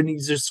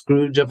Ebenezer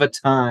Scrooge of a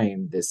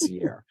time this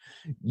year.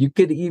 You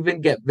could even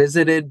get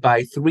visited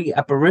by 3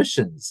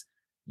 apparitions.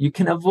 You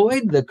can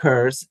avoid the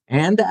curse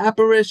and the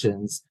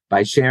apparitions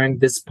by sharing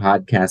this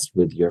podcast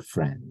with your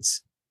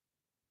friends.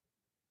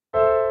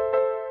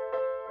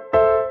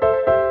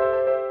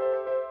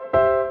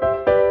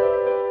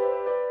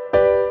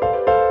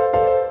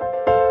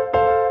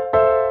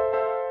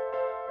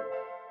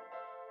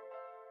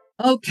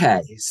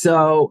 Okay,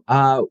 so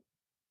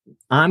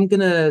I'm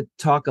gonna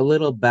talk a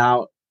little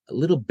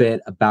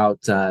bit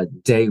about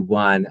day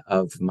 1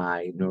 of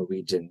my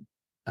Norwegian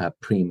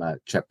PRIMA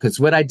trip, because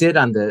what I did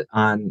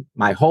on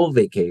my whole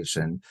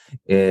vacation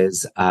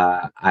is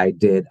I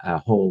did a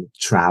whole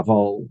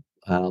travel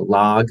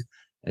log.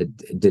 I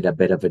did a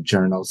bit of a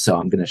journal, so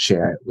I'm going to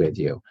share it with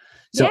you.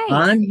 So Yay.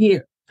 I'm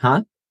here,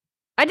 huh?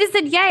 I just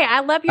said yay. I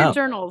love your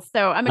journals,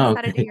 so I'm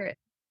excited to hear it.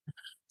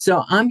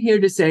 So I'm here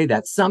to say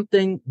that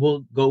something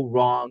will go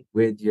wrong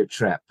with your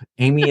trip.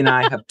 Amy and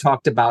I have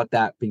talked about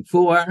that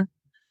before.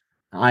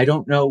 I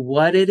don't know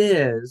what it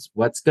is,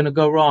 what's going to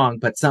go wrong,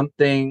 but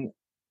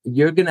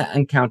you're going to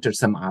encounter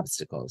some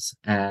obstacles.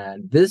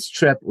 And this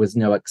trip was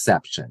no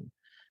exception.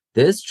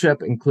 This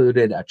trip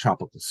included a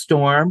tropical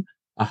storm,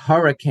 a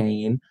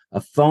hurricane,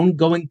 a phone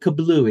going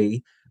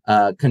kablooey,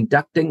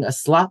 conducting a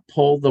slot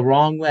pull the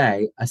wrong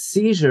way, a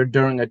seizure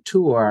during a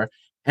tour,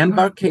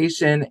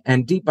 embarkation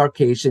and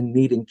debarkation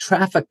needing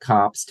traffic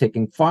cops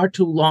taking far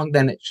too long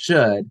than it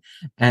should,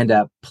 and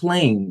a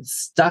plane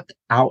stuck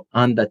out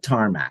on the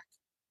tarmac.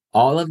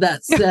 All of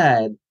that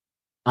said,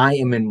 I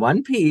am in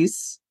one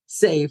piece,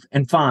 safe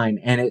and fine,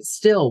 and it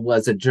still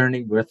was a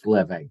journey worth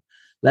living.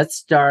 Let's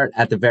start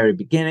at the very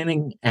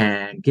beginning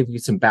and give you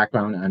some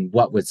background on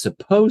what was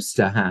supposed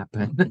to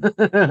happen,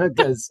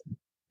 because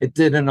it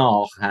didn't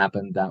all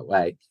happen that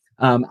way.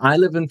 I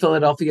live in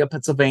Philadelphia,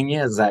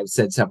 Pennsylvania, as I've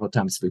said several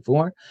times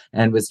before,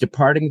 and was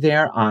departing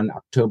there on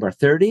October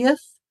 30th,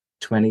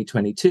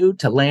 2022,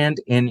 to land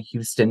in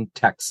Houston,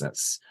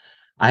 Texas.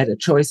 I had a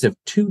choice of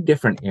 2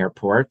 different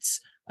airports.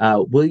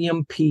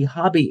 William P.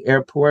 Hobby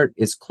Airport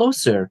is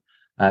closer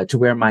to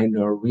where my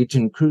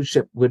Norwegian cruise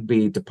ship would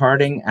be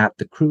departing at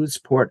the cruise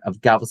port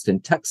of Galveston,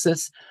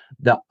 Texas.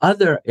 The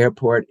other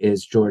airport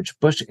is George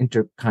Bush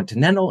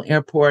Intercontinental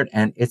Airport,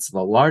 and it's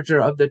the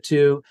larger of the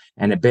 2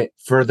 and a bit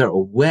further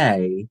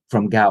away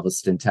from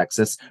Galveston,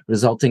 Texas,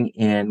 resulting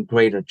in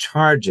greater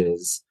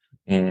charges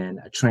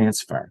in a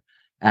transfer.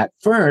 At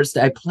first,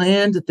 I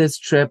planned this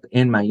trip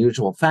in my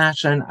usual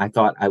fashion. I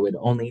thought I would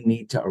only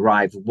need to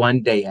arrive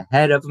 1 day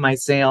ahead of my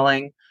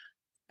sailing,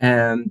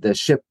 and the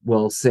ship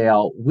will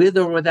sail with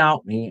or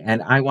without me.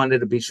 And I wanted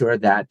to be sure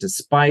that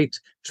despite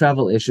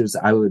travel issues,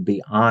 I would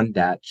be on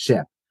that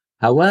ship.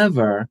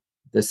 However,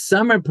 the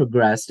summer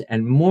progressed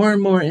and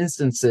more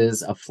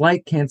instances of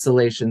flight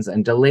cancellations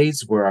and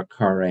delays were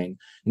occurring,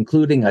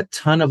 including a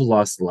ton of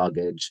lost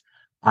luggage.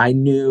 I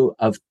knew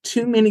of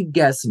too many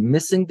guests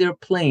missing their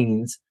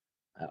planes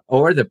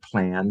or their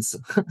plans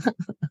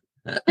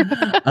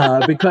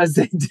because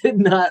they did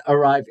not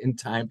arrive in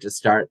time to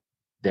start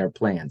their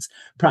plans.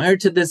 Prior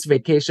to this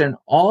vacation,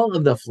 all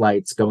of the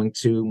flights going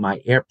to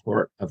my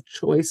airport of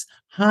choice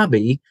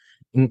hobby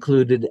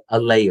included a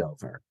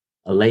layover.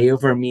 A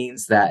layover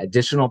means that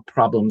additional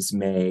problems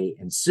may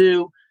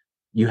ensue.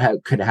 You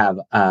could have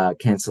a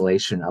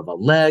cancellation of a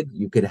leg.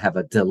 You could have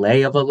a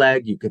delay of a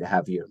leg. You could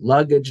have your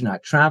luggage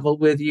not travel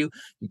with you.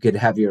 You could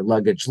have your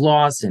luggage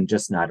lost and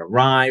just not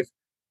arrive.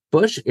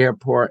 Bush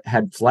Airport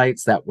had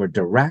flights that were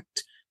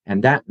direct,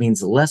 and that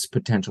means less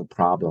potential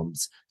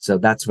problems. So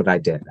that's what I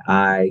did.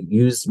 I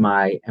used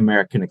my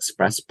American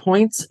Express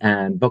points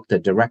and booked a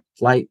direct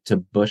flight to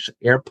Bush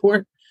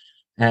Airport.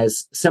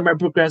 As summer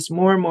progressed,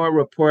 more and more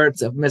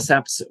reports of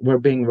mishaps were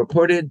being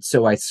reported,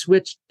 so I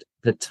switched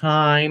the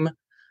time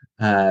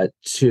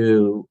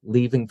to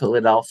leaving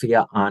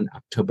Philadelphia on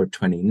October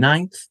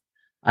 29th.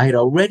 I had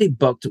already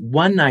booked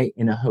one night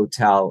in a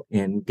hotel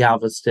in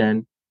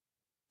Galveston.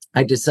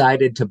 I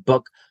decided to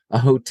book a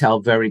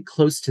hotel very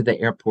close to the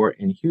airport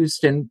in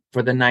Houston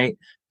for the night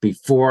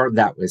before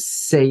that was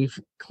safe,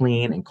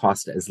 clean, and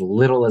cost as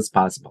little as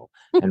possible.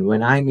 And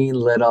when I mean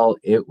little,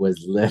 it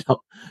was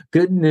little.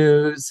 Good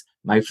news,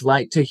 my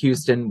flight to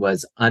Houston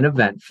was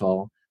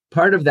uneventful.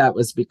 Part of that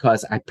was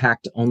because I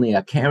packed only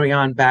a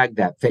carry-on bag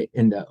that fit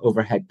in the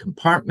overhead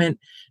compartment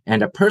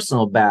and a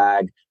personal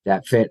bag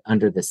that fit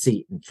under the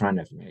seat in front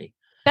of me.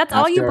 That's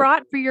all you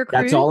brought for your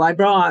cruise? That's all I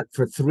brought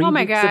for 3 oh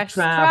my weeks gosh, of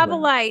travel.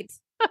 Travel light.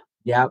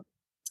 Yep.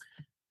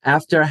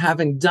 After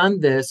having done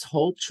this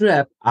whole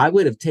trip, I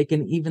would have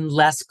taken even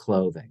less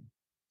clothing.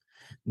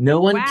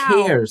 No one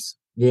cares.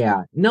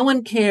 Yeah, no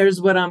one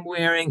cares what I'm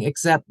wearing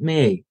except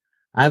me.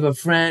 I have a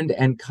friend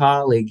and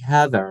colleague,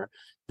 Heather,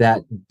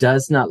 that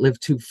does not live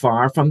too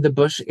far from the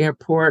Bush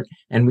Airport,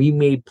 and we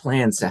made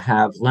plans to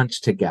have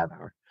lunch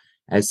together.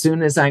 As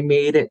soon as I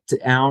made it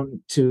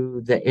down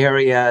to the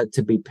area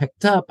to be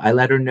picked up, I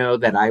let her know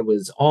that I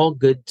was all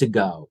good to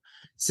go.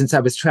 Since I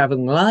was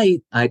traveling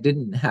light, I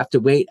didn't have to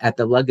wait at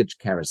the luggage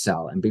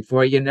carousel. And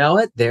before you know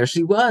it, there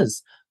she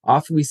was.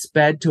 Off we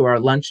sped to our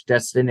lunch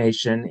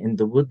destination in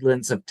the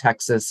woodlands of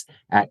Texas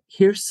at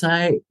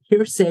Hearsay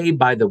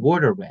by the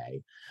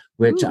Waterway,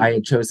 which I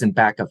had chosen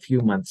back a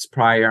few months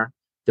prior.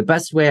 The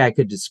best way I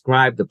could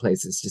describe the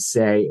place is to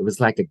say it was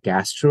like a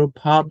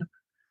gastropub.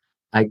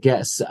 I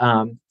guess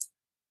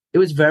it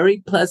was a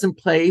very pleasant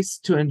place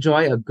to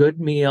enjoy a good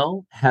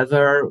meal.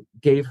 Heather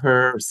gave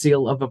her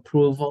seal of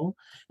approval.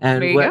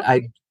 And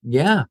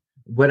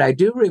what I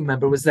do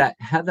remember was that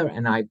Heather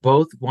and I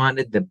both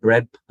wanted the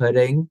bread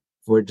pudding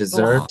for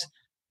dessert,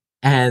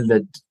 and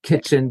the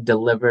kitchen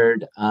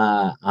delivered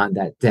on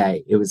that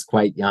day. It was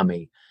quite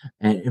yummy.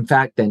 And in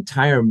fact, the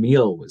entire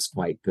meal was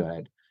quite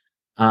good.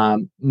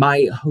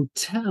 My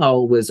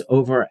hotel was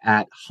over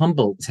at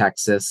Humble,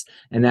 Texas.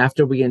 And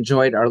after we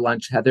enjoyed our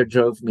lunch, Heather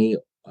drove me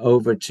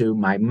over to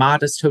my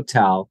modest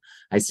hotel.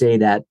 I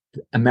stayed at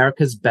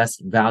America's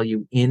Best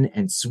Value Inn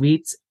and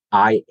Suites,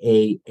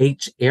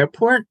 IAH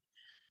Airport.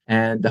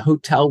 And the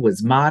hotel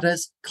was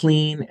modest,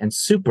 clean, and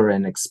super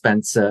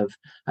inexpensive.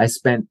 I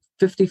spent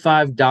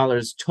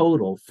 $55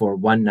 total for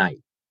one night.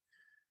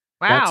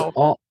 Wow. That's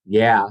all.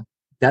 Yeah,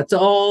 that's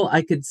all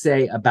I could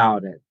say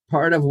about it.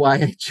 Part of why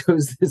I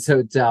chose this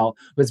hotel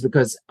was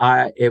because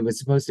it was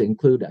supposed to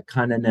include a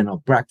continental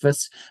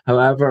breakfast.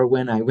 However,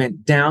 when I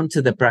went down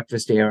to the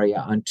breakfast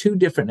area on 2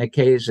 different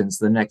occasions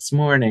the next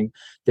morning,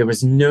 there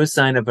was no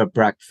sign of a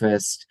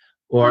breakfast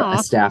or a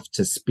staff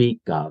to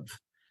speak of.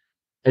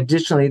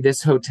 Additionally,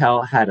 this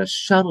hotel had a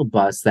shuttle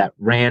bus that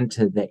ran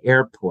to the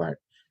airport.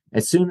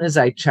 As soon as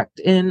I checked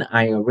in,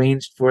 I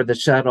arranged for the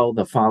shuttle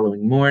the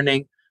following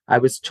morning. I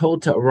was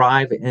told to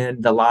arrive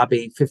in the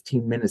lobby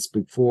 15 minutes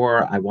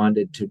before I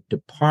wanted to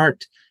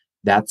depart.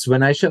 That's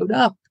when I showed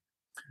up.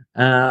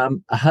 A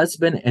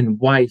husband and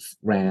wife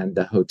ran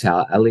the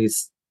hotel. At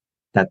least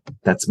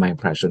that's my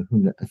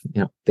impression.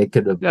 They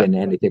could have been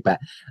anything, but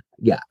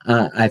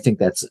I think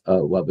that's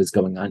what was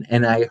going on.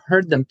 And I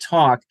heard them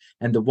talk,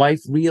 and the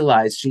wife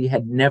realized she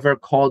had never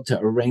called to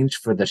arrange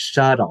for the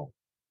shuttle.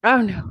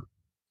 Oh no.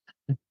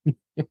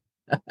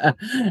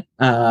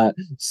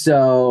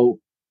 So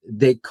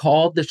they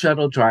called the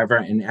shuttle driver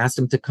and asked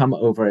him to come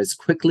over as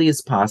quickly as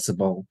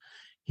possible.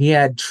 He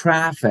had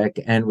traffic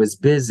and was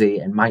busy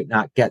and might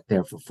not get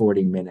there for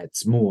 40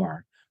 minutes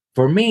more.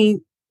 For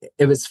me,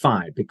 it was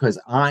fine because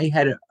I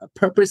had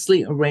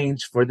purposely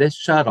arranged for this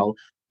shuttle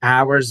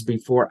hours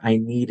before I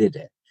needed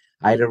it.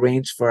 I had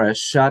arranged for a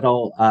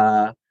shuttle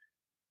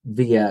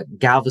via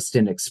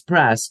Galveston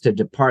Express to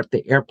depart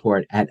the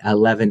airport at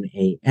 11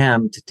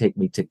 a.m. to take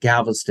me to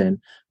Galveston.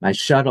 My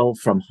shuttle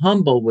from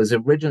Humble was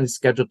originally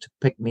scheduled to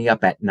pick me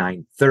up at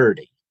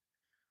 9:30.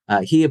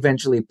 He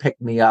eventually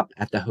picked me up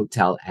at the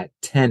hotel at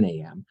 10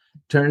 a.m.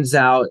 Turns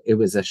out it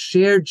was a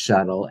shared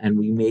shuttle, and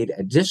we made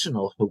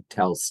additional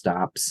hotel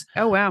stops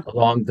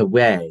along the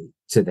way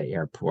to the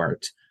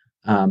airport.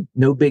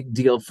 No big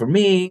deal for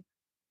me.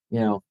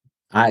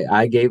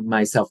 I gave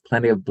myself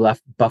plenty of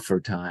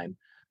buffer time.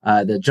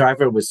 The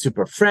driver was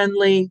super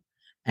friendly,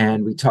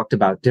 and we talked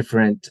about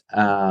different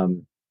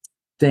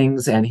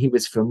things, and he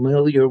was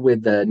familiar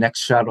with the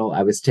next shuttle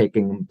I was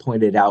taking and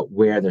pointed out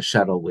where the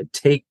shuttle would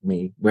take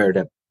me, where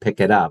to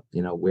pick it up,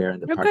 where in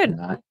the parking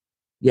lot.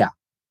 Yeah.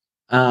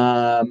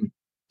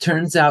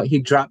 Turns out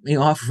he dropped me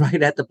off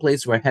right at the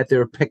place where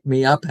Heather picked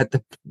me up at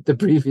the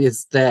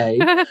previous day.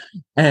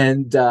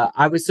 And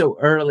I was so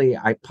early,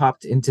 I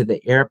popped into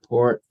the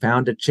airport,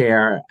 found a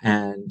chair,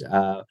 and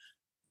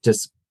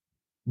just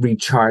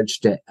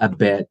recharged it a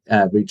bit,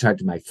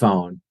 recharged my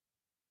phone.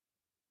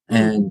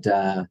 And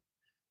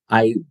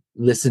I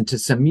listened to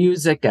some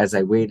music as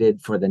I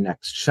waited for the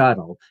next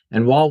shuttle.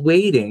 And while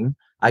waiting,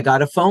 I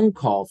got a phone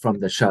call from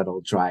the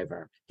shuttle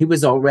driver. He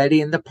was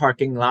already in the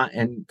parking lot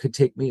and could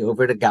take me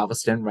over to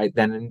Galveston right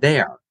then and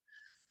there.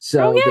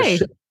 So,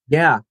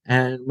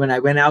 and when I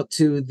went out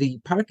to the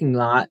parking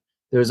lot,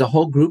 there was a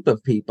whole group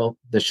of people.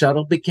 The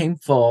shuttle became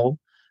full,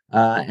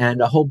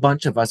 and a whole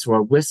bunch of us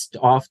were whisked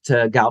off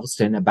to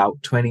Galveston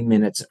about 20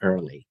 minutes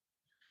early.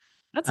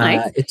 That's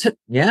nice.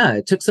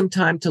 It took some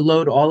time to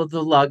load all of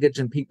the luggage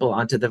and people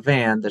onto the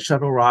van. The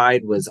shuttle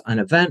ride was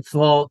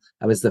uneventful.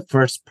 I was the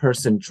first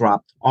person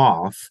dropped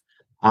off.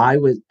 I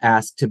was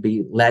asked to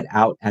be let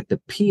out at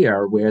the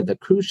pier where the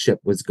cruise ship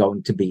was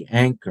going to be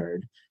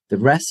anchored. The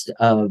rest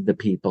of the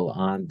people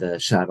on the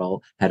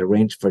shuttle had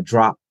arranged for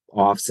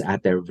drop-offs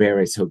at their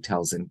various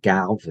hotels in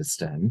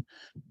Galveston.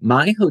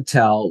 My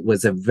hotel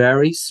was a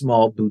very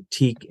small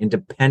boutique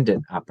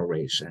independent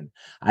operation.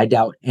 I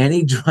doubt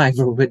any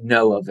driver would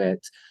know of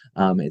it.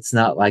 It's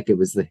not like it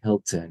was the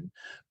Hilton,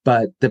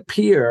 but the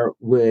pier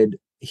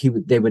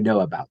they would know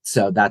about.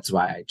 So that's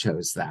why I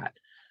chose that.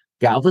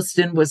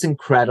 Galveston was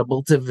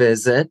incredible to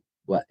visit.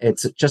 Well,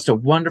 it's just a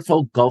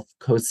wonderful Gulf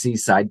Coast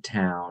seaside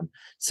town.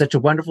 Such a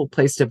wonderful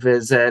place to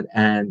visit.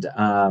 And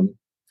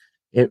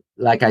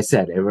like I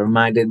said, it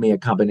reminded me a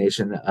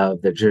combination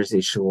of the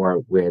Jersey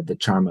Shore with the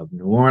charm of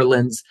New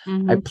Orleans.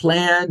 I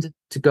planned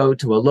to go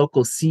to a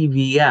local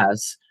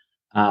CVS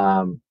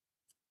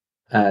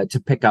to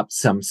pick up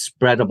some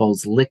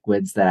spreadables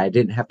liquids that I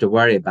didn't have to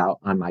worry about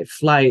on my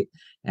flight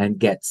and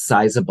get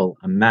sizable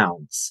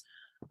amounts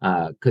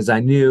because I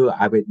knew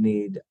I would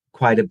need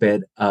quite a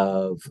bit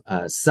of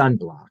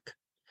sunblock.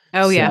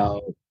 Oh, yeah.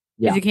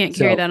 Because you can't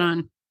carry that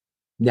on.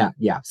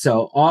 Yeah.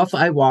 So off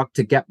I walked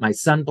to get my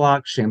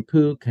sunblock,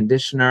 shampoo,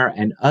 conditioner,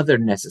 and other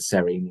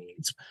necessary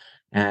needs.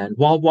 And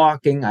while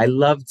walking, I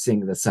loved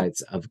seeing the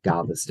sights of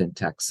Galveston,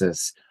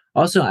 Texas.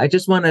 Also, I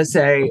just want to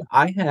say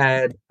I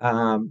had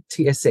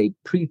TSA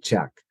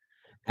pre-check,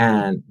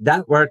 and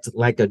that worked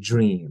like a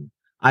dream.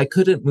 I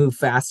couldn't move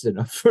fast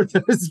enough for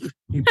those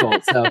people.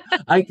 So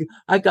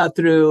I got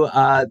through,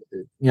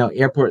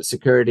 airport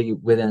security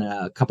within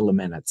a couple of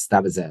minutes.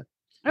 That was it.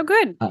 Oh,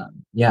 good.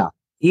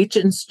 Each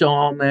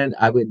installment,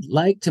 I would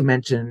like to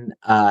mention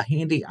a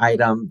handy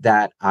item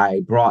that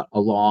I brought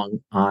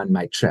along on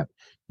my trip.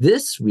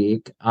 This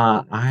week,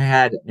 I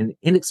had an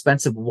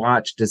inexpensive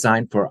watch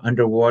designed for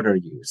underwater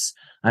use.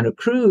 On a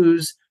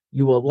cruise,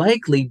 you will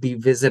likely be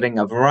visiting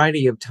a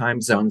variety of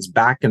time zones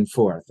back and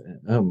forth.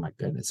 Oh my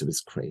goodness, it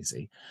was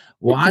crazy.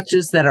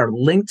 Watches that are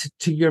linked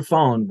to your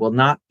phone will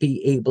not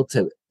be able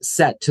to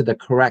set to the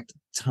correct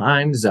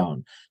time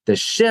zone. The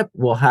ship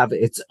will have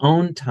its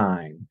own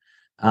time,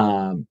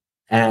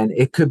 and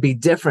it could be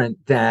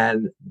different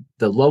than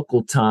the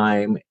local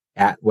time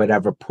at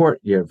whatever port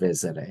you're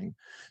visiting.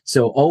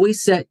 So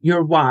always set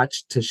your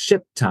watch to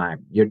ship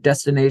time. Your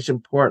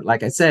destination port,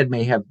 like I said,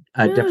 may have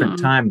a different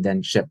time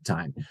than ship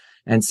time.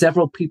 And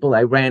several people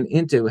I ran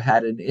into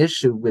had an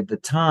issue with the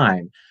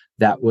time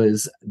that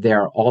was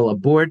their all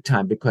aboard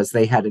time because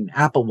they had an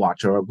Apple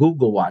Watch or a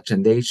Google Watch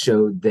and they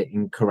showed the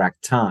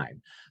incorrect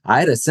time.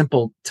 I had a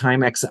simple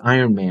Timex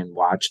Ironman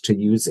watch to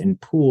use in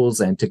pools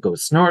and to go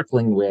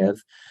snorkeling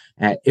with.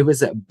 It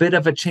was a bit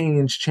of a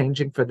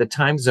changing for the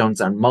time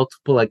zones on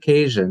multiple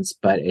occasions,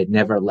 but it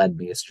never led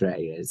me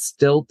astray. It's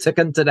still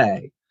ticking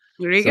today.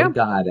 There you go.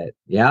 Got it.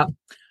 Yeah.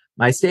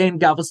 My stay in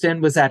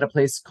Galveston was at a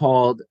place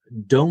called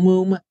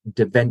Domum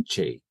da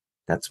Vinci.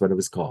 That's what it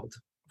was called.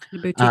 The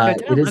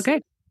boutique hotel.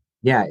 Okay.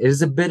 Yeah, it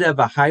is a bit of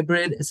a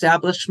hybrid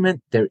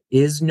establishment. There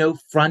is no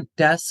front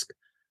desk.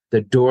 The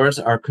doors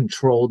are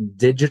controlled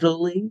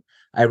digitally.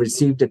 I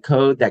received a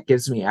code that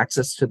gives me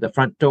access to the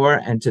front door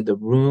and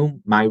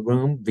to my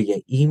room via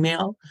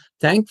email.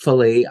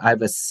 Thankfully, I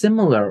have a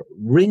similar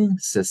ring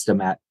system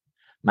at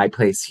my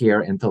place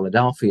here in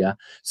Philadelphia.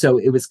 So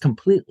it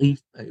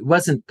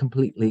wasn't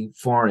completely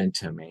foreign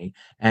to me.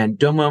 And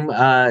Domum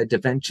da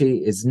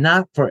Vinci is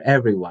not for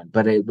everyone,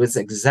 but it was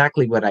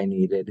exactly what I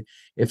needed.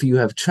 If you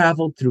have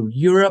traveled through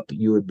Europe,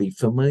 you would be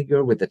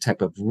familiar with the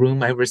type of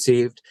room I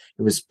received.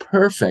 It was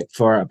perfect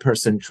for a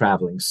person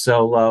traveling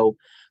solo.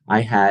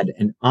 I had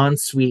an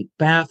ensuite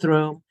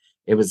bathroom.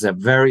 It was a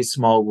very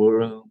small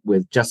room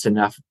with just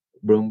enough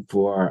room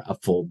for a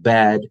full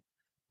bed.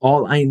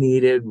 All I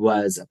needed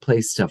was a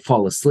place to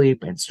fall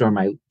asleep and store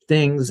my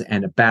things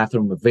and a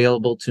bathroom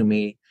available to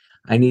me.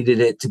 I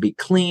needed it to be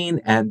clean,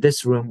 and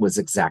this room was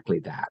exactly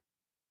that.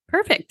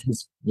 Perfect.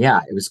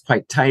 It was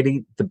quite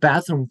tidy. The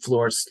bathroom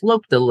floor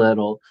sloped a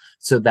little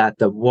so that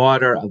the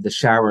water of the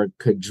shower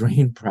could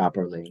drain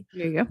properly.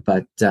 There you go.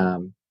 But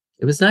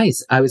it was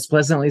nice. I was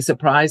pleasantly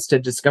surprised to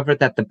discover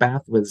that the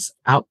bath was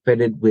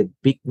outfitted with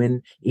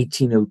Beekman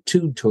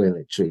 1802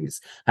 toiletries.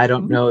 I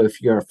don't know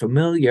if you're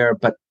familiar,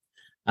 but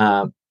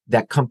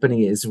that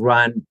company is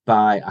run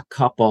by a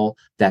couple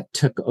that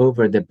took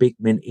over the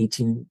Beekman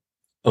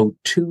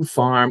 1802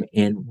 farm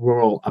in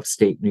rural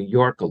upstate New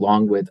York,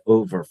 along with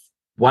over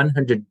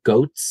 100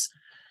 goats.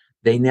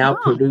 They now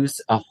produce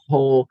a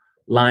whole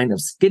line of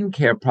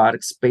skincare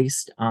products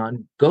based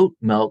on goat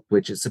milk,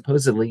 which is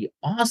supposedly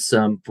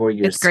awesome for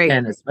your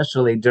skin,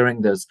 especially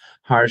during those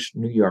harsh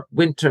New York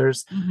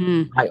winters.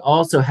 I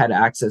also had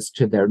access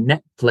to their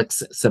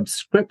Netflix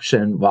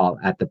subscription while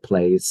at the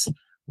place,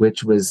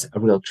 which was a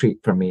real treat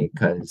for me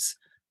because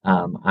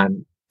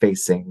I'm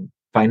facing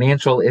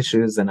financial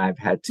issues and I've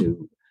had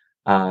to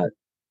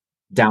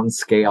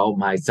downscale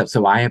my stuff.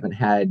 So I haven't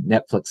had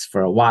Netflix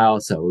for a while.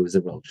 So it was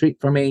a real treat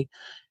for me.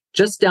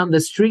 Just down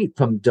the street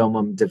from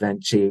Domum Da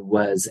Vinci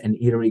was an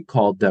eatery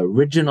called the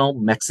Original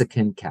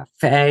Mexican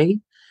Cafe.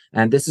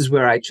 And this is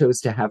where I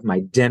chose to have my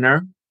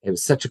dinner. It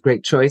was such a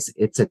great choice.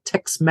 It's a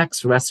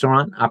Tex-Mex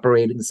restaurant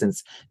operating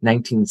since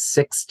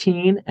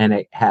 1916, and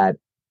it had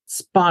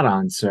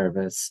spot-on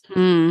service.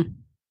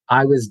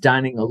 I was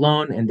dining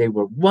alone, and they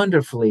were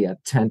wonderfully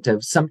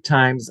attentive.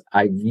 Sometimes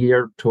I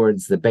veer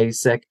towards the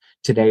basic.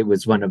 Today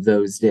was one of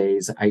those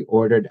days. I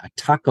ordered a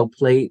taco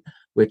plate,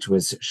 which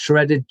was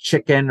shredded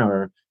chicken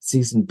or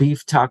seasoned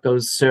beef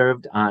tacos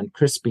served on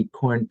crispy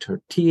corn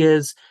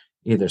tortillas,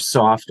 either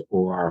soft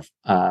or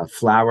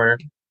flour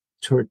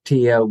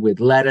tortilla with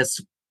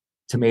lettuce,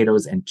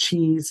 tomatoes, and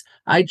cheese.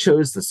 I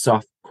chose the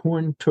soft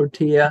corn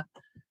tortilla.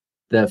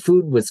 The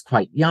food was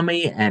quite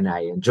yummy, and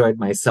I enjoyed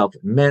myself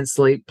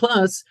immensely.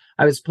 Plus,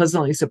 I was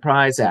pleasantly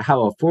surprised at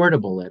how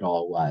affordable it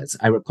all was.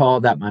 I recall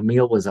that my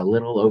meal was a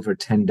little over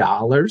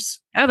 $10.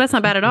 Oh, that's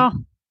not bad at all.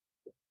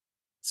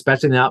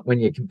 Especially not when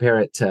you compare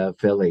it to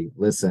Philly.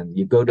 Listen,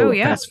 you go to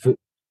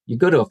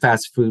a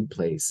fast food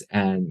place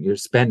and you're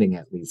spending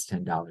at least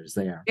 $10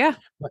 there. Yeah.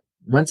 But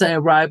once I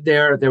arrived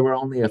there were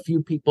only a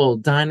few people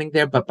dining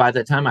there, but by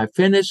the time I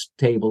finished,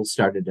 tables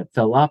started to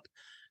fill up.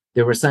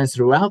 There were signs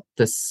throughout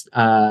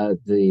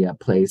the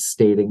place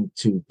stating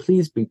to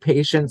please be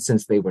patient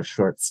since they were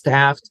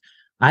short-staffed.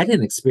 I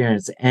didn't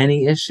experience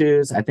any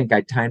issues. I think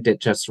I timed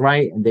it just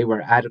right, and they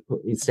were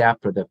adequately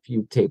staffed for the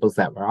few tables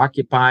that were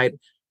occupied.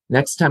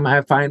 Next time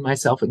I find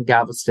myself in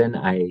Galveston,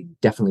 I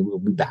definitely will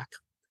be back.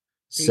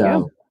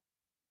 So,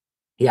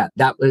 yeah,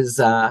 that was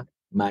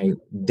my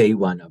day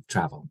one of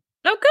travel.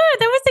 Oh, good.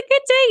 That was a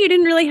good day. You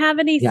didn't really have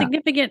any you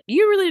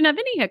really didn't have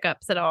any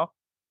hiccups at all.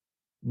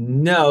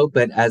 No,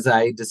 but as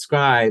I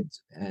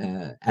described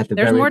at the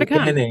very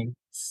beginning,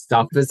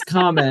 stuff is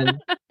coming.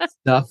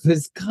 Stuff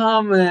is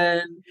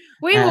coming.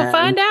 We will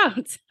find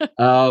out.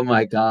 Oh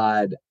my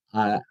God.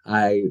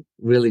 I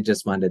really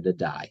just wanted to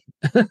die.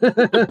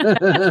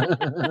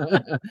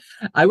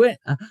 I went,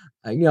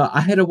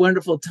 I had a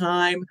wonderful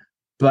time,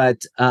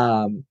 but,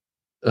 oh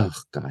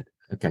God.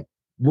 Okay.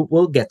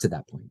 We'll get to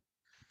that point.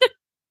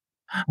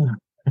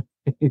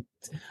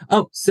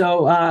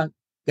 So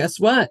guess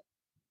what?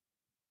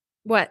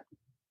 What?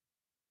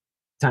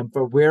 Time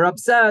for We're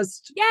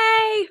Obsessed.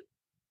 Yay!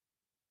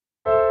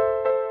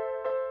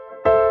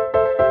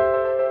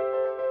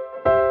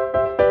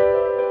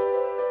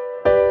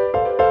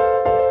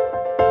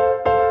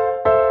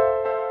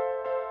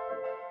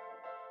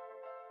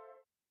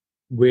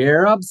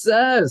 We're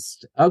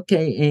obsessed.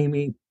 Okay,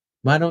 Amy,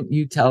 why don't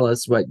you tell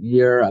us what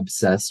you're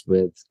obsessed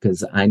with?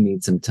 Because I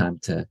need some time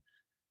to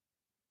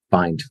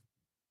find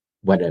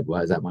what it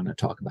was I want to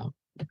talk about.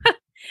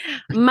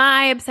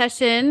 My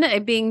obsession,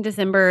 being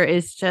December,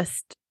 is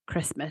just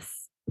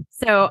Christmas.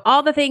 So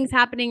all the things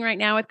happening right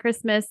now with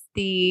Christmas,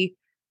 the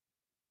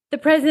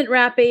present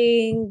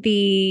wrapping,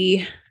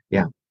 the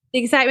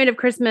excitement of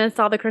Christmas,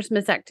 all the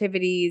Christmas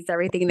activities,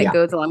 everything that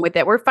goes along with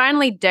it. We're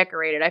finally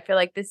decorated. I feel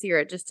like this year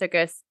it just took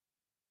us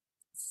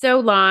so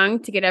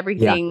long to get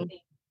everything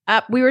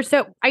up.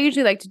 I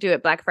usually like to do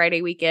it Black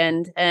Friday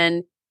weekend,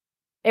 and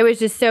it was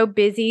just so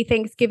busy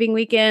Thanksgiving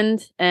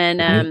weekend.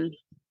 And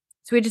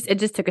so it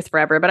just took us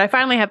forever, but I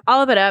finally have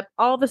all of it up.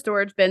 All the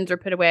storage bins are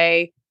put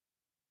away.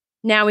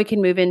 Now we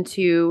can move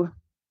into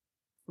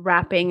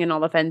wrapping and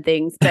all the fun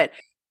things. But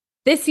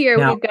this year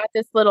we've got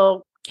this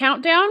little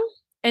countdown.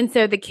 And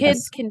so the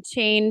kids can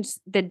change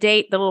the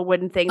date, the little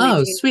wooden thing.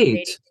 Oh,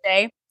 sweet.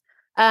 Today.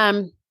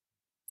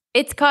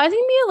 It's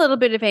causing me a little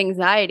bit of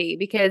anxiety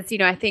because,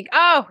 I think,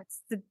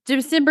 it's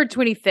December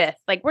 25th.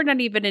 Like we're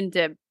not even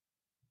into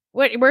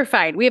we're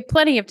fine. We have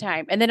plenty of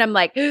time. And then I'm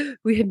like,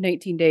 we have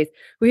 19 days.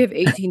 We have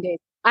 18 days.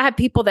 I have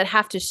people that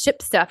have to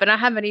ship stuff and I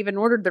haven't even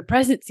ordered their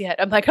presents yet.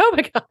 I'm like, oh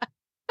my God.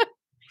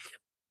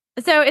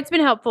 So it's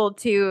been helpful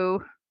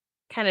to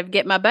kind of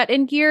get my butt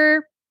in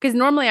gear because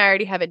normally I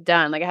already have it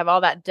done. Like I have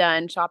all that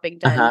done, shopping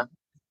done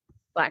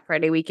Black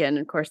Friday weekend.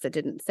 Of course it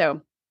didn't.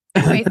 So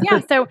anyways,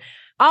 so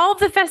all of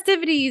the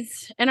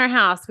festivities in our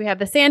house. We have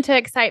the Santa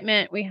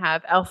excitement. We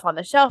have Elf on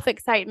the Shelf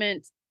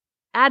excitement,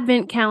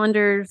 Advent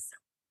calendars,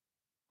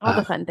 all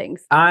the fun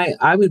things.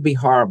 I would be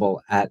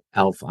horrible at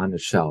Elf on the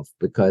Shelf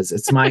because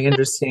it's my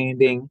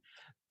understanding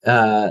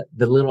the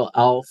little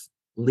elf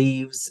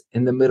leaves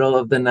in the middle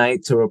of the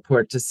night to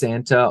report to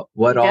Santa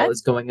what all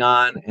is going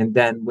on. And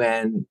then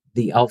when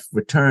the elf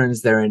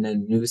returns, they're in a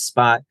new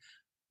spot.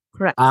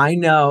 Correct. I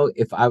know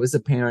if I was a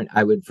parent,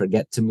 I would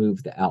forget to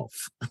move the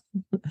elf.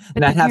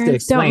 And I'd have to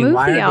explain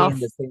why are they in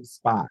the same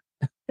spot.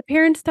 The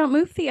parents don't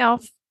move the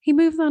elf. He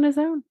moves on his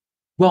own.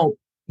 Well,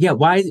 yeah.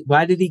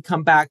 Why did he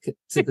come back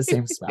to the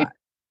same spot?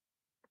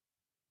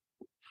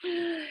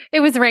 It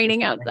was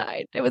raining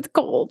outside. It was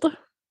cold.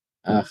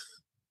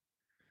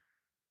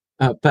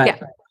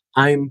 But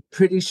I'm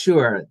pretty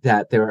sure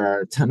that there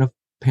are a ton of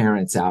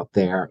parents out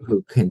there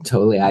who can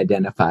totally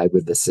identify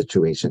with the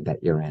situation that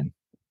you're in.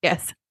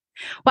 Yes.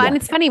 Well, and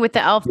it's funny with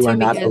the elf too. You are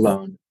not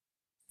alone.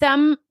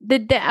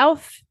 The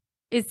elf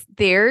is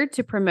there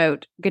to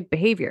promote good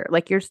behavior.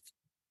 Like he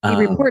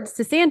reports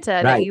to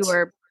Santa that you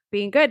are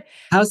being good.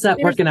 How's that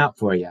working out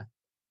for you?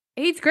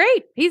 He's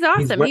great. He's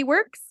awesome. He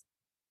works.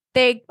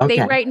 They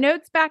write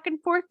notes back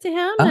and forth to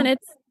him, and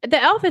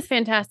the elf is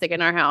fantastic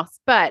in our house.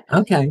 But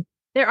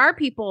there are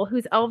people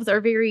whose elves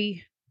are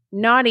very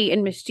naughty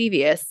and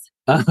mischievous,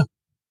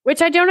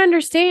 which I don't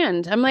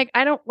understand. I'm like,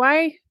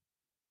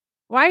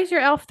 why is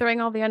your elf throwing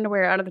all the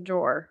underwear out of the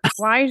drawer?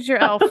 Why is your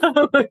elf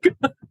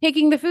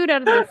taking the food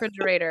out of the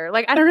refrigerator?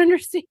 Like, I don't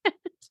understand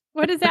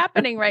what is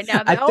happening right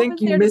now. I think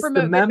you missed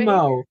the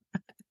memo.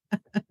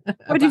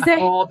 What'd you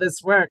say? All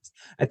this works.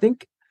 I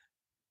think,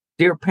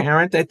 dear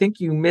parent, I think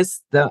you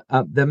missed the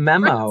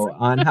memo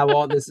on how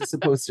all this is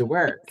supposed to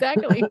work.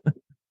 Exactly.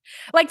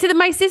 Like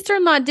my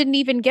sister-in-law didn't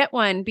even get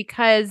one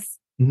because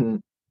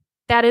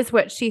that is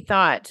what she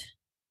thought.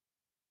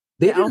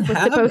 They didn't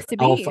have supposed to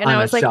be, elf and on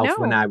I was a like, shelf no.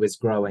 when I was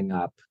growing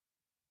up.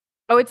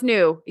 Oh, it's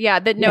new. Yeah,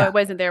 it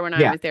wasn't there when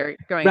I was there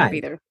growing up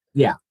either.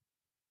 Yeah,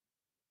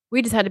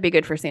 we just had to be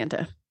good for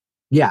Santa.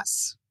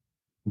 Yes,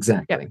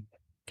 exactly.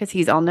 Because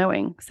he's all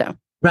knowing. So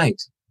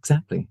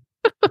exactly.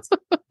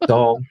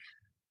 So,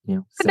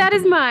 but that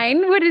is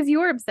mine. What is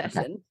your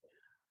obsession?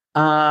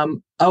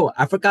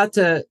 I forgot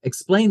to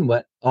explain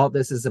what all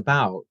this is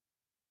about.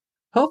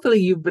 Hopefully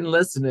you've been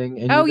listening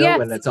and you know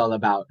what it's all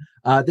about.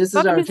 This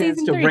is our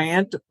chance to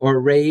rant or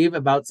rave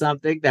about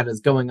something that is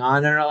going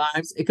on in our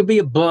lives. It could be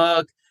a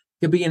book,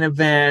 it could be an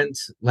event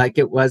like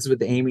it was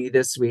with Amy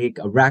this week,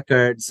 a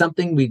record,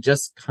 something we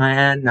just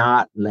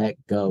cannot let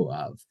go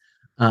of.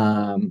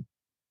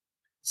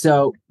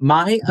 So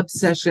my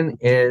obsession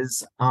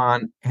is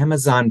on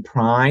Amazon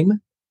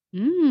Prime.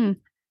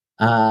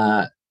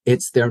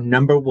 It's their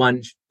number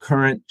one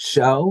current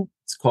show.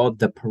 It's called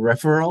The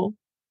Peripheral.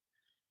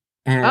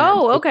 And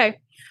okay.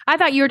 I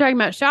thought you were talking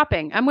about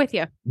shopping. I'm with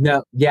you.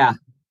 No, yeah.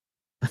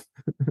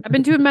 I've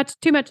been doing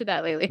too much of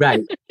that lately.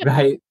 Right.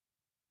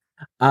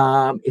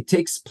 It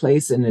takes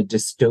place in a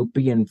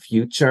dystopian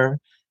future.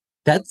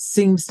 That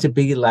seems to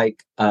be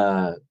like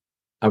a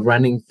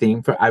running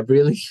theme for. I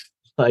really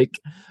like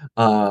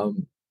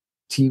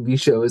TV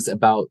shows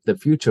about the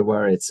future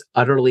where it's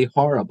utterly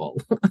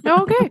horrible.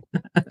 Okay.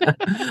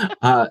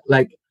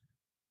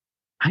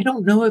 I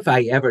don't know if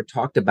I ever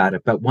talked about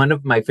it, but one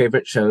of my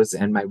favorite shows,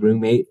 and my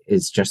roommate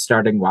is just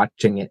starting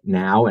watching it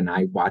now, and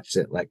I watched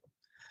it like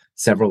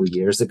several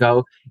years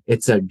ago.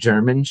 It's a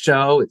German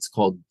show. It's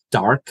called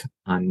Dark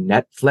on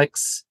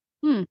Netflix.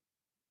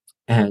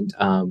 And,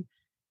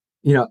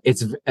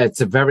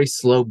 it's a very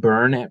slow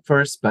burn at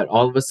first, but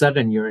all of a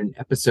sudden you're in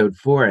episode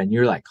 4 and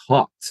you're like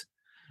hooked.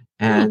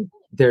 And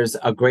there's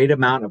a great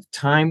amount of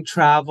time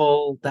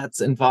travel that's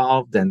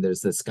involved. And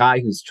there's this guy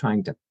who's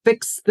trying to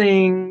fix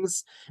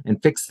things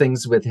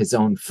with his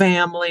own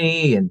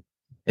family. And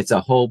it's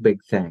a whole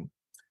big thing.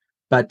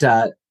 But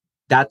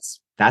that's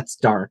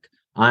Dark.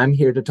 I'm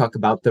here to talk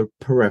about The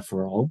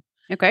Peripheral.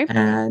 Okay.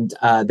 And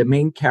the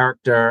main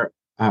character,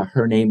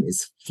 her name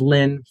is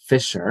Flynn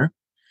Fisher.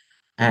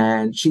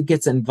 And she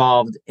gets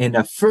involved in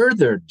a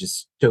further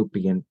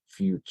dystopian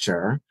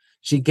future.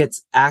 She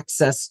gets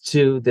access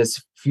to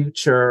this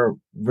future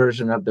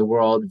version of the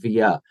world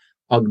via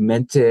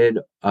augmented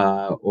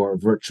or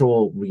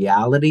virtual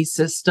reality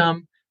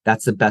system.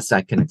 That's the best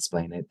I can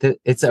explain it.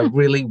 It's a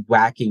really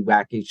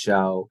wacky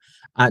show.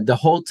 The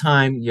whole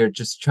time you're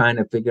just trying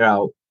to figure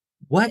out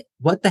what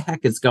the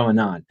heck is going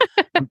on.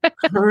 I'm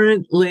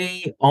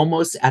currently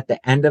almost at the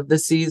end of the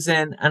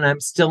season, and I'm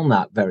still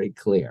not very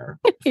clear.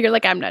 You're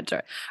like, I'm not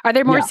sure. Are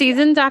there more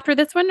seasons after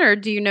this one, or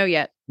do you know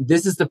yet?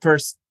 This is the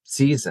first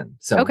season,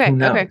 so who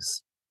knows? Okay.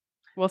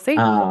 We'll see.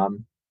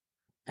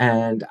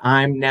 And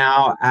I'm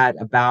now at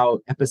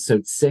about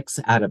episode 6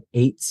 out of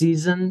 8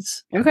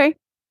 seasons. Okay.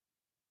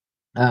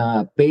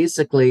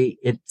 Basically,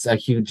 it's a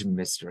huge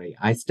mystery.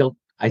 I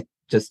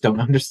just don't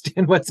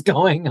understand what's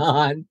going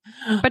on.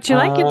 But you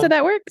like it, so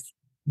that works.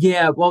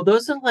 Yeah, well,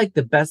 those are like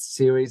the best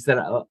series that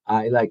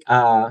I like.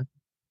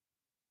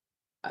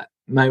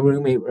 My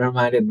roommate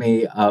reminded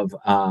me of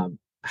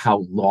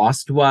how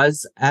Lost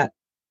was at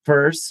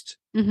first.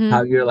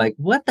 how you're like,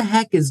 what the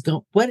heck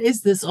what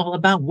is this all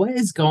about? What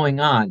is going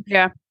on?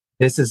 Yeah.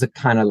 This is a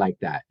kind of like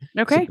that.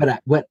 Okay. So,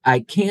 what I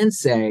can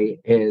say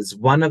is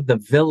one of the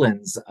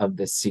villains of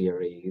the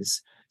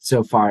series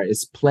so far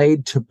is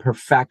played to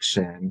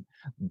perfection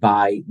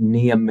by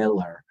Nia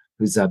Miller,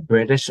 who's a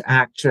British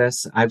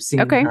actress. I've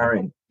seen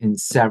her in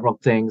several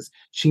things.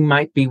 She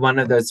might be one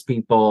of those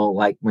people,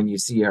 like when you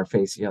see her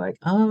face, you're like,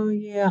 oh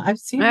yeah, I've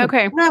seen her.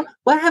 Okay.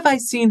 What have I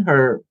seen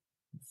her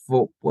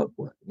for? What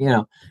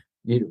you're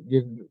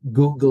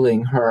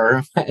Googling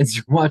her as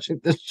you're watching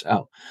the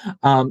show.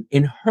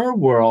 In her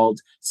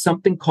world,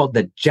 something called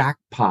the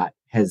jackpot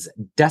has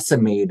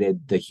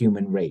decimated the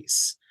human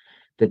race.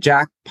 The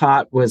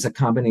jackpot was a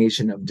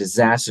combination of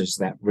disasters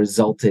that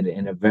resulted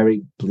in a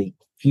very bleak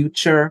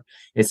future.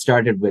 It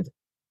started with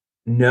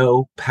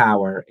no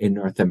power in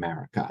North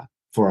America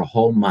for a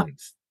whole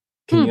month.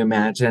 Can you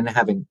imagine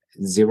having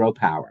zero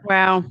power?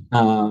 Wow.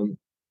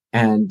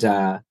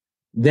 And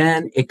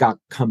then it got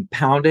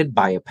compounded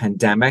by a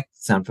pandemic.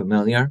 Sound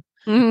familiar?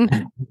 Mm-hmm.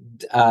 And,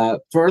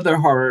 further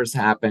horrors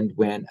happened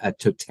when a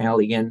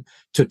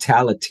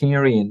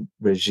totalitarian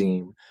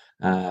regime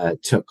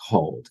took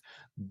hold.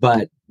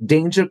 But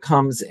danger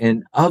comes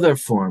in other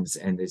forms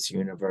in this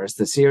universe.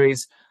 The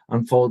series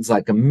unfolds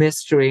like a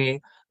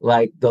mystery,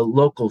 like the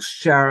local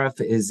sheriff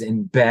is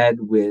in bed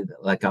with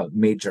like a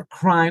major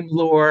crime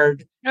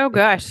lord. Oh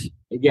gosh.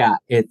 Yeah,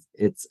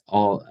 it's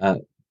all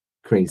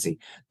crazy.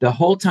 The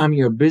whole time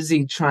you're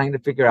busy trying to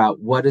figure out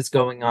what is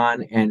going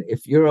on. And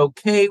if you're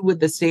okay with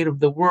the state of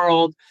the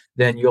world,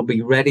 then you'll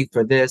be ready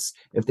for this.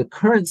 If the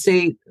current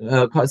state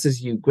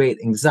causes you great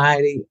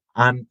anxiety,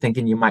 I'm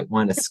thinking you might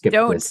want to skip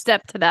Don't this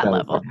step to that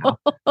level.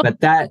 But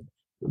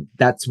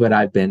that's what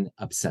I've been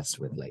obsessed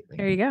with lately.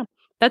 There you go.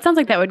 That sounds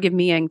like that would give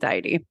me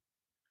anxiety.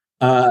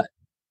 Yeah,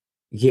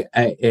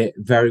 it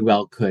very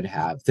well could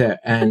have.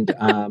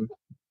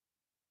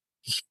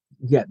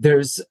 Yeah,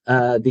 there's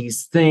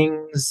these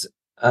things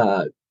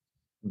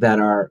that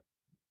are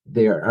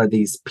there are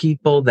these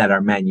people that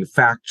are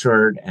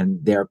manufactured, and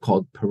they're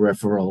called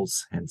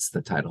peripherals, hence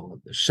the title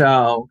of the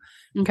show.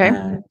 Okay.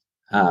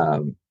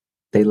 And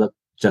they look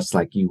just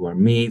like you or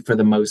me for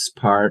the most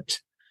part.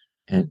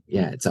 And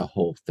yeah, it's a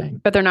whole thing.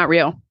 But they're not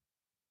real.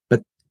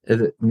 But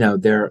no,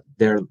 they're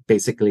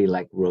basically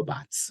like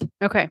robots.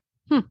 Okay.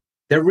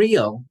 They're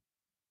real.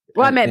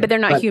 Well, I meant, but they're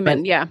not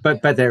human.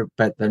 But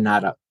they're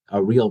not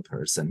a real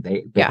person.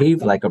 They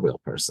behave like a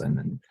real person,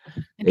 and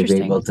they've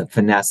been able to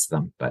finesse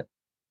them. But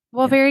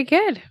very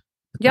good.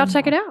 Y'all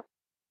check it out.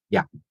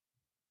 Yeah.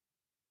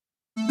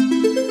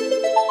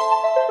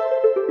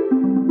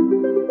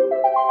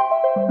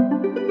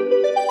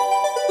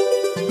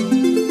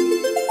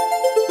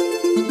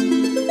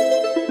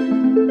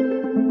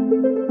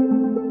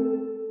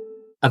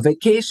 A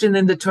vacation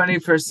in the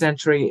 21st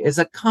century is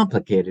a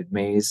complicated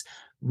maze.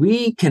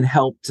 We can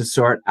help to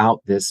sort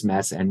out this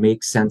mess and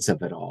make sense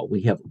of it all.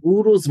 We have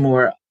oodles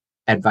more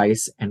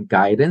advice and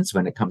guidance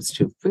when it comes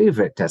to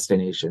favorite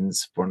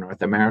destinations for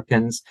North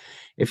Americans.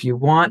 If you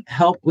want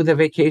help with a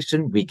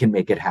vacation, we can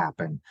make it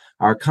happen.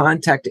 Our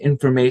contact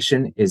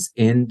information is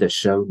in the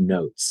show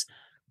notes.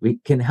 We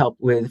can help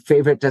with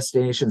favorite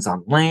destinations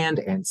on land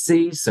and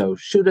sea, so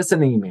shoot us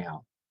an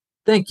email.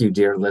 Thank you,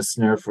 dear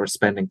listener, for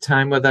spending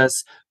time with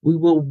us. We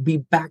will be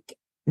back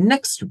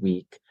next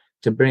week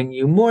to bring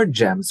you more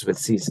gems with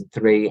season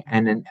 3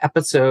 and an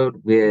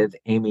episode with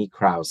Amy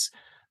Krause.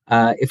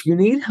 If you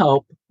need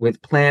help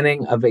with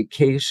planning a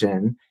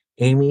vacation,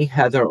 Amy,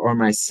 Heather, or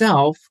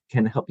myself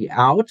can help you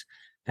out.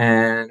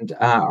 And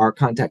our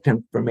contact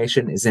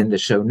information is in the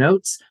show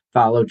notes.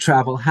 Follow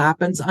Travel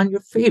Happens on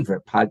your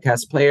favorite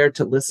podcast player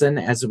to listen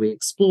as we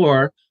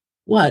explore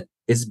what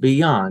is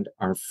beyond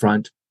our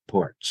front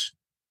porch.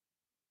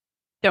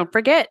 Don't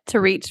forget to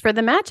reach for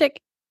the magic.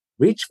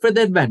 Reach for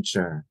the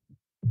adventure.